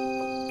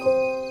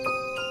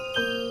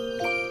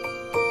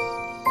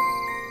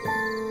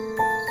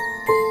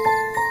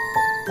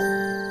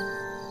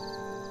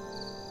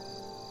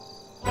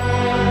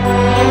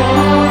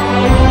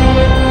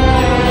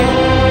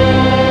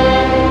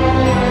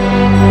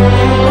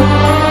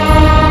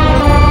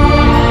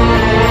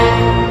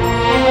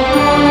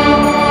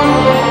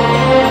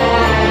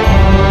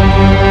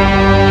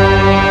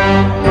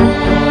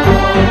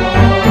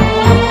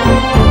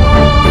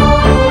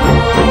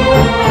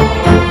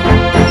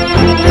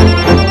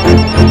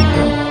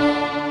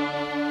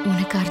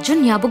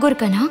 ஞாபகம்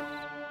இருக்கானா?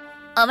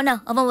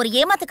 அவன் ஒரு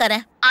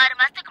ஏமாத்துக்காரன். 6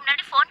 மாசத்துக்கு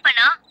முன்னாடி போன்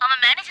பண்ணா அவன்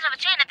மேனேஜரை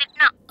வச்சு என்ன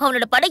திட்டினான்.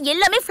 அவனோட படம்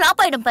எல்லாமே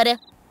ஃப்ளாப் ஆயிடும் பாரு.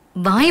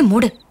 வாய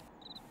மூடு.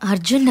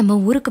 அர்ஜுன் நம்ம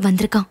ஊருக்கு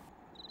வந்திருக்கான்.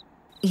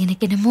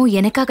 எனக்கு என்னமோ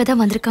எனக்காக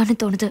தான் வந்திருக்கான்னு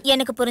தோணுது.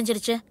 எனக்கு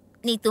புரிஞ்சிருச்சு.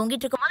 நீ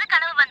தூங்கிட்டு இருக்கும்போது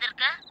கனவு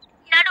வந்திருக்கு.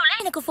 நடுவுல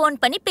எனக்கு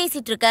போன் பண்ணி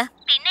பேசிட்டு இருக்க.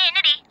 பின்ன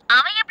என்னடி,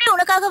 அவன் எப்படி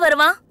உனக்காக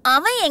வருவான்?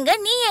 அவன் எங்க,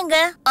 நீ எங்க?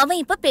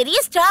 அவன் இப்ப பெரிய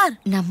ஸ்டார்.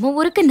 நம்ம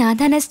ஊருக்கு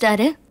நான் தானே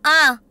ஸ்டாரு.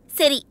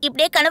 சரி,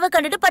 இப்படியே கனவு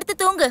கண்டுட்டு படுத்து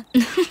தூங்கு.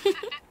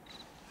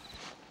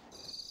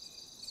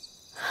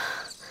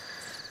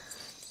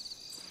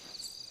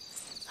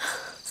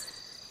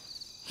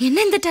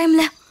 என்ன இந்த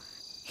டைம்ல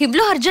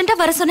இவ்ளோ அர்ஜென்ட்டா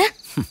வர சொன்ன?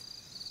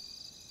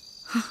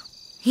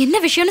 என்ன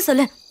விஷயம்னு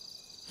சொல்லு.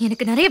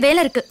 எனக்கு நிறைய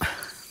வேலை இருக்கு.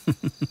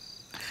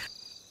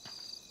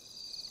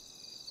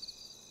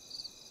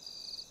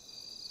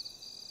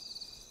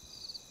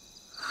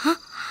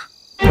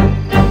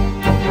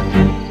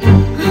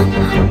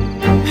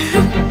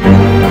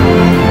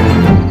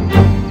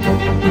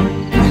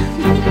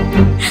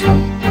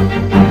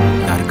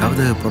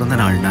 யாருக்காவது பிறந்த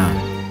நாள்னா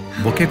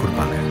பொக்கே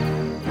கொடுப்பாங்க.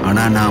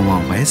 ஆனா நான்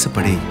உன்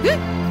வயசுப்படி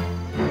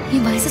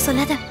என் வயசு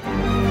சொல்லாத.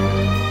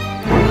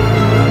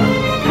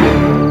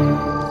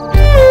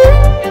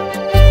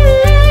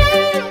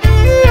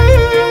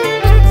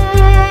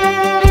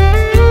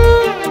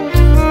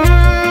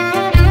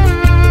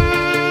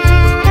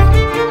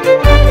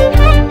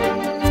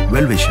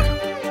 வெல்விஷர்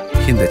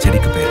இந்த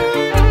செடிக்கு பேரு.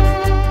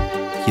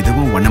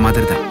 இதுவும் உன்ன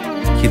மாதிரி தான்.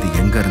 இது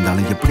எங்க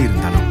இருந்தாலும் எப்படி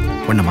இருந்தாலும்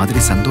உன்ன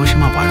மாதிரி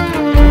சந்தோஷமா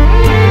வாழ்ந்துடும்.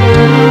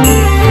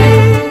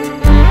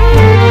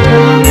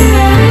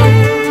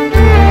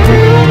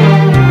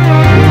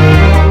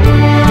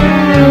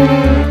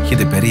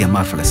 இது பெரிய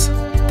மார்ஃபலஸ்.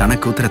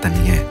 தனக்கு ஊத்துற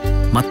தண்ணிய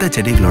மத்த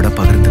செடிகளோட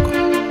பகிர்ந்துக்கும்.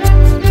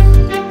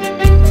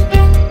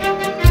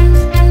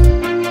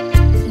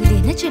 இது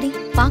என்ன செடி?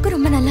 பார்க்க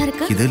ரொம்ப நல்லா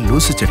இருக்கு. இது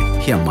லூசு செடி.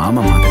 என்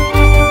மாமா மாதிரி.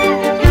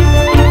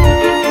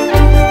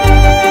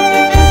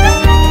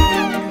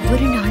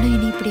 ஒரு நாளும்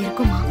இனி இப்படி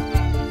இருக்குமா?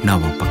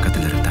 நான் உன்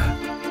பக்கத்துல இருந்தா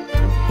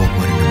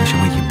ஒவ்வொரு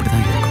நிமிஷமும்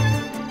இப்படிதான் இருக்கும்.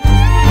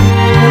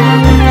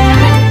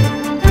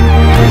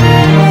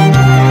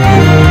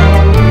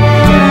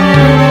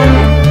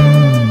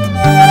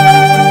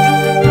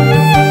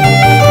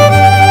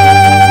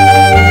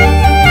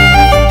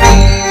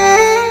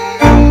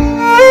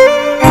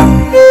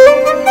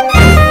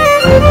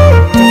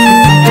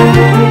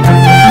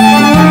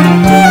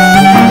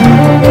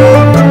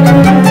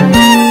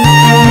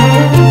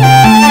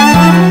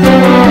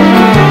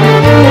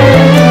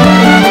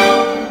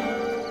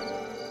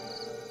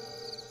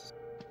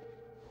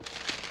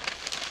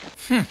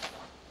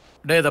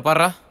 இத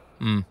பாரு,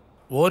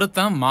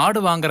 ஒருத்தன் மாடு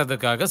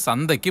வாங்குறதுக்காக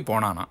சந்தைக்கு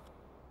போனானா.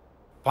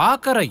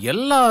 பாக்குற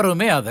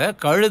எல்லாருமே அத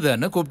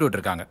கழுதன்னு கூப்பிட்டு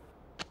இருக்காங்க.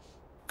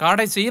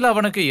 கடைசியில்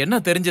அவனுக்கு என்ன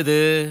தெரிஞ்சது?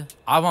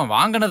 அவன்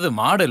வாங்கினது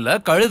மாடு இல்ல,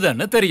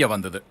 கழுதன்னு தெரிய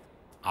வந்தது.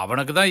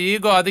 அவனுக்கு தான்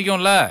ஈகோ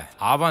அதிகம்ல.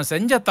 அவன்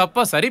செஞ்ச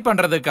தப்ப சரி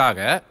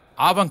பண்றதுக்காக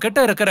அவன்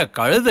கிட்ட இருக்கிற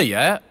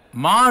கழுதைய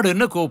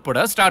மாடுன்னு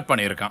கூப்பிட ஸ்டார்ட்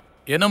பண்ணிருக்கான்.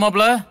 என்ன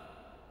மாப்ள?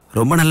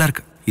 ரொம்ப நல்லா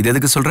இருக்கு. இது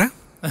எதுக்கு சொல்ற?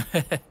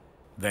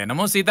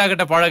 தினமும் சீதா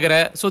கிட்ட பழகுற,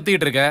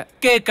 சுத்திட்டு இருக்க,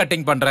 கேக்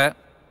கட்டிங் பண்ற.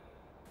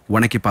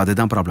 உனக்கு இப்ப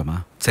அதுதான் ப்ராப்ளமா?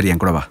 சரி,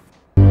 என் கூட வா.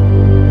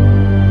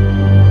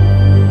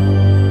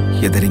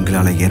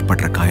 எதிரிங்களால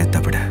ஏற்படுற காயத்தை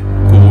விட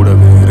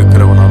கூடவே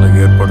இருக்கிறவனால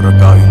ஏற்படுற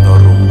காயம்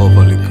தான் ரொம்ப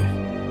வலிக்கும்.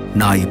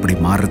 நான் இப்படி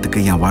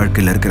மாறுறதுக்கு என்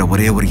வாழ்க்கையில இருக்கிற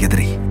ஒரே ஒரு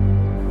எதிரி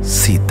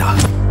சீதா.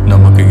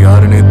 நமக்கு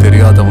யாருன்னே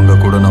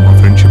தெரியாதவங்க கூட நம்ம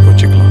ஃப்ரெண்ட்ஷிப்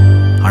வச்சுக்கலாம்.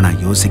 ஆனா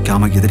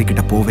யோசிக்காம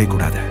எதிரிக்கிட்ட போவே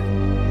கூடாது.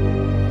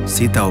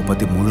 சீதாவை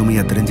பத்தி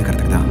முழுமையா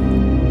தெரிஞ்சுக்கிறதுக்கு தான்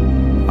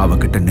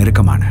அவகிட்ட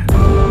நெருக்கமான.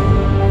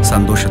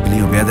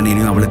 சந்தோஷத்திலையும்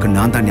வேதனையிலையும் அவளுக்கு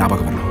நான் தான்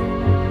ஞாபகம் வரணும்.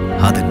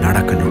 அது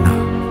நடக்கணும்னா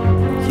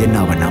என்ன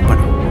அவ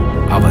நம்பணும்?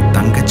 அவ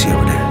தங்கச்சியை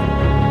விட,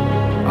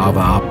 அவ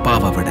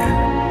அப்பாவை விட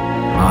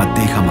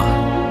அதிகமா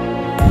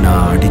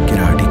நான் அடிக்கிற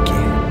அடிக்கு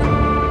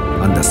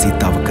அந்த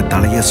சீதாவுக்கு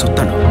தலைய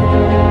சுத்தணும்.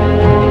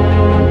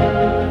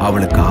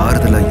 அவளுக்கு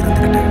ஆறுதலா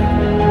இருந்துகிட்டு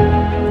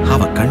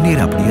அவ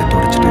கண்ணீர் அப்படியே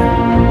தொடச்சிட்டு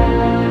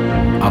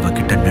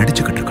அவகிட்ட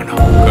நடிச்சுக்கிட்டு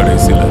இருக்கணும்.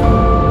 கடைசியில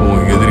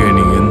உன் எதிரியை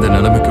நீ எந்த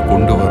நிலைமைக்கு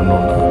கொண்டு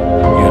வரணும்னா,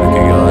 எனக்கு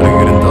யாரு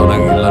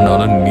இருந்தாலும்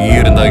இல்லைனாலும் நீ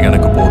இருந்தா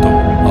எனக்கு போதும்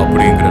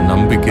அப்படிங்கிற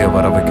நம்பிக்கையை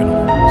வர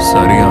வைக்கணும்.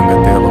 சரி, அங்க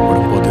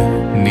தேவைப்படும் போது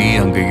நீ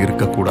அங்க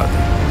இருக்க கூடாது.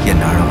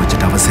 என்ன அழ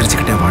வச்சுட்டு அவ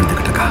சிரிச்சுக்கிட்டே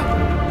வாழ்ந்துகிட்டு இருக்கா.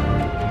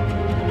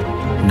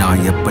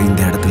 நான் எப்ப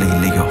இந்த இடத்துல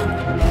இல்லையோ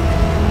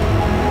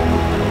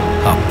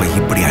அப்ப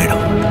இப்படி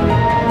ஆயிடும்.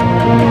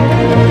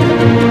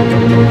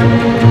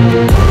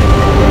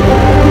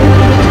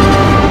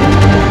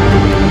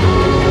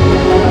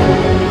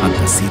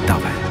 அந்த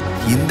சீதாவை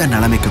இந்த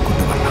நிலைமைக்கு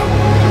கொண்டு வரலாம்.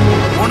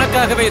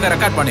 உனக்காகவே இதை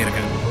ரெக்கார்ட்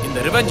பண்ணிருக்கேன். இந்த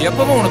ரிவெஞ்ச்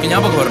எப்பவும் உனக்கு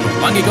ஞாபகம் வரணும்.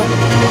 வாங்கிக்கோ.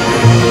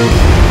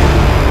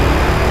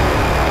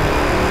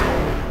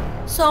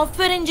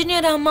 Software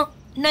engineer. ஆமா,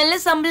 நல்ல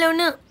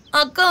சம்பளம்னு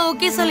அக்கா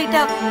ஓகே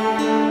சொல்லிட்டா.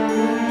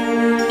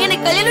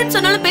 எனக்கு கல்யாணம்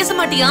சொன்னாலும் பேச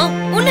மாட்டியா?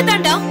 உன்னை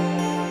தாண்டா.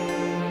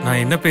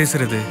 நான் என்ன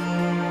பேசுறது?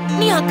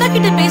 நீ அக்கா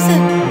கிட்ட பேசு.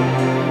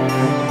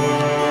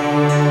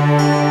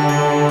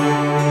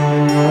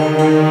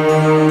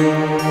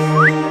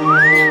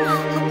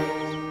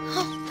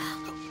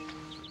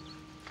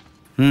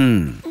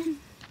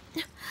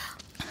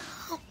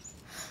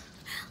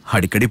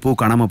 அடிக்கடி பூ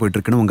காணாம போயிட்டு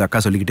இருக்குன்னு உங்க அக்கா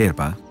சொல்லிக்கிட்டே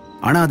இருப்பா.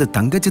 ஆனா அது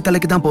தங்கச்சி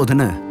தலைக்கு தான்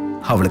போகுதுன்னு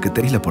அவளுக்கு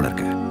தெரியல போல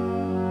இருக்கு.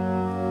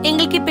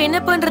 எங்களுக்கு இப்ப என்ன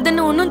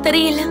பண்றதுன்னு ஒன்னும்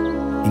தெரியல.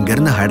 இங்க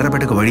இருந்து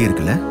ஹைதராபாத்துக்கு வழி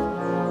இருக்குல்ல?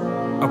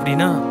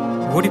 அப்படின்னா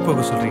ஓடி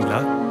போக சொல்றீங்களா?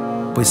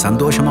 போய்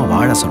சந்தோஷமா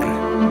வாழ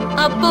சொல்றேன்.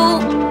 அப்போ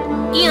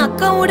என்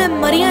அக்காவோட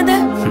மரியாதை?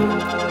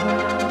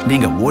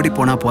 நீங்க ஓடி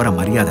போனா போற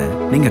மரியாதை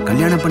நீங்க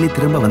கல்யாணம் பண்ணி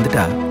திரும்ப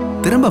வந்துட்டா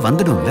திரும்ப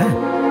வந்துடும்ல.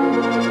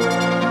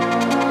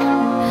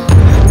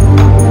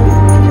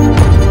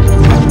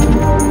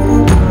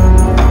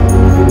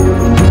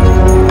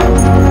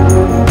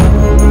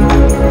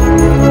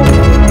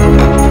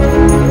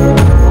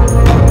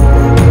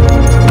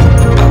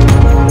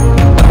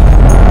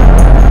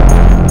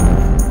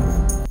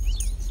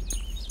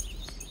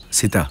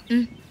 சீதா,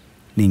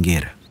 நீங்க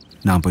ஏறு,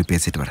 நான் போய்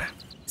பேசிட்டு வரேன்.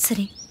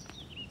 சரி.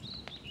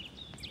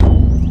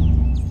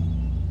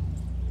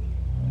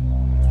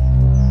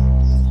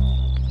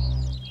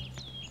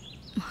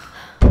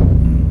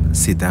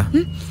 சீதா,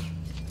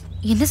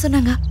 என்ன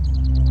சொன்னாங்க?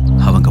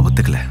 அவங்க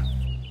ஒத்துக்கல.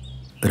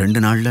 2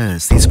 நாள்ல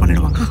சீஸ்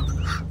பண்ணிடுவாங்க.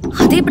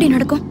 அது எப்படி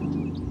நடக்கும்?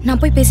 நான்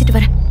போய் பேசிட்டு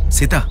வரேன்.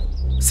 சீதா,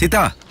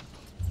 சீதா.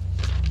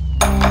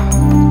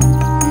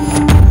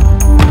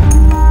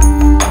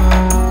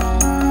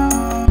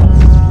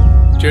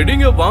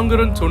 செடிங்க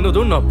வாங்குறேன்னு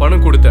சொன்னதும் நான்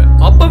பணம் கொடுத்தேன்.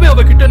 அப்பவே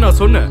அவகிட்ட நான்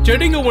சொன்னேன்,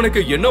 செடிங்க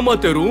உனக்கு என்னமா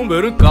தரும்,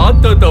 வெறும்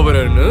காத்த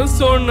தவறன்னு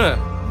சொன்னேன்.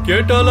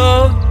 கேட்டாளா?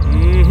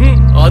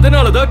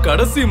 அதனாலதான்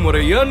கடைசி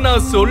முறையா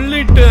நான்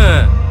சொல்லிட்டேன்,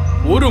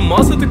 1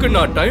 மாசத்துக்கு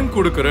நான் டைம்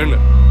கொடுக்கறேன்னு.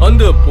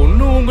 அந்த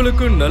பொண்ணு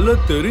உங்களுக்கு நல்லா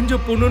தெரிஞ்ச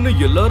பொண்ணுன்னு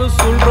எல்லாரும்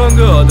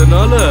சொல்றாங்க.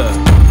 அதனால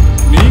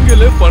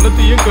நீங்களே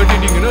பணத்தையும்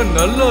கட்டிட்டீங்கன்னா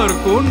நல்லா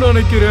இருக்கும்னு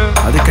நினைக்கிறேன்.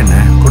 அதுக்கு என்ன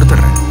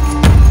கொடுத்துறேன்.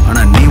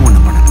 ஆனா நீ ஒண்ணு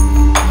பண்ண,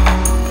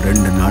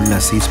 2 நாள்ல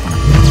சீஸ் பண்ண.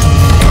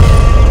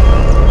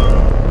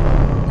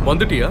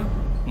 வந்துட்டியா?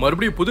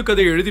 மறுபடியும் புது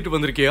கதையை எழுதிட்டு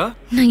வந்திருக்கியா?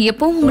 நான்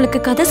எப்பவும் உங்களுக்கு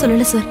கதை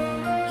சொல்லல சார்.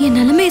 என்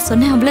நிலைமையை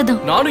சொன்னேன்,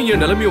 அவ்வளவுதான். நானும்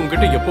என் நிலைமையை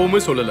உங்ககிட்ட எப்பவுமே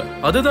சொல்லல.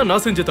 அதுதான்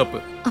நான் செஞ்ச தப்பு.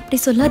 அப்படி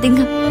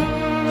சொல்லாதீங்க.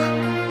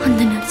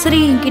 அந்த நர்சரி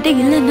என்கிட்ட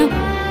இல்லைன்னா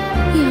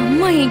என்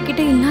அம்மா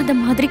என்கிட்ட இல்லாத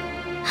மாதிரி.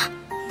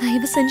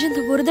 தயவு செஞ்சு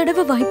இந்த ஒரு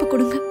தடவை வாய்ப்பு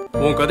கொடுங்க.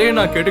 உன் கதையை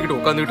நான் கேட்டுக்கிட்டு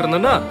உட்காந்துக்கிட்டு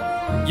இருந்தேன்னா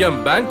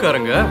என்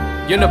பேங்க்காரங்க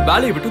என்ன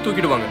வேலையை விட்டு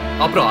தூக்கிடுவாங்க.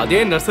 அப்புறம்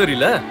அதே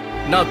நர்சரியில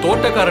நான்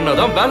தோட்டக்காரனா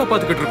தான் வேலை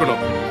பார்த்துக்கிட்டு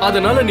இருக்கணும்.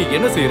 அதனால நீ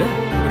என்ன செய்யற?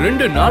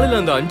 2 நாள்ல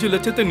அந்த 5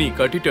 லட்சத்தை நீ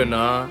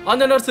கட்டிட்டேன்னா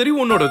அந்த நர்சரி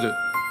உன்னோடது.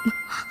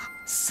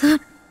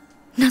 சார்,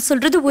 நான்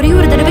சொல்றது ஒரே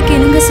ஒரு தடவை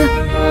கேளுங்க சார்.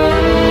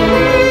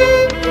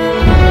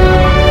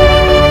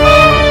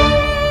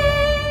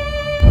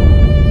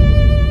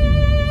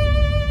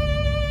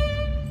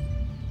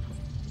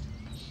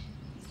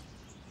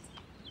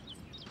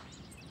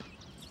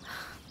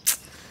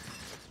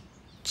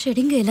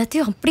 செடிங்க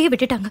எல்லாத்தையும் அப்படியே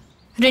விட்டுட்டாங்க.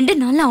 2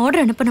 நாள்ல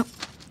ஆர்டர் அனுப்பணும்.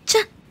 ச்சே,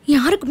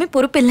 யாருக்குமே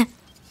பொறுப்பு இல்லை.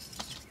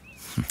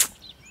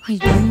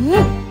 ஐயோ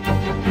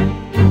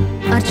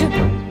அர்ஜுன்,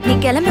 நீ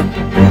கிளம்பு,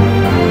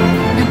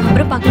 நம்ம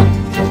அப்புறம் பார்க்கலாம்.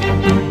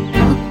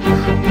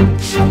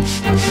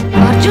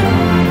 அர்ஜுன்,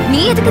 நீ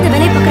எதுக்கு இந்த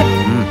வேலையை பார்க்கற?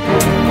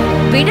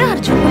 விடு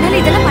அர்ஜுன், உன்னால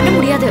இதெல்லாம் பண்ண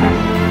முடியாது.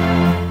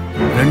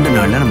 2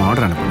 நாள்ல நம்ம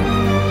ஆர்டர் அனுப்பணும்.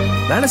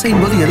 வேலை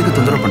செய்யும் போது எதுக்கு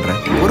தொந்தரவு பண்ற?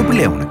 பொறுப்பு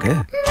இல்லையா உனக்கு?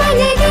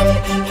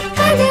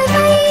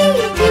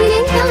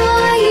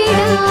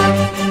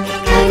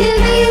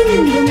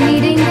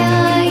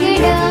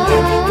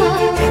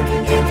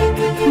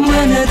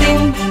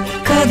 மனதின்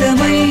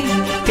கதவை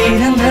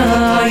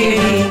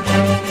திறந்தாயடி,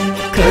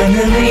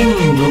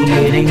 கனவெங்கும்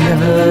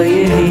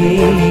நிறைந்தாயடி.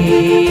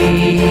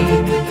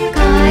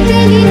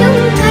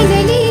 காதலிலும்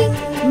கதலி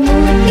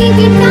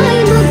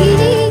மூட்டிவிட்டாய்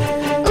முகிலே,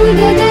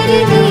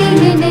 உலகருதே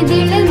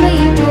எனதிளமை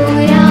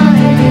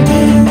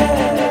போராடுதே.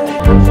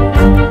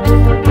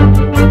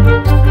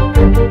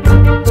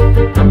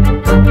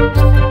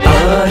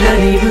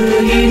 ஆரறிவு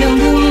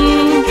இனமும்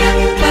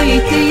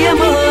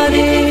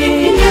பைத்தியமானே,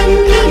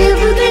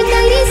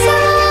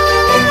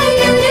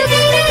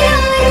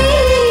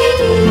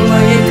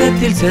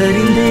 மயக்கத்தில்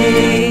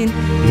சரிந்தேன்,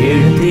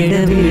 எழுந்திட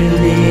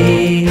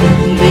விழுந்தேன்,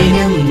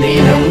 தினம்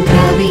தினம்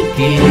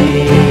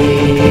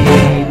தவிக்கிறேன்.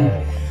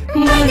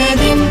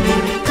 மனதின்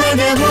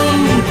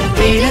கதவும்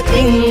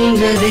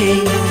திறக்கின்றதே,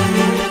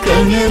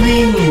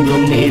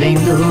 கனவெங்கும்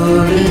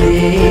நிறைந்தோடுதே.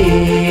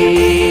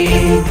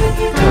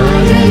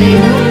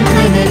 காதலிலும்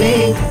கதலே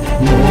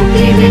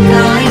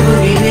மூட்டிவிட்டாய்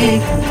முகிலே,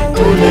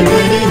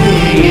 உலகருதே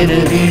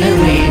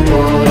எனதிளமை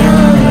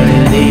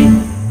போராடுதே.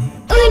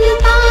 உன்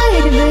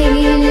பார்வையில்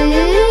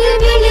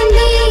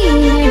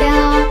விழுந்தேனடா,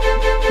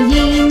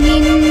 ஏன்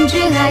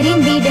என்று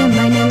அறிந்திட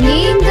மனம்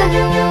ஏங்க.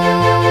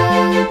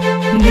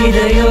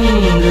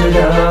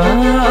 விதையொன்றுதான்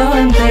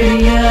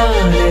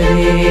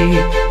தழியானதே,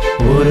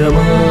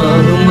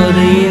 உரமாகும்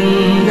அது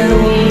என்ன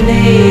உன்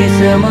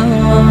நேசமா?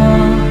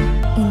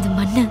 இந்த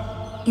மண்ணு,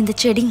 இந்த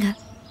செடிங்க,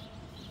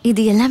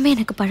 இது எல்லாமே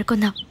எனக்கு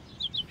பழக்கம்தான்.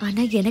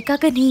 ஆனா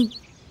எனக்காக நீ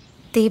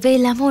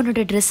தேவையில்லாம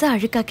உன்னோட ட்ரெஸ்ஸை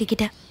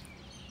அழுக்காக்கிக்கிட்ட.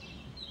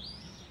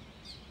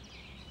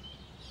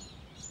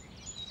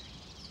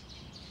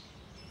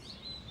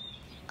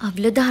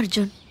 அவ்வளவுதான்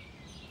அர்ஜுன்.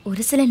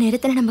 ஒரு சில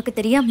நேரத்துல நமக்கு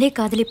தெரியாமலே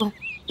காதலிப்போம்,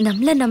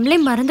 நம்மளே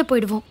மறந்து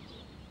போயிடுவோம்.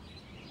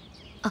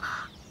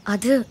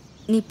 அது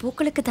நீ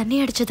பூக்களுக்கு தண்ணி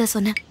அடிச்சதா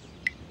சொன்ன.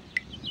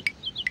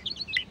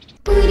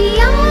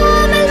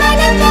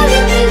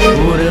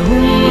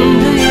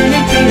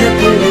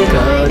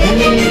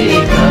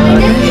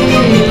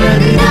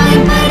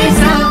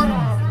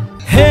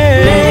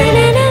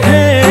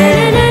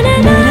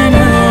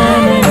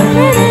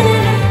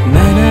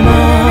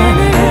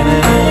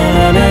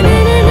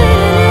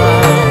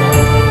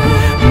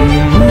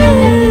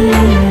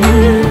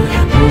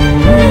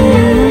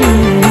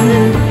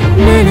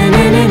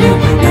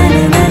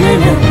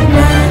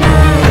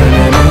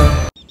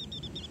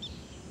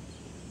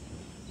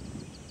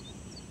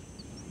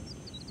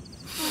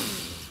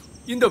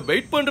 இந்த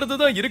வெயிட்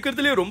பண்றதுதான்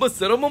இருக்கிறதுலே ரொம்ப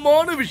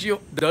சிரமமான விஷயம்.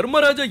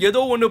 தர்மராஜா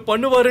ஏதோ ஒண்ணு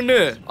பண்ணுவாருன்னு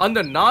அந்த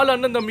 4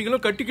 அண்ணன்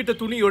தம்பிகளும் கட்டிக்கிட்ட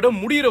துணியோட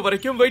முடியற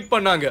வரைக்கும் வெயிட்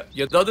பண்ணாங்க.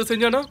 ஏதாவது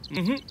செஞ்சானா?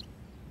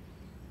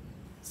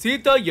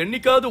 சீதா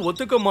என்னைக்காவது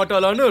ஒத்துக்க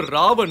மாட்டாளான்னு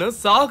ராவணன்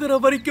சாகர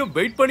வரைக்கும்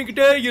வெயிட்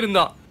பண்ணிக்கிட்டே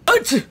இருந்தான்.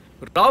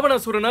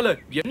 ராவணாசுரனால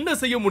என்ன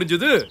செய்ய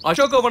முடிஞ்சது?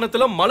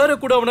 அசோகவனத்துல மலர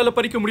கூட அவனால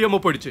பறிக்க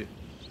முடியாம போயிடுச்சு.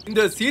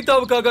 இந்த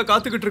சீதாவுக்காக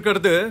காத்துக்கிட்டு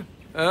இருக்கிறது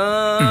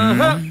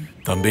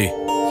தம்பி,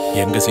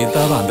 எங்க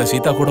சீதாவை அந்த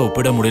சீதா கூட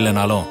ஒப்பிட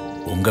முடியலனாலும்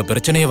உங்க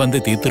பிரச்சனையை வந்து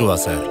தீர்த்துருவா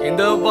சார்.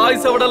 இந்த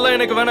வாய்ஸ் அவடெல்லாம்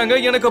எனக்கு வேணாங்க,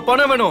 எனக்கு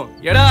பணம் வேணும்.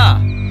 எடா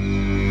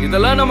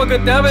இதெல்லாம் நமக்கு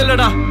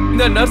தேவையில்லடா.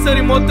 இந்த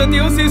நர்சரி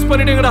மொத்தத்தையும் சீஸ்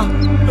பண்ணிடுங்கடா.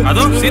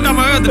 அதுவும்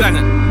சீதாமாவே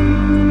வந்துட்டாங்க.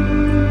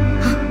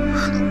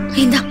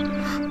 இந்தா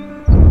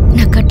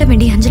நான் கட்ட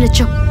வேண்டிய 5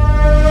 லட்சம்.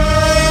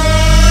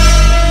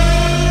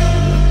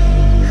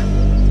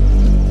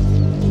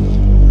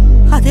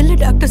 அதில்ல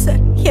டாக்டர் சார்,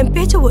 என்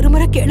பேச்ச ஒரு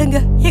முறை கேளுங்க.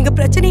 எங்க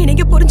பிரச்சனையை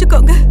நீங்க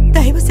புரிஞ்சுக்கோங்க.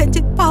 தயவு செஞ்சு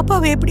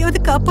பாப்பாவை எப்படியாவது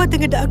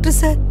காப்பாத்துங்க டாக்டர்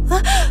சார்.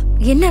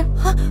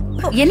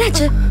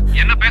 என்னாச்சு?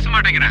 என்ன பேச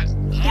மாட்டேங்கிற?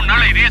 3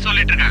 நாள் இதையே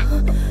சொல்லிட்டு இருக்க.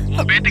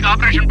 உன் பேத்திக்கு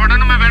ஆபரேஷன்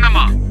பண்ணணுமே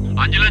வேணாமா?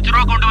 5 லட்சம்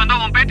ரூபாய் கொண்டு வந்தா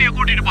உன் பேத்தியை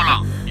கூட்டிட்டு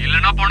போலாம்.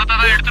 இல்லனா பணத்தை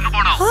தான் எடுத்துட்டு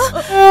போனோம்.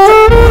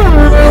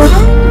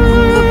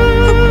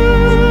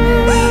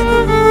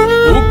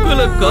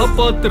 பூக்களை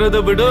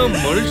காப்பாத்துறதை விட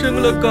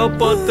மனுஷங்களை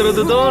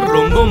காப்பாத்துறது தான்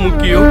ரொம்ப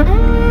முக்கியம்.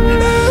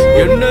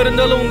 என்ன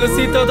இருந்தாலும் உங்க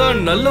சீதா தான்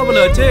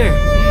நல்லவளாச்சே.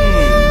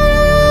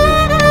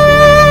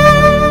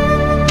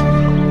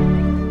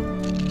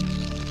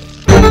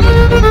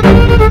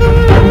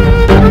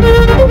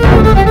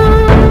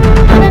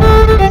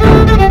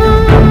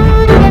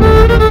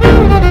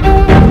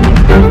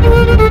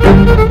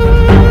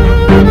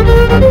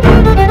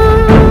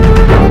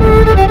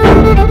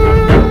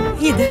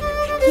 இது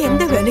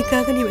எந்த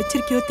வேலைக்காக நீ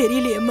வச்சிருக்கியோ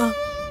தெரியலையேம்மா.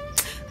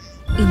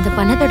 இந்த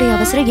பணத்தோடைய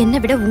அவசரம் என்ன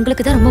விட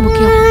உங்களுக்கு தான் ரொம்ப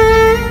முக்கியம்.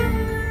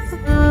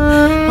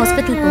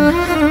 ஹாஸ்பிட்டல் போங்க.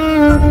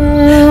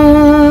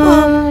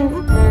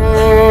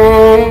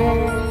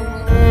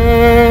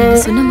 நீங்க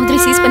சொன்ன மாதிரி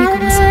சீஸ்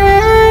பண்ணிக்கோங்க சார்.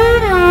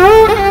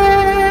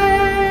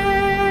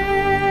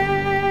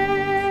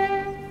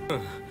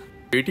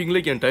 வெயிட்டிங்ல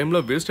என்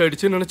டைம்ல வேஸ்ட்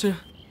ஆயிடுச்சுன்னு நினைச்சேன்.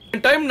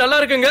 என் டைம் நல்லா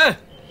இருக்குங்க.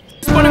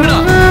 சீஸ் பண்ணுங்கடா.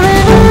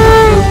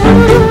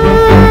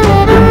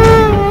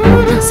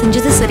 நான்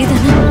செஞ்சது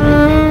சரிதானே?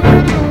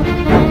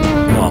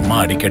 உன் அம்மா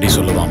அடிக்கடி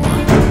சொல்லுவாம்மா,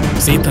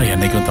 சீதா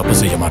என்னைக்கும் தப்பு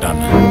செய்ய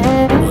மாட்டான்னு.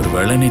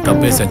 ஒருவேளை நீ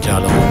தப்பே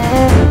செஞ்சாலும்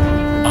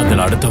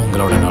அதுல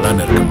அடுத்தவங்களோட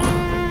நலன் இருக்குமா?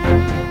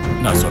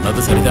 நான்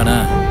சொன்னது சரிதானே?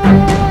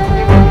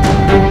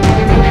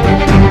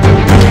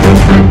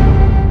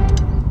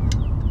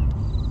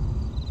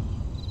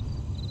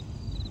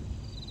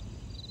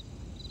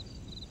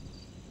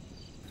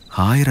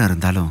 ஆயிரம்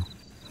இருந்தாலும்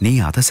நீ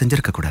அதை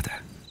செஞ்சிருக்க கூடாது.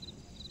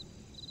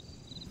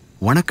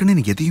 உனக்குன்னு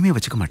நீ எதையுமே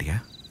வச்சுக்க மாட்டியா?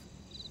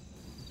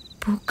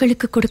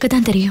 பூக்களுக்கு கொடுக்க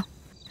தான் தெரியும்.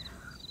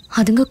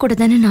 அதுங்க கூட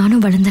தானே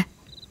நானும் வளர்ந்தேன்.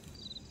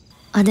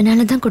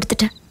 அதனால தான்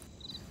கொடுத்துட்டேன்.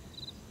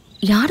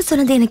 யார்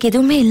சொன்னது எனக்கு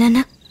எதுவுமே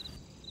இல்லைன்னா?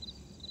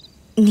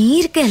 நீ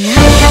இருக்கல்ல.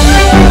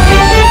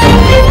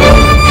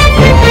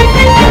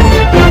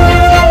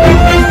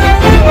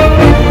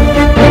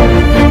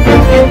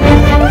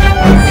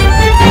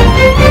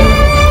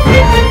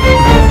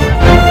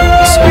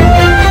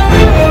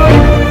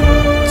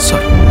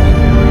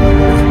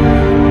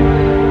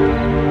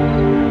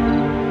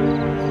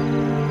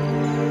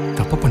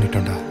 தப்பு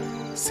பண்ணிட்டோம்டா.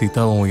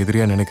 சீதா உன்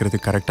எதிரியா நினைக்கிறது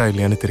கரெக்டா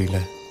இல்லையான்னு தெரியல.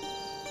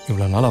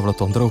 இவ்வளவு நாள் அவளை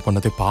தொந்தரவு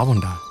பண்ணதே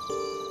பாவம்டா.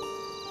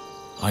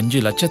 5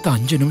 லட்சத்தை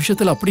 5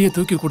 நிமிஷத்துல அப்படியே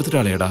தூக்கி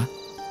கொடுத்துட்டாளேடா.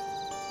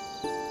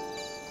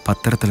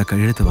 பத்திரத்துல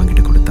கையெழுத்து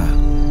வாங்கிட்டு கொடுத்தா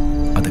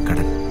அது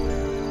கடன்.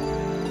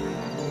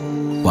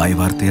 வாய்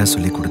வார்த்தையா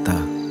சொல்லி கொடுத்தா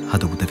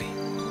அது உதவி.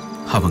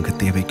 அவங்க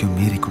தேவைக்கும்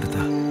மீறி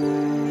கொடுத்தா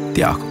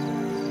தியாகம்.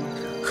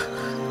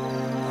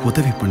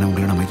 உதவி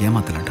பண்ணவங்களை நம்ம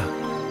ஏமாத்தலண்டா.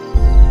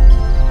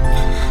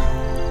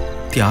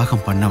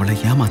 தியாகம் பண்ணவளை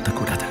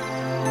ஏமாத்தக்கூடாது.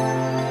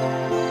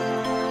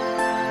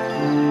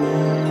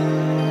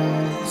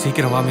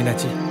 சீக்கிரம் வா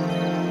மீனாட்சி.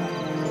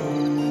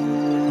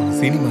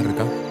 சினிமா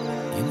இருக்கா?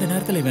 இந்த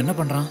நேரத்துல இவன் என்ன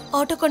பண்றான்?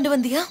 ஆட்டோ கொண்டு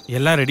வந்தியா?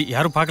 எல்லாம் ரெடி.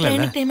 யாரும் பார்க்கல.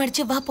 டைம்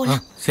அடிச்சு வா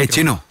போலாம். சரி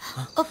சினு.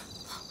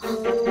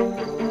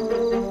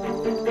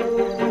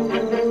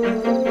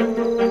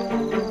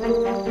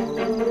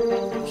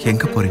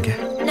 எங்க போறீங்க?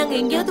 நாங்க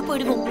எங்கயாவது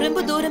போயிடுவோம்.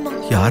 ரொம்ப தூரமா.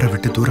 யாரை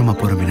விட்டு தூரமா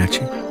போற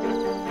மீனாட்சி?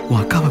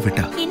 உன் அக்காவை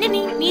விட்டா? என்ன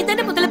நீ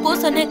தானே முதல்ல போ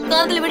சொன்ன.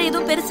 காதலை விட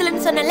எதுவும்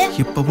பெருசுலன்னு சொன்னல.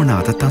 இப்பவும்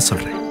நான் அதைத்தான்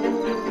சொல்றேன்.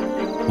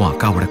 உன்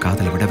அக்காவோட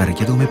காதலை விட வேற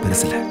எதுவுமே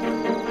பெருசில்ல.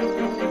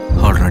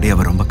 ஆல்ரெடி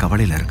அவ ரொம்ப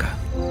கவலையில இருக்கா.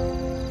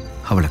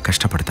 அவளை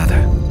கஷ்டப்படுத்தாத.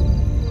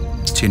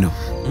 சினு,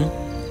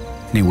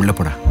 நீ உள்ள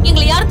போடா.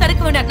 எங்களை யாரும்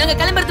தடுக்க வேண்டாம். நாங்க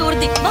கிளம்புறது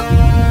உறுதி. வா.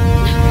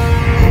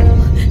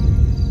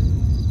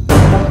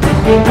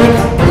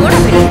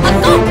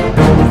 அக்கா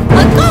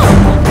அக்கா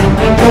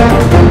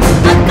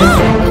அக்கா,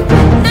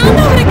 நான்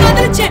தான் அவரை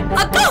காதலிச்சேன்.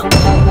 அக்கா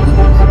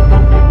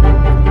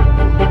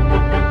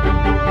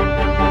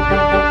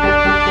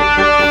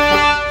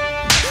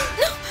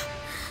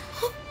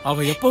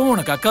அவ எப்பவும்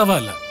உனக்கு அக்காவா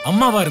இல்ல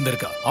அம்மாவா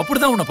இருந்திருக்கா.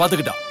 அப்படிதான் உன்னை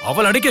பாத்துக்கிட்டா.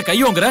 அவள் அடிக்க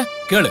கையோங்கிற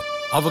கேளு.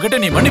 அவகிட்ட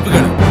நீ மன்னிப்பு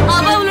கேளு.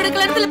 அவ அவளோட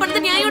கழுத்துல படுத்த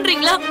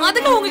நியாயம்ன்றீங்களா?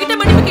 அதுக்கு உங்ககிட்ட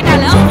மன்னிப்பு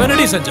கேட்டாளா?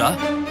 என்னடி செஞ்சா?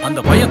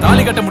 அந்த பையன்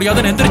தாலி கட்ட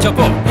முடியாதுன்னு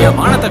எந்திரிச்சப்போ என்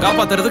மானத்தை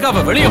காப்பாத்துறதுக்கு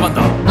அவ வெளியே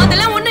வந்தா.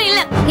 அதெல்லாம் ஒண்ணும்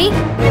இல்ல.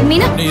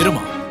 நீ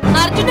இருமா.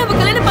 அர்ஜுன் அவ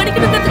கல்யாணம்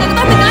படிக்கணுங்கிறதுக்காக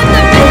தான் அந்த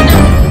கல்யாணத்தை.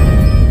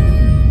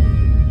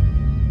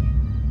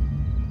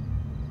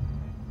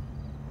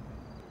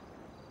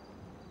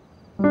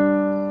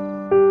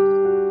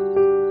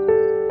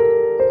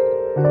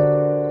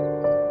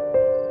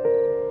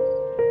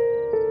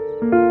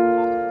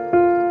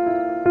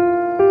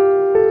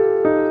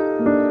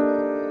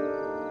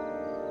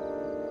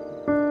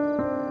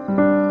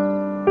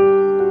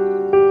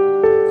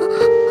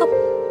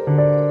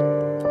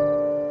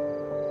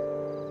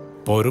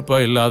 பொறுப்பா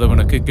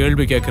இல்லாதவனுக்கு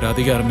கேள்வி கேட்கிற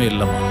அதிகாரமே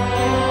இல்லம்மா.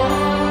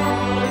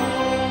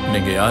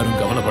 நீங்க யாரும்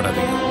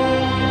கவலைப்படாதீங்க.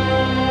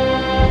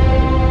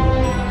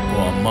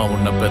 உன் அம்மா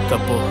உன்னை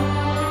பெத்தப்போ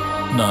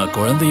நான்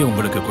குழந்தைய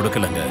உங்களுக்கு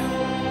கொடுக்கலங்க,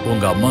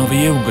 உங்க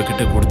அம்மாவையே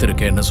உங்ககிட்ட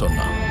கொடுத்துருக்கேன்னு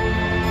சொன்னான்.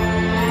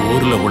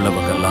 ஊர்ல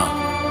உள்ளவங்க எல்லாம்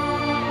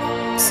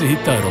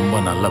சீதா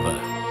ரொம்ப நல்லவ,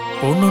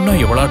 பொண்ணுன்னா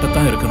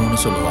எவ்வளாட்டத்தான்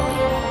இருக்கணும்னு சொல்லுவாங்க.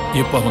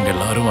 இப்ப அவங்க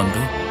எல்லாரும்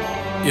வந்து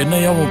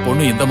என்னையா உன்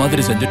பொண்ணு இந்த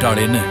மாதிரி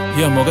செஞ்சுட்டாளேன்னு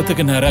என்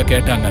முகத்துக்கு நேரா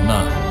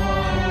கேட்டாங்கன்னா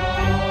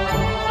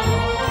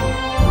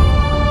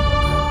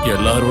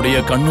எல்லாருடைய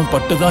கண்ணும்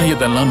பட்டுதான்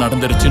இதெல்லாம்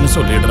நடந்துருச்சுன்னு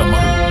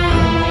சொல்லிடுறமா.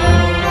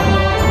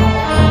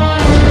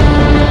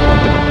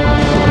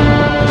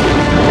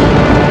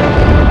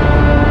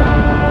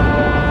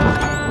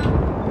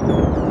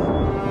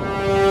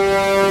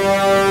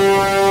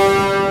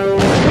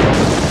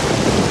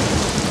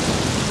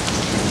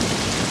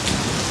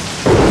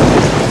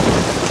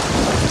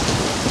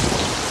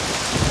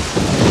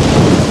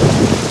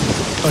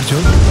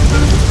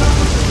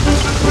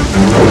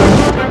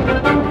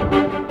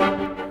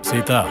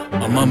 சீதா,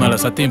 அம்மா மேல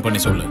சத்தியம் பண்ணி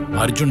சொல்லு,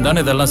 அர்ஜுன் தான்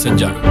இதெல்லாம்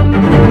செஞ்சான்.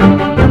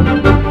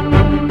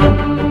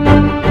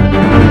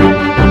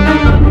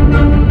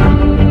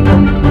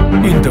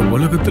 இந்த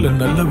உலகத்துல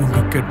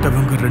நல்லவங்க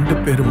கெட்டவங்க 2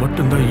 பேர்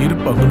மட்டும்தான்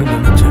இருப்பாங்கன்னு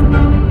நினைச்சேன்.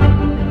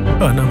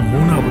 ஆனா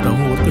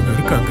 3ஆவதாவும் ஒருத்தங்க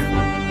இருக்காங்க,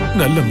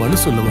 நல்ல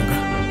மனசுள்ளவங்க.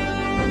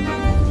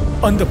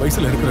 அந்த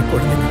வயசுல இருக்கிற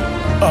குழந்தைங்க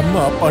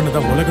அம்மா அப்பான்னு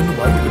தான் உலகம்னு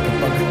வாழ்ந்துகிட்டு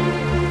இருப்பாங்க.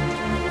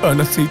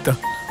 ஆனா சீதா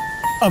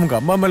அவங்க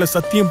அம்மா மேல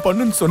சத்தியம்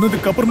பண்ணுன்னு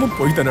சொன்னதுக்கு அப்புறமும்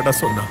போய் தானடா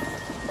சொன்னா.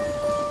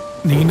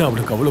 நீனா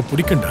அவளுக்கு அவ்வளவு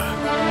பிடிக்கண்டா.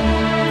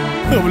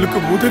 அவளுக்கு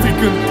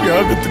உதவிக்கும்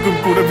தியாகத்துக்கும்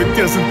கூட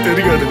வித்தியாசம்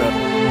தெரியாதுடா.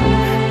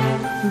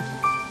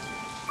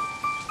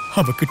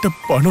 அவகிட்ட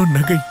பணம்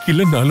நகை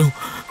இல்லைன்னாலும்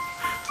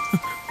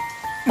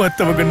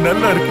மத்தவங்க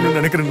நல்லா இருக்கணும்னு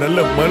நினைக்கிற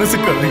நல்ல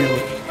மனசுக்காரியா.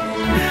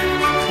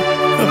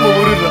 அவ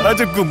ஒரு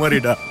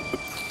ராஜகுமாரிடா.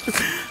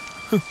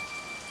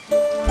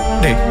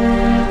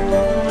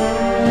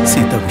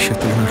 சீதா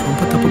விஷயத்துல நான்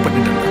ரொம்ப தப்பு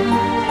பண்ணிட்டேன்.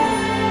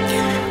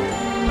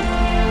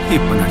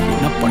 இப்ப நான்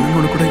என்ன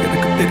பண்ணணும்னு கூட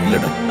எனக்கு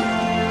தெரியலடா.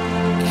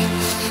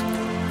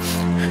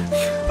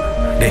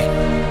 டேய்,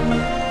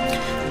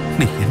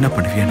 நீ என்ன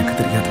பண்ணுவிய எனக்கு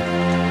தெரியாது.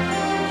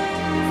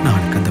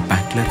 நாளைக்கு அந்த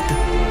பேங்க்ல இருந்து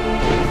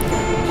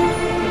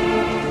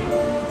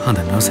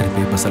அந்த நர்சரி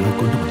பேப்பர்ஸ் எல்லாம்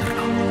கொண்டு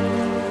வந்துடலாம்.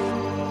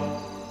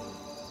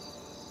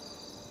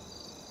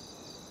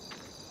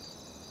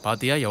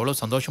 பாத்தியா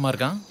எவ்வளவு சந்தோஷமா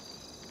இருக்கான்.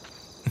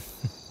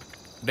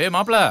 டே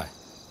மாப்ள,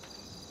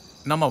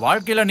 நம்ம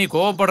வாழ்க்கையில நீ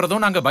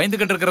கோவப்படுறதும் நாங்க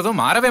பயந்துகிட்டு இருக்கிறதும்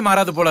மாறவே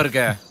மாறாது போல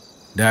இருக்க.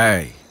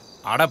 டேய்,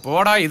 அட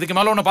போடா, இதுக்கு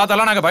மேல உன்னை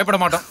பார்த்தாலாம் நாங்க பயப்பட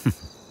மாட்டோம்.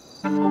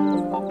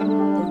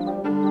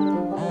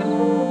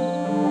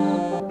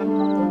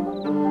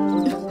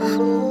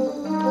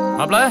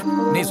 மாப்ள,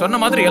 நீ சொன்ன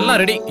மாதிரி எல்லாம்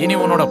ரெடி. இனி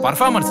உன்னோட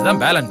பர்ஃபார்மன்ஸ்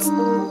தான் பேலன்ஸ்.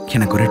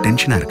 எனக்கு ஒரு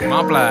டென்ஷனா இருக்கு.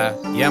 மாப்ள,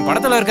 என்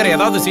படத்துல இருக்கிற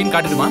ஏதாவது சீன்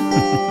காட்டுடுமா?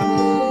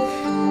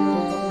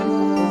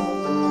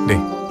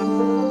 டேய்,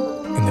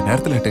 இந்த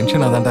நேரத்துல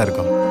டென்ஷனா தான்டா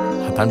இருக்கும்.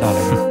 அதான்டா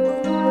அழகு.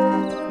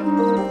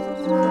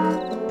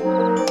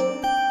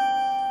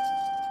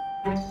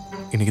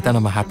 இன்னைக்கு தான்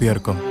நம்ம ஹாப்பியா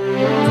இருக்கோம்.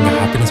 இந்த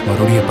ஹாப்பினஸ்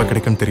மறுபடியும் எப்ப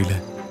கிடைக்கும்னு தெரியல.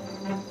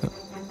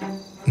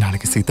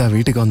 நாளைக்கு சீதா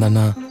வீட்டுக்கு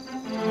வந்தான்னா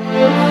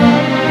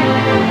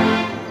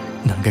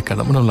நாங்க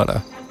கிளம்பணும்லடா.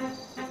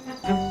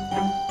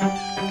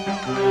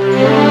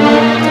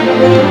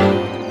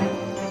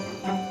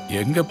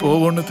 எங்க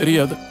போவோம்னு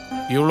தெரியாது.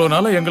 இவ்வளவு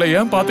நாளா எங்களை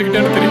ஏன்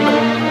பாத்துக்கிட்டேன்னு தெரியல.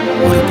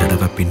 ஒரு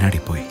தடவை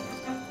பின்னாடி போய்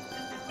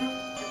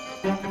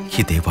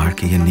இதே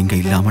வாழ்க்கையை நீங்க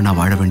இல்லாம நான்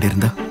வாழ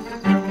வேண்டியிருந்தா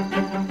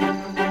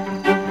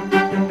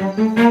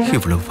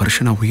இவ்வளவு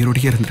வருஷம் நான்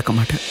உயிரோடயே இருந்திருக்க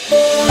மாட்டேன்.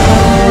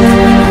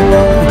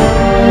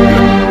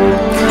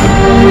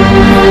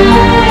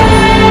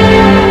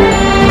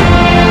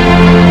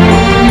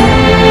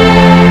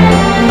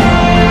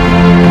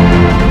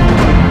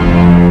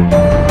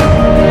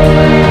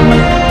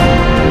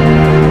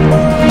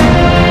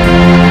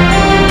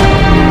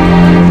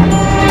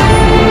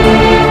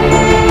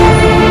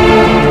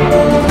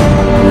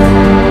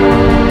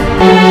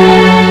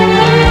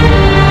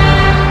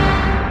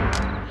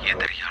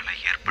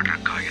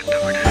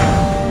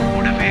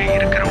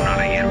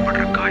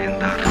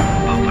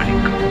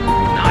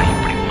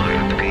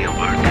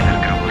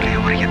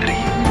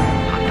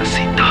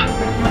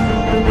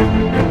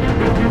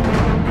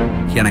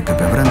 எனக்கு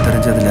விவரம்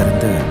தெரிஞ்சதுல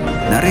இருந்து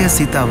நிறைய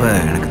சீதாவை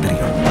எனக்கு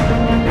தெரியும்.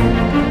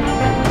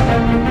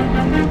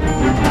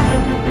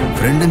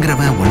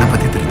 ஃப்ரெண்டுங்கிறவன் உன்னை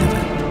பத்தி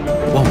தெரிஞ்சவன்,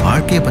 உன்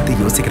வாழ்க்கையை பத்தி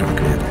யோசிக்கிறவன்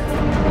கிடையாது.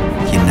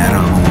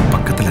 இந்நேரம் அவன்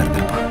பக்கத்துல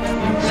இருந்திருப்பான்.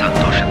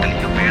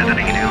 சந்தோஷத்திலையும்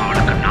வேதனையிலையும்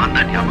அவளுக்கு நான்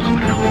தான் ஞாபகம்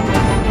வரணும்.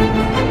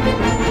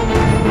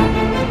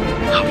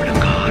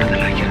 அவளுக்கு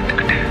ஆறுதலா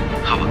இருந்துக்கிட்டு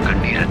அவ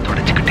கண்ணீரை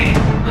தொடச்சுக்கிட்டே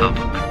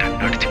அவகிட்ட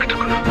நடிச்சுக்கிட்டு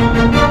இருக்கணும்.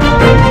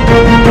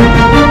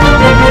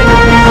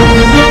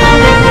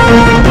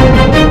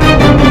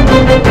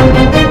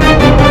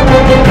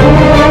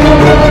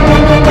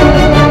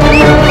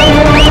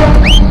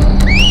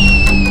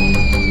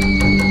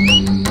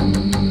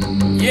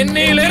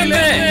 என்னையிலிருந்து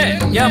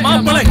என்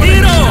மாப்பிள்ள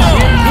hero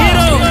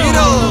hero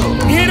hero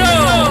hero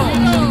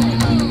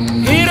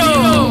hero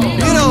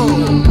hero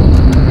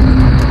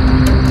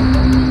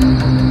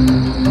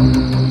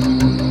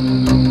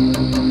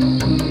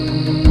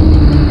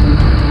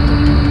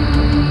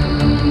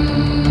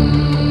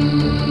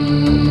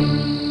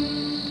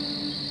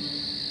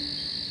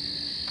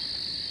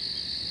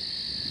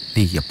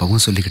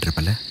எப்பவும் சொல்லிக்கிட்டு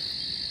இருப்பல,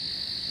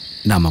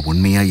 நாம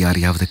உண்மையா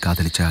யாரையாவது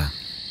காதலிச்சா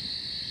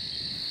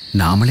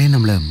நாமளே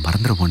நம்மள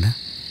மறந்துடுவோன்னு.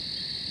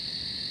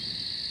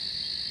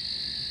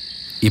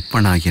 இப்ப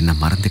நான் என்ன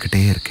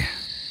மறந்துக்கிட்டே இருக்கேன்.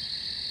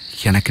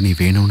 எனக்கு நீ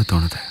வேணும்னு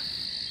தோணுது.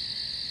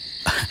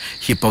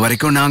 இப்ப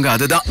வரைக்கும் நாங்க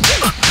அதுதான்.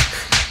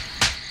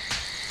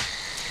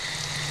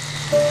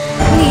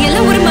 நீ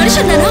எல்லாம் ஒரு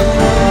மனுஷன் தானா?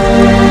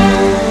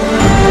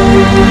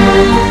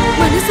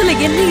 மனசுல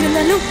என்ன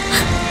இருந்தாலும்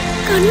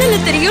கண்ணுல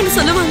தெரியும்னு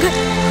சொல்லுவாங்க.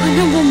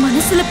 ஆனா உன்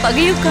மனசுல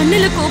பகையும்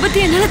கண்ணுல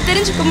கோபத்தையும் என்னால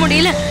தெரிஞ்சுக்க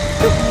முடியல.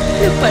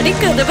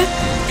 படிக்காதவ,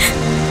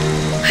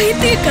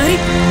 பைத்தியக்காரி.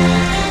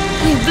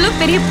 எவ்வளவு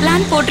பெரிய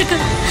பிளான் போட்டிருக்க,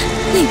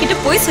 என்கிட்ட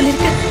போய்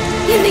சொல்லிருக்க,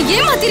 என்னை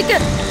ஏமாத்திருக்க.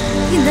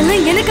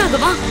 இதெல்லாம்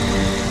எனக்காகவா?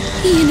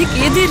 எனக்கு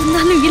எது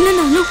இருந்தாலும்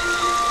இல்லைனாலும்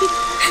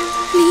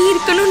நீ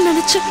இருக்கணும்னு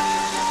நினைச்ச.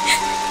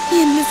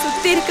 என்ன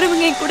சுத்தி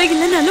இருக்கிறவங்க என் கூட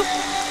இல்லைனாலும்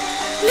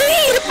நீ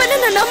இருப்பன்னு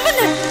நான்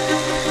நம்பினேன்.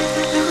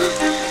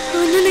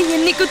 ஆனா நான்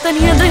என்னைக்கும்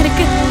தனியா தான்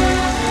இருக்கேன்.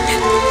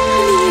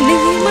 நீ என்னை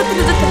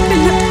ஏமாத்துனது தப்பு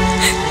இல்லை,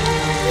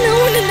 நான்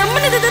உன்னை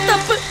நம்பினதுதான்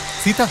தப்பு.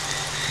 சீதா,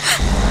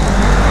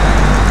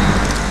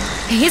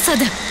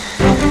 பேசாத.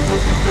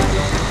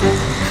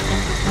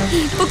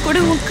 இப்ப கூட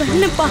உன்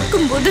கண்ணை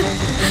பார்க்கும்போது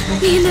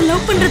நீ என்ன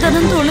லவ்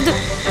பண்றதாதான் தோணுது.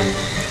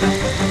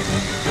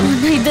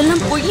 ஆனா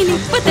இதெல்லாம் பொய்ன்னு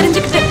இப்ப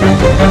தெரிஞ்சுக்கிட்டேன்.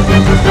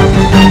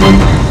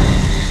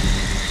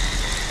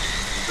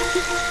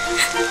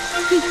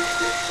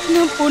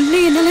 நான் பொண்ணு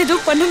என்னால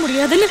எதுவும் பண்ண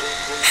முடியாதுன்னு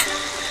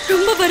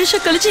ரொம்ப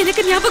வருஷம் கழிச்சு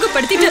எனக்கு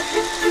ஞாபகப்படுத்திட்டேன்.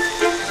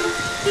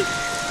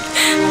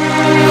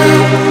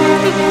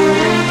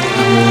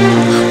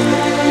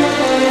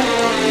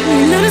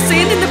 எல்லாரும்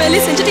சேர்ந்து இந்த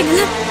வேலையை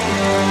செஞ்சுட்டீங்களா?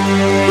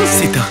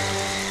 சீதா,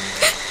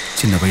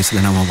 சின்ன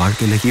வயசுல நான் உன்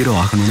வாழ்க்கையில ஹீரோ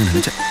ஆகணும்னு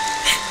நினைச்சேன்.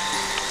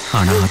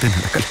 ஆனா அது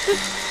நடக்கல.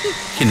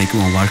 இன்னைக்கு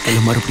உன் வாழ்க்கையில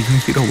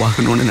மறுபடியும் ஹீரோ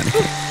ஆகணும்னு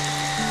நினைக்கிறேன்.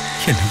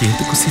 என்ன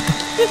ஏத்துக்கும் சீதா.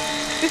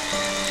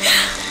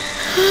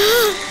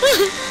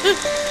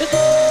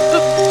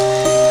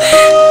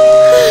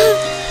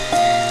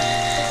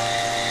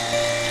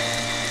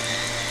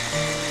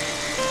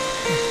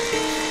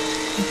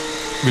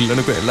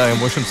 வில்லனுக்கும் எல்லா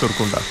எமோஷன்ஸும்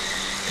இருக்கும்டா.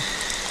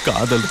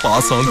 காதல்,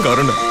 பாசம்,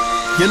 கருணை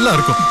எல்லாம்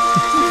இருக்கும்.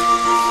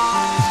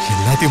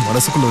 எல்லாத்தையும்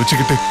மனசுக்குள்ள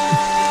வச்சுக்கிட்டு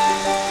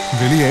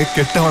வெளியே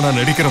கெட்டவனா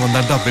நடிக்கிறவன்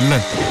தான்டா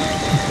வில்லன்.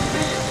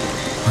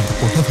 அந்த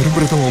பொண்ணை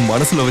விரும்புறத உன்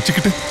மனசுல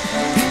வச்சுக்கிட்டு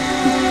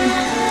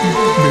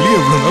வெளியே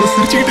இவ்வளவு நாள்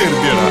சிரிச்சுக்கிட்டே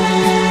இருந்தியடா.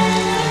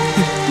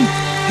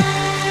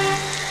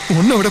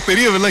 உன்னை விட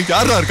பெரிய வில்லன்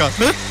யாரா இருக்கா?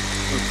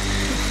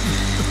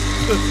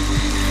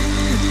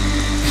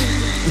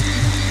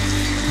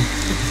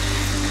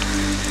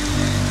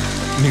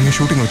 நீங்க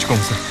ஷூட்டிங்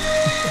வச்சுக்கோங்க சார்.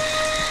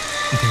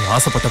 நீங்க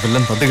ஆசைப்பட்ட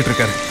வில்லன் வந்துகிட்டு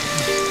இருக்காரு.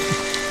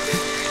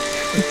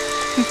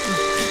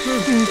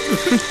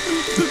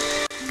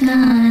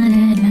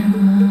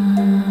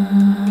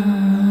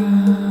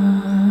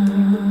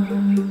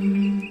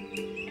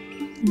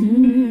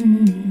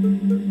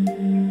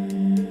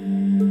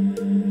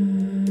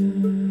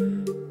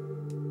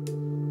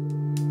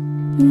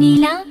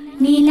 நிலா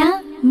நிலா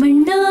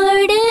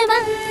மண்ணோடு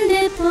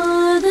வந்து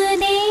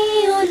போகுதே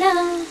உலா,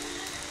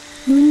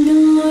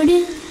 உன்னோடு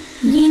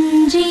என்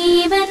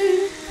ஜீவன்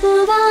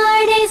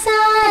பூவாடை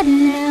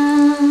சாரலா,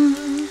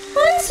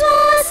 உன்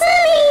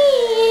சுவாசமே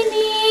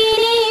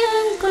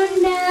நீரையும்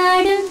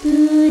கொண்டாடும்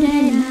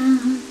தூரலா,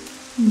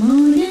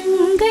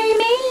 மௌனங்கள்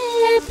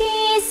மெல்ல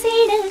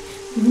பேசிட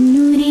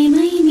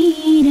உன்னுரிமை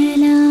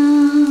மீறலா.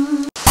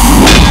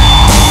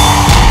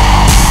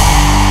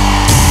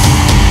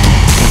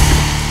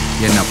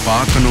 என்ன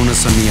பார்க்கணும்னு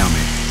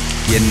சொன்னியாமே,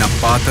 என்ன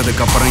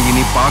பார்த்ததுக்கு அப்புறம்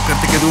இனி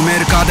பார்க்கறதுக்கு எதுவுமே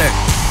இருக்காது.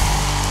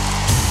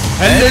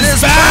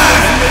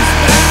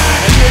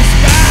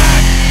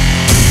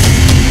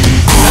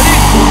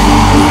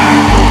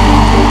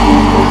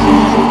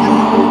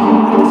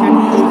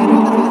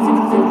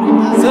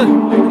 Sir,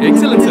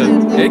 excellent sir,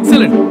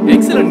 excellent,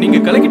 excellent. நீங்க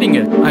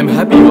கலக்கிட்டீங்க. ஐ am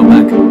happy you are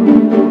back.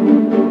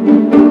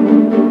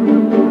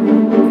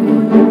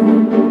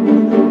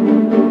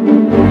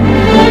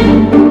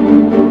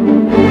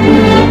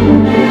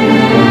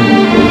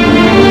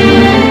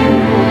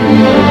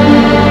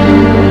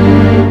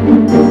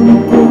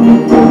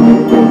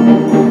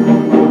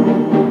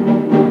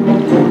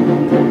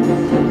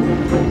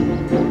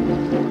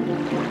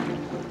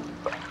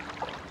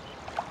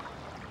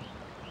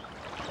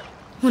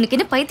 உனக்கு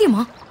என்ன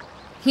பைத்தியமா?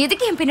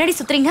 எதுக்கு என் பின்னாடி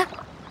சுத்துறீங்க?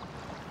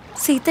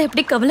 சீதா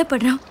எப்படி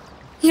கவலைப்படுறான்,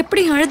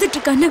 எப்படி அழுதுட்டு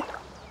இருக்கான்னு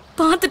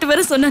பார்த்துட்டு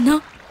வர சொன்னா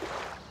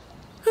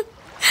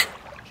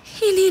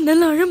இனி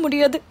என்னால அழ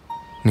முடியாது.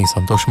 நீ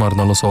சந்தோஷமா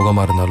இருந்தாலும்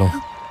சோகமா இருந்தாலும்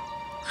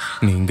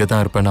நீ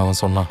இங்கதான் இருப்பேன்னு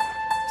அவன் சொன்னான்.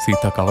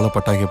 சீதா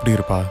கவலைப்பட்டா எப்படி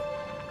இருப்பா,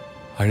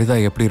 அழுதா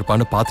எப்படி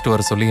இருப்பான்னு பார்த்துட்டு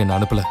வர சொல்லி என்ன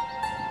அனுப்பல.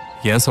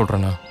 ஏன்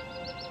சொல்றேன்னா,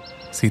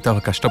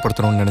 சீதாவை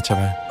கஷ்டப்படுத்தணும்னு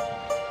நினைச்சவன்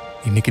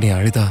இன்னைக்கு நீ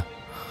அழுதா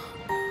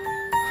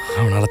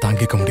அவனால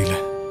தாங்கிக்க முடியல.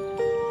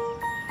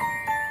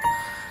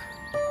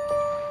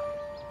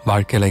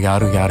 வாழ்க்கையில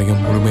யாரும்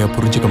யாரையும் முழுமையா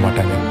புரிஞ்சுக்க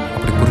மாட்டாங்க.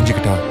 அப்படி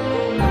புரிஞ்சுக்கிட்டா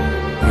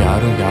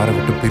யாரும் யாரை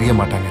விட்டு பிரிய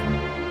மாட்டாங்க.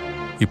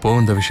 இப்போ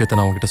இந்த விஷயத்த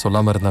நான் உங்ககிட்ட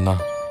சொல்லாம இருந்தேன்னா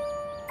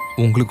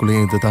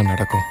உங்களுக்குள்ளேயும் இதுதான்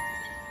நடக்கும்.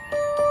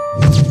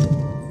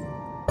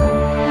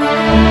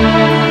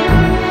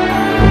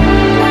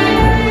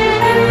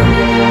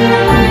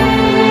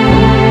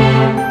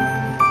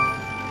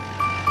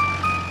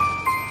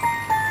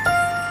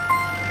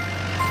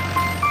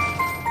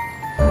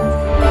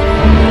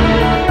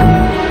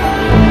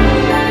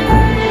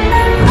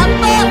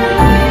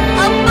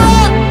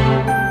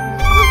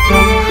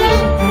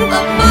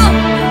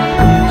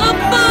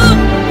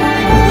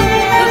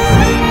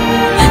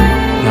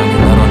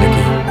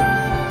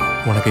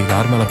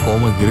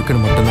 கோபம்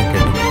இருக்குன்னு மட்டும்தான்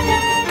கேட்டேன்.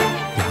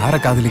 யாரை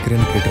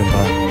காதலிக்கிறேன்னு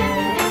கேட்டிருந்தா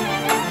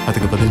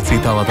அதுக்கு பதில்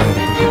சீதாவா தான்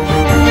இருந்தது.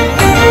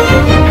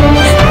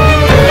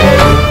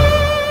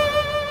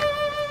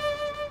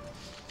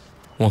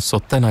 உன்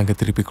சொத்தை நாங்க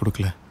திருப்பி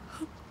கொடுக்கல,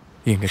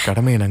 எங்க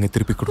கடமையை நாங்க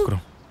திருப்பி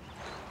கொடுக்குறோம்.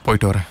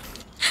 போயிட்டு வரேன்.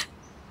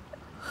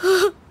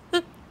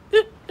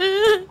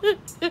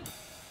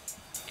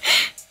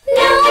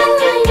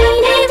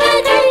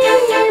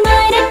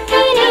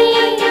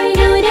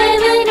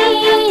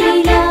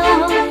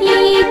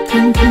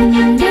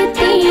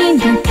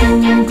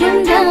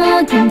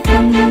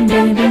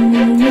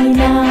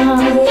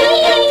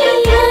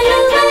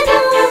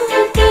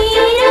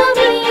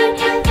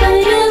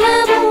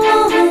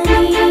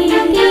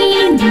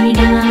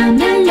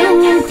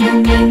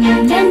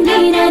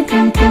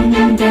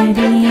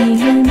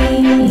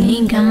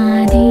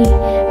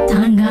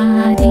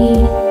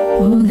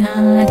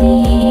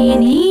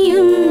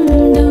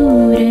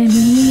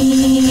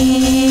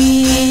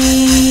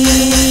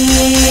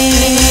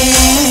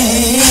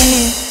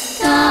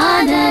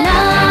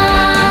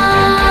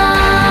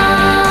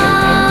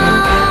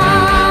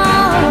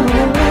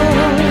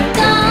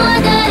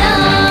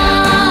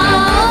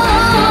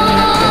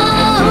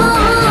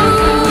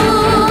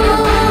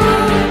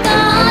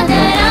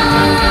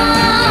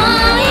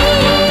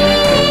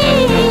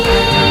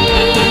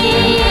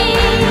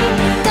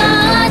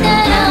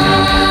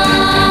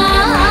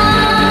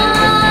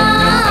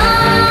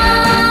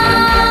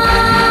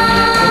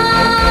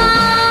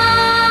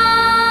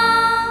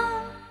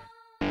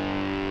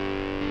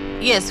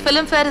 Yes,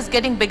 Filmfare is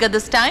getting bigger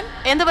this time.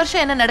 இந்த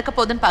வருஷம் என்ன நடக்க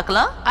போகுதுன்னு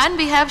பார்க்கலாம். And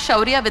we have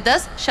Shaurya with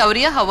us.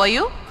 Shaurya, how are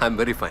you? I'm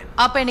very fine.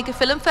 அப்ப இன்னைக்கு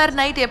Filmfare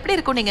night எப்படி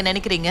இருக்கும் நீங்க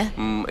நினைக்கிறீங்க?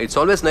 It's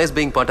always nice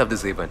being part of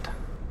this event.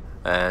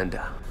 And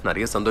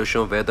நிறைய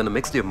சந்தோஷம், வேதனை,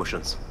 mixed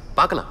emotions.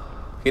 பார்க்கலாம்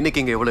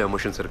இன்னைக்கு இங்க எவ்வளவு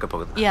emotions இருக்க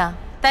போகுது. Yeah,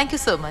 thank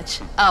you so much.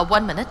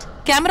 1 minute.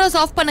 Cameras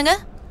off பண்ணுங்க.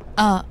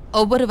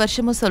 ஒவ்வொரு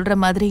வருஷமும் சொல்ற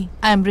மாதிரி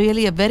I am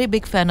really a very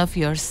big fan of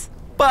yours.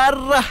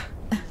 பர்ரா.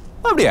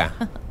 அப்படியே.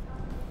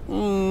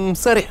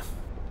 சரி.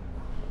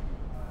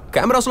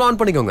 கேமராஸ்லாம் ஆன்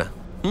பண்ணிக்கோங்க.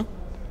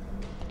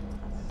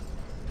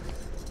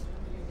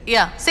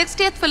 Yeah,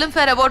 60th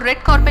Filmfare Award Red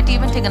Carpet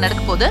event இங்க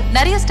நடக்க போகுது.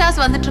 நிறைய ஸ்டார்ஸ்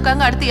வந்துட்டு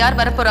இருக்காங்க. அடுத்து யார்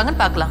வர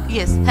போறாங்கன்னு பார்க்கலாம்.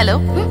 Yes, hello.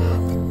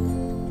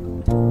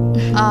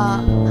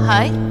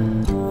 Hi.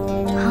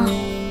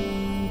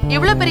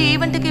 இவ்வளவு பெரிய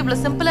ஈவென்ட்க்கு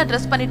இவ்வளவு சிம்பிளா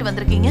Dress பண்ணிட்டு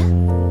வந்திருக்கீங்க.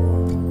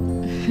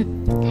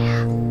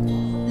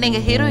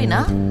 நீங்க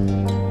ஹீரோயினா?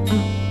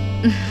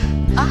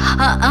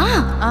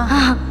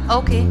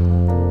 ஓகே.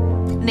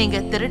 நீங்க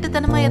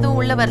திருட்டுத்தனமா எதுவும்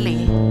உள்ள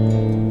வரலையே?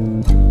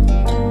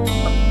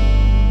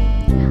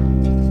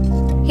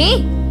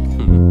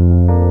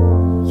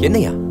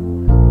 என்னையா?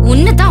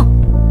 உன்னதான்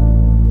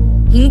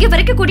இங்க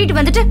வரைக்கும் கூட்டிட்டு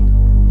வந்துட்டு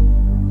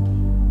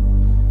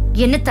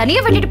என்ன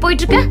தனியா விட்டுட்டு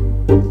போயிட்டு இருக்க?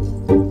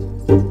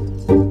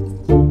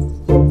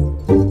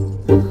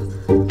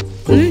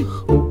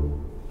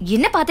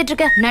 என்ன பாத்துட்டு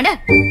இருக்க? நட.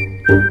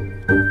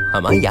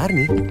 ஆமா, யார்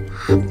நீ?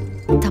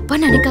 தப்பா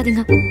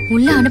நினைக்காதீங்க.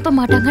 உள்ள அனுப்ப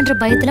மாட்டாங்கன்ற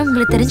பயத்துல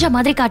உங்களுக்கு தெரிஞ்ச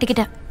மாதிரி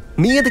காட்டிக்கிட்டேன்.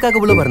 நீ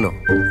எதுக்காக உள்ள வரணும்?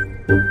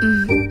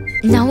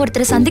 நான்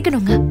ஒருத்தரை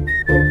சந்திக்கணுங்க.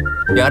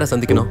 யாரை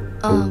சந்திக்கணும்?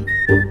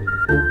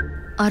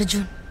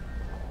 அர்ஜுன்.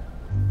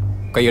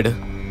 கையெடு.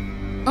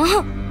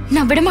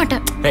 நான் விட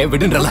மாட்டேன்.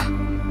 விடுன்றல.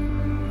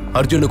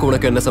 அர்ஜுனுக்கு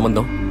உனக்கு என்ன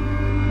சம்பந்தம்?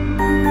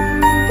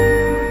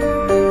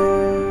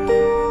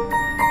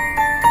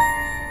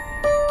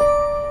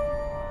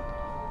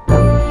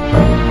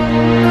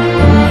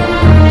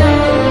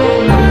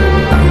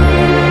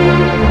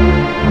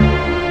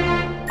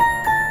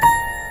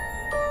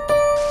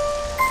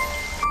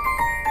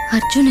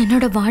 அர்ஜுன்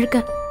என்னோட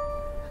வாழ்க்கை.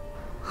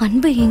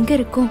 அன்பு எங்க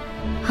இருக்கும்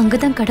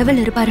அங்கதான்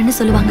கடவுள் இருப்பாருன்னு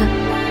சொல்லுவாங்க.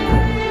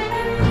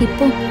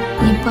 இப்போ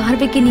என்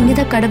பார்வைக்கு நீங்க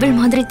தான் கடவுள்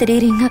மாதிரி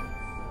தெரியுறீங்க.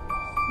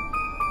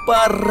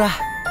 பர்ரா,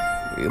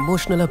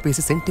 எமோஷனலா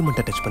பேசி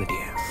சென்டிமெண்டா டச்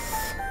பண்ணிட்டியே.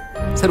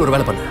 சரி, ஒரு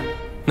வேலை பண்ணு.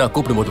 நான்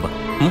கூப்பிடும்போது வா.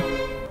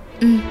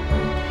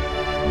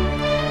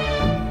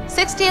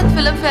 60th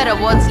Filmfare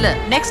Awardsல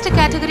next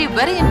category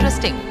very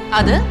interesting.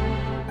 அது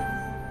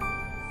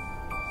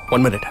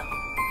 1 minute.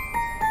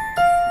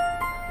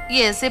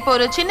 Yes, இப்போ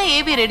ஒரு சின்ன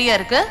AV ரெடியா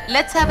இருக்கு.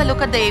 Let's have a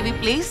look at the AV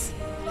please.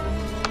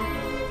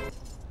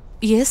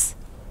 Yes.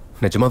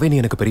 நிஜமாவே நீ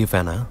எனக்கு பெரிய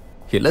ஃபேனா?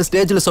 இல்ல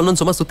ஸ்டேஜ்ல சொன்னேன்னு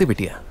சும்மா சுத்தி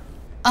விட்டியா?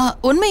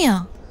 உண்மையா?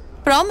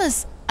 Promise.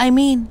 I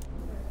mean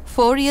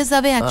 4 years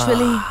away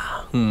actually.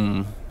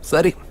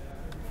 சரி,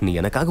 நீ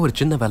எனக்காக ஒரு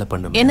சின்ன வேலை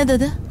பண்ணு. என்னது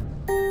அது?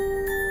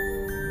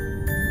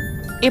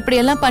 இப்படி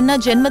எல்லாம் பண்ணா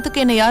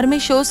ஜென்மத்துக்கு என்ன யாருமே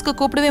ஷோஸ்க்கு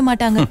கூப்பிடவே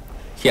மாட்டாங்க.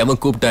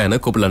 எவன் கூப்பிட்டா என்ன,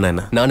 கூப்பிடலன்னா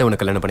என்ன? நானே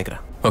உனக்கு கல்யாணம்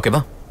பண்ணிக்கிறேன்.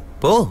 ஓகேவா?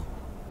 போ.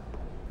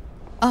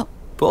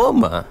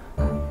 போமா.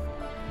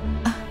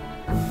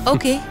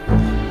 ஓகே.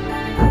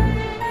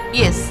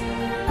 எஸ்.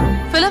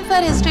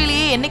 Filmfare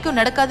ஹிஸ்டரியிலேயே என்னைக்கும்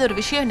நடக்காத ஒரு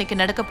விஷயம் இன்னைக்கு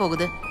நடக்க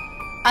போகுது.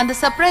 அந்த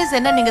சர்ப்ரைஸ்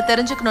என்ன நீங்க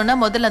தெரிஞ்சுக்கணும்னா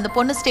முதல்ல அந்த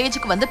பொண்ணு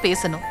ஸ்டேஜுக்கு வந்து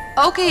பேசணும்.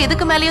 ஓகே,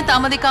 இதுக்கு மேலயும்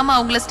தாமதிக்காம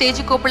அவங்கள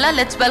ஸ்டேஜுக்கு கூப்பிடலாம்.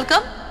 Let's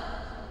welcome.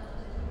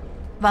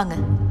 வாங்க.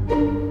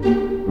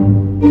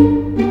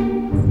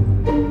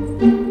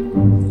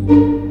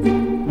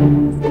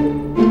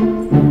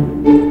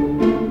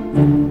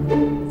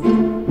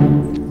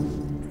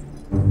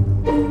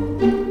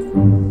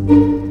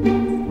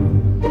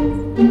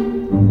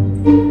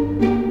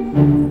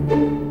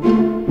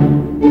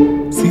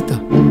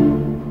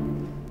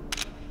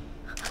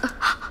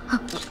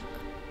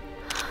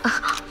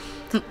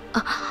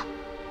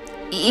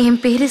 என்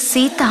பேரு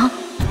சீதா.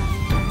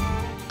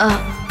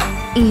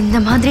 இந்த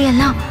மாதிரி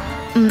எல்லாம்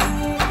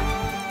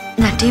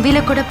நான் டிவில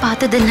கூட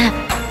பார்த்ததில்ல.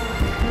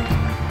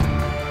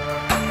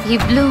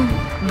 இவ்ளோ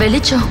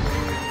வெளிச்சம்,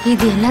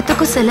 இது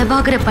எல்லாத்துக்கும்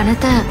செலவாகிற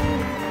பணத்தை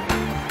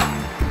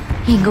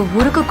எங்க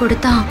ஊருக்கு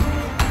கொடுத்தா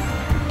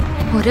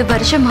 1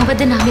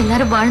 வருஷமாவது நாங்க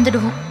எல்லாரும்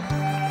வாழ்ந்துடுவோம்.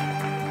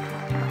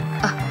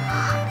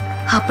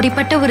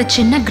 அப்படிப்பட்ட ஒரு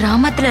சின்ன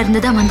கிராமத்துல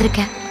இருந்துதான்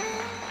வந்திருக்கேன்.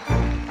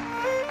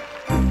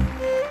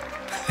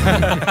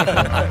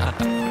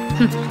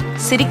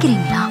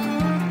 சிரிக்கிறீங்களா?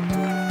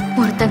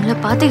 ஒருத்தங்களை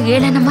பார்த்து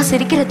ஏளனமா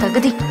சிரிக்கிற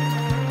தகுதி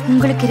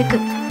உங்களுக்கு இருக்கு.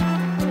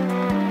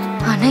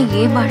 ஆனா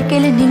என்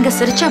வாழ்க்கையில நீங்க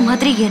சிரிச்ச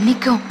மாதிரி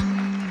என்னைக்கும்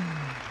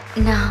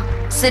நான்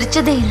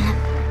சிரிச்சதே இல்லை.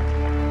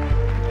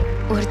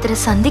 ஒருத்தரை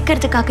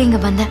சந்திக்கிறதுக்காக இங்க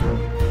வந்தேன்.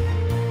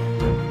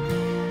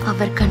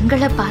 அவர்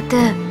கண்களை பார்த்து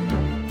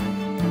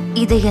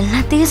இதை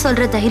எல்லாத்தையும்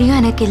சொல்ற தைரியம்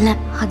எனக்கு இல்லை.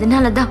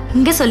 அதனாலதான்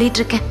இங்க சொல்லிட்டு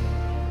இருக்கேன்.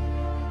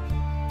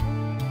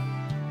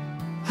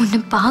 உன்னை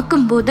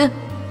பார்க்கும்போது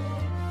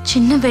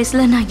சின்ன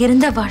வயசுல நான்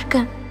இருந்த வாழ்க்கை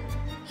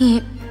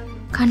என்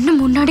கண்ணு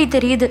முன்னாடி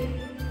தெரியுது.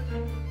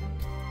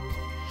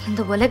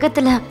 இந்த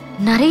உலகத்துல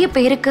நிறைய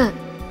பேருக்கு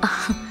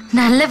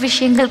நல்ல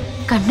விஷயங்கள்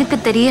கண்ணுக்கு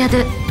தெரியாது,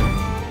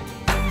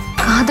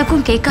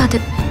 காதுக்கும் கேட்காது.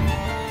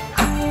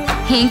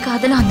 என்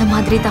காதல அந்த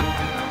மாதிரி தான்.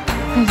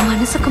 உன்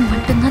மனசுக்கு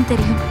மட்டும்தான்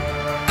தெரியும்.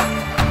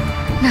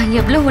 நான்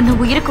எவ்வளவு உன்னை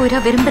உயிருக்கு உயிரா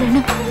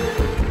விரும்புறேன்னு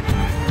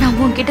நான்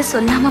உன்கிட்ட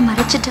சொல்லாம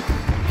மறைச்சிட்டேன்.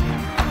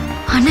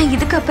 ஆனா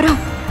இதுக்கப்புறம்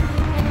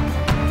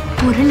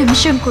ஒரு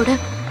நிமிஷம் கூட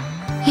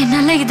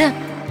என்னால இத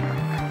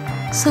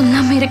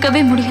சொல்லாம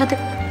இருக்கவே முடியாது.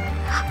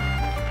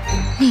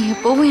 நீ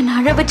எப்பவும் என்ன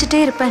அழ வச்சுட்டே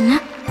இருப்பேன்னு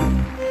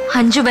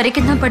 5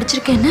 வரைக்கும் தான்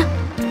படிச்சிருக்கேன்னு.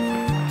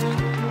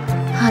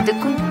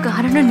 அதுக்கும்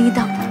காரணம்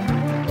நீதான்.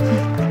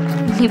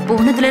 நீ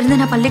போனதுல இருந்து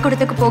நான்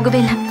பள்ளிக்கூடத்துக்கு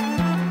போகவே இல்லை.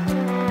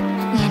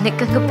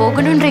 எனக்கு அங்க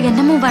போகணும்ன்ற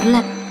எண்ணமும் வரல.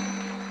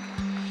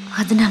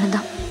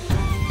 அதனாலதான்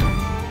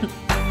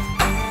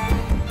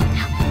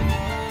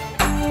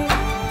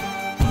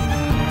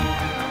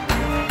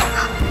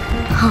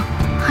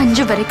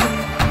 5 வரைக்கும்.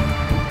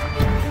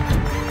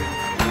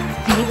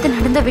 நேத்து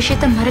நடந்த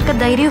விஷயத்த மறக்க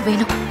தைரியம்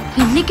வேணும்.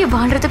 இன்னைக்கு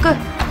வாழ்றதுக்கு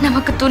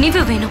நமக்கு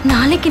துணிவு வேணும்.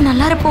 நாளைக்கு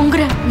நல்லா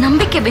இருப்போங்கிற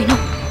நம்பிக்கை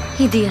வேணும்.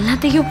 இது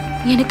எல்லாத்தையும்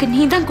எனக்கு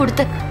நீதான்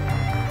கொடுத்த.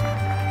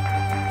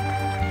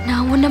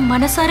 நான் உன்னை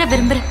மனசார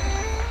விரும்புறேன்.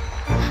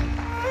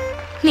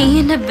 நீ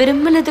என்ன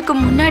விரும்பினதுக்கு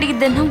முன்னாடி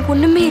இதெல்லாம்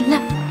ஒண்ணுமே இல்லை.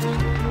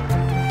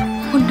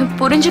 உன்னை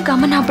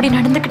புரிஞ்சுக்காம நான் அப்படி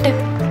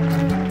நடந்துக்கிட்டேன்.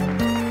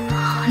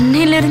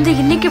 அன்னையில இருந்து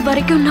இன்னைக்கு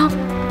வரைக்கும் நான்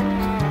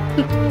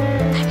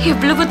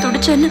எவ்வளவு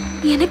துடிச்சேன்னு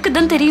எனக்கு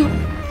தான் தெரியும்.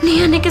 நீ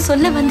அன்னைக்கு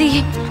சொல்ல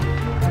வந்தியே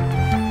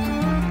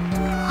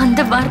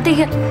அந்த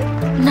வார்த்தைய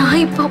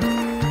நான் இப்போ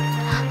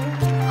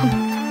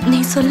நீ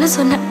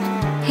சொன்ன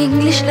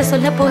இங்கிலீஷ்ல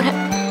சொல்ல போறேன்.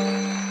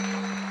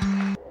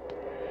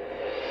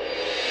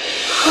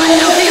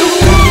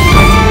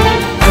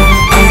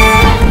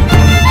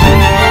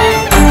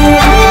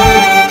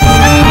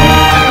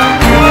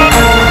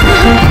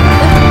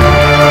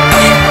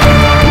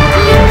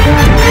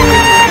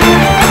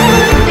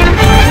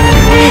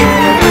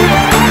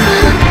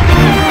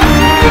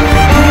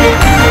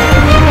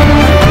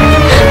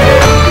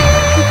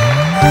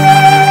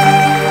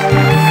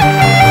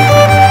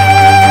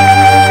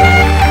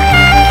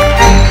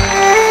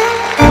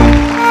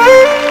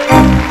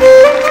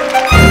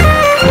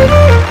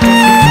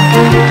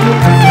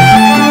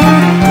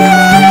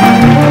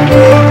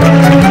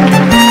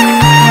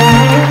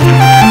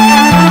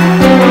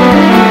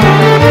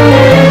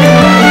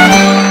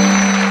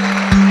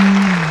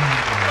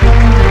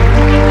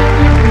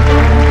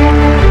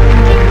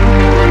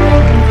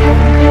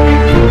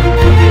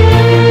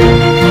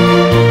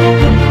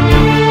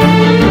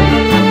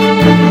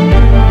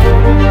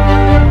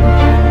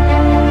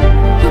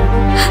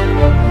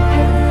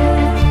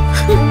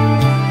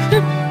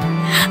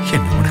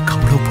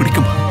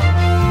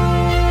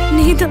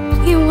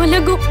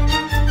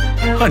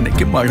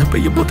 அன்னைக்கு மழை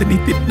பெய்யும் போது நீ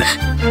திட்டின.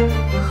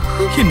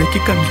 இன்னைக்கு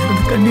கண்ணில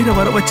இருந்து கண்ணீரை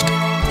வர வச்சுட்ட.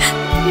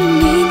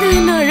 நீதான்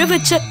என்ன அழ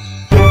வச்ச.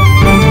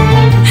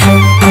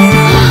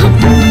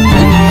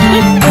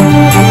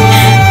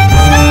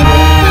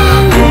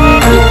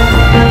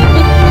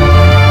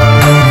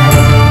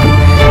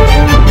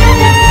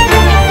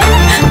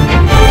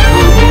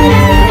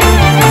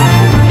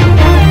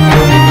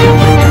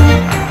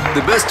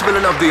 The best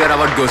villain of the year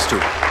award goes to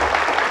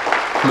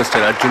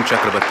Mr. Arjun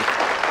Chakrabarti.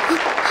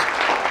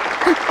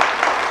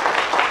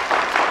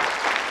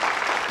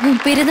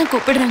 உன் பேரை தான்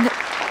கூப்பிடுறாங்க.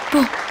 போ.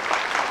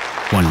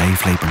 உன்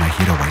லைஃப்ல இப்ப நான்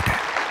ஹீரோ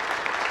ஆயிட்டேன்.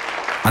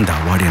 அந்த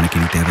அவார்டு எனக்கு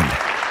இனி தேவையில்லை.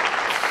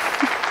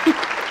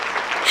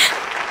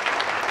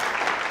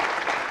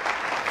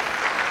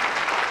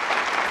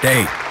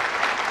 டேய்,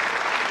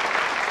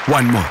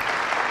 one more.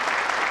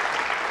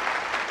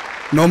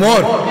 No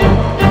more.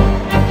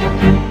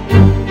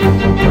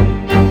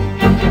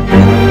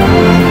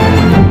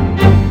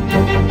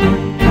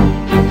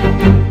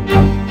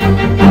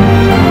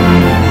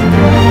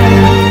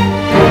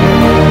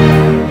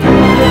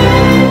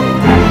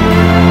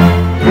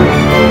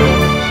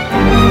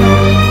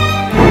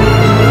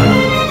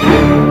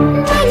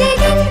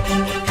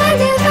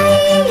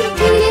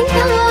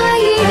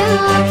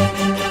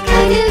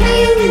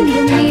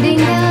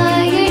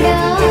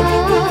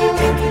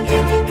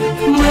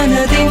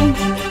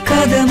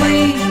 கதவை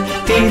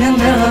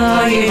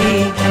திறந்தாயடி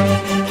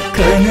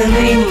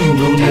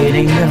கனவெங்கும்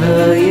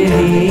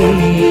நிறைந்தாயடி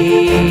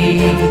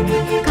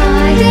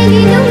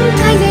காதலிலும்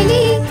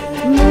கதலி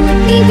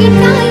மூட்டி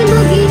விட்டாய்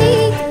முகிலே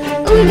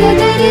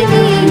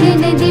உலகருதே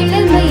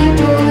எனதிளமை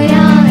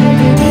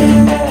போராடுதே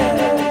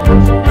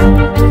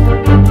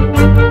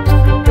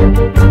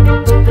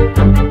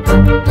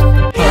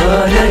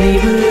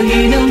ஆரறிவு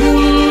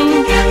இழந்தும்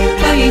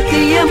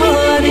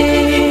பைத்தியமானே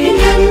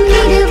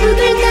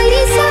இரவுகள்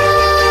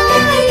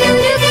தரிசாய்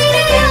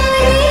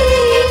உருகினாரே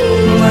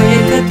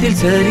மயக்கத்தில்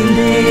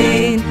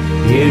சரிந்தேன்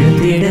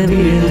எழுந்திட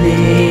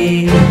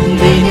விழுந்தேன்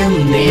தினம்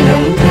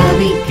தினம்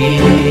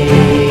தவிக்கிறேன்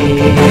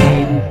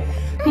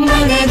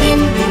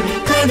மனதின்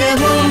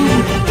கதவும்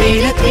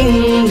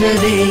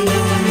திறக்கின்றதே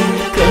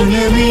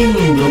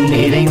கனவெங்கும்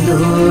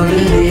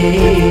நிறைந்தோடுதே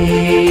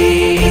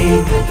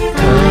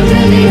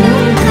காதலினும்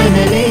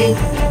கனலே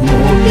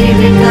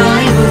மூட்டிவிட்டாய்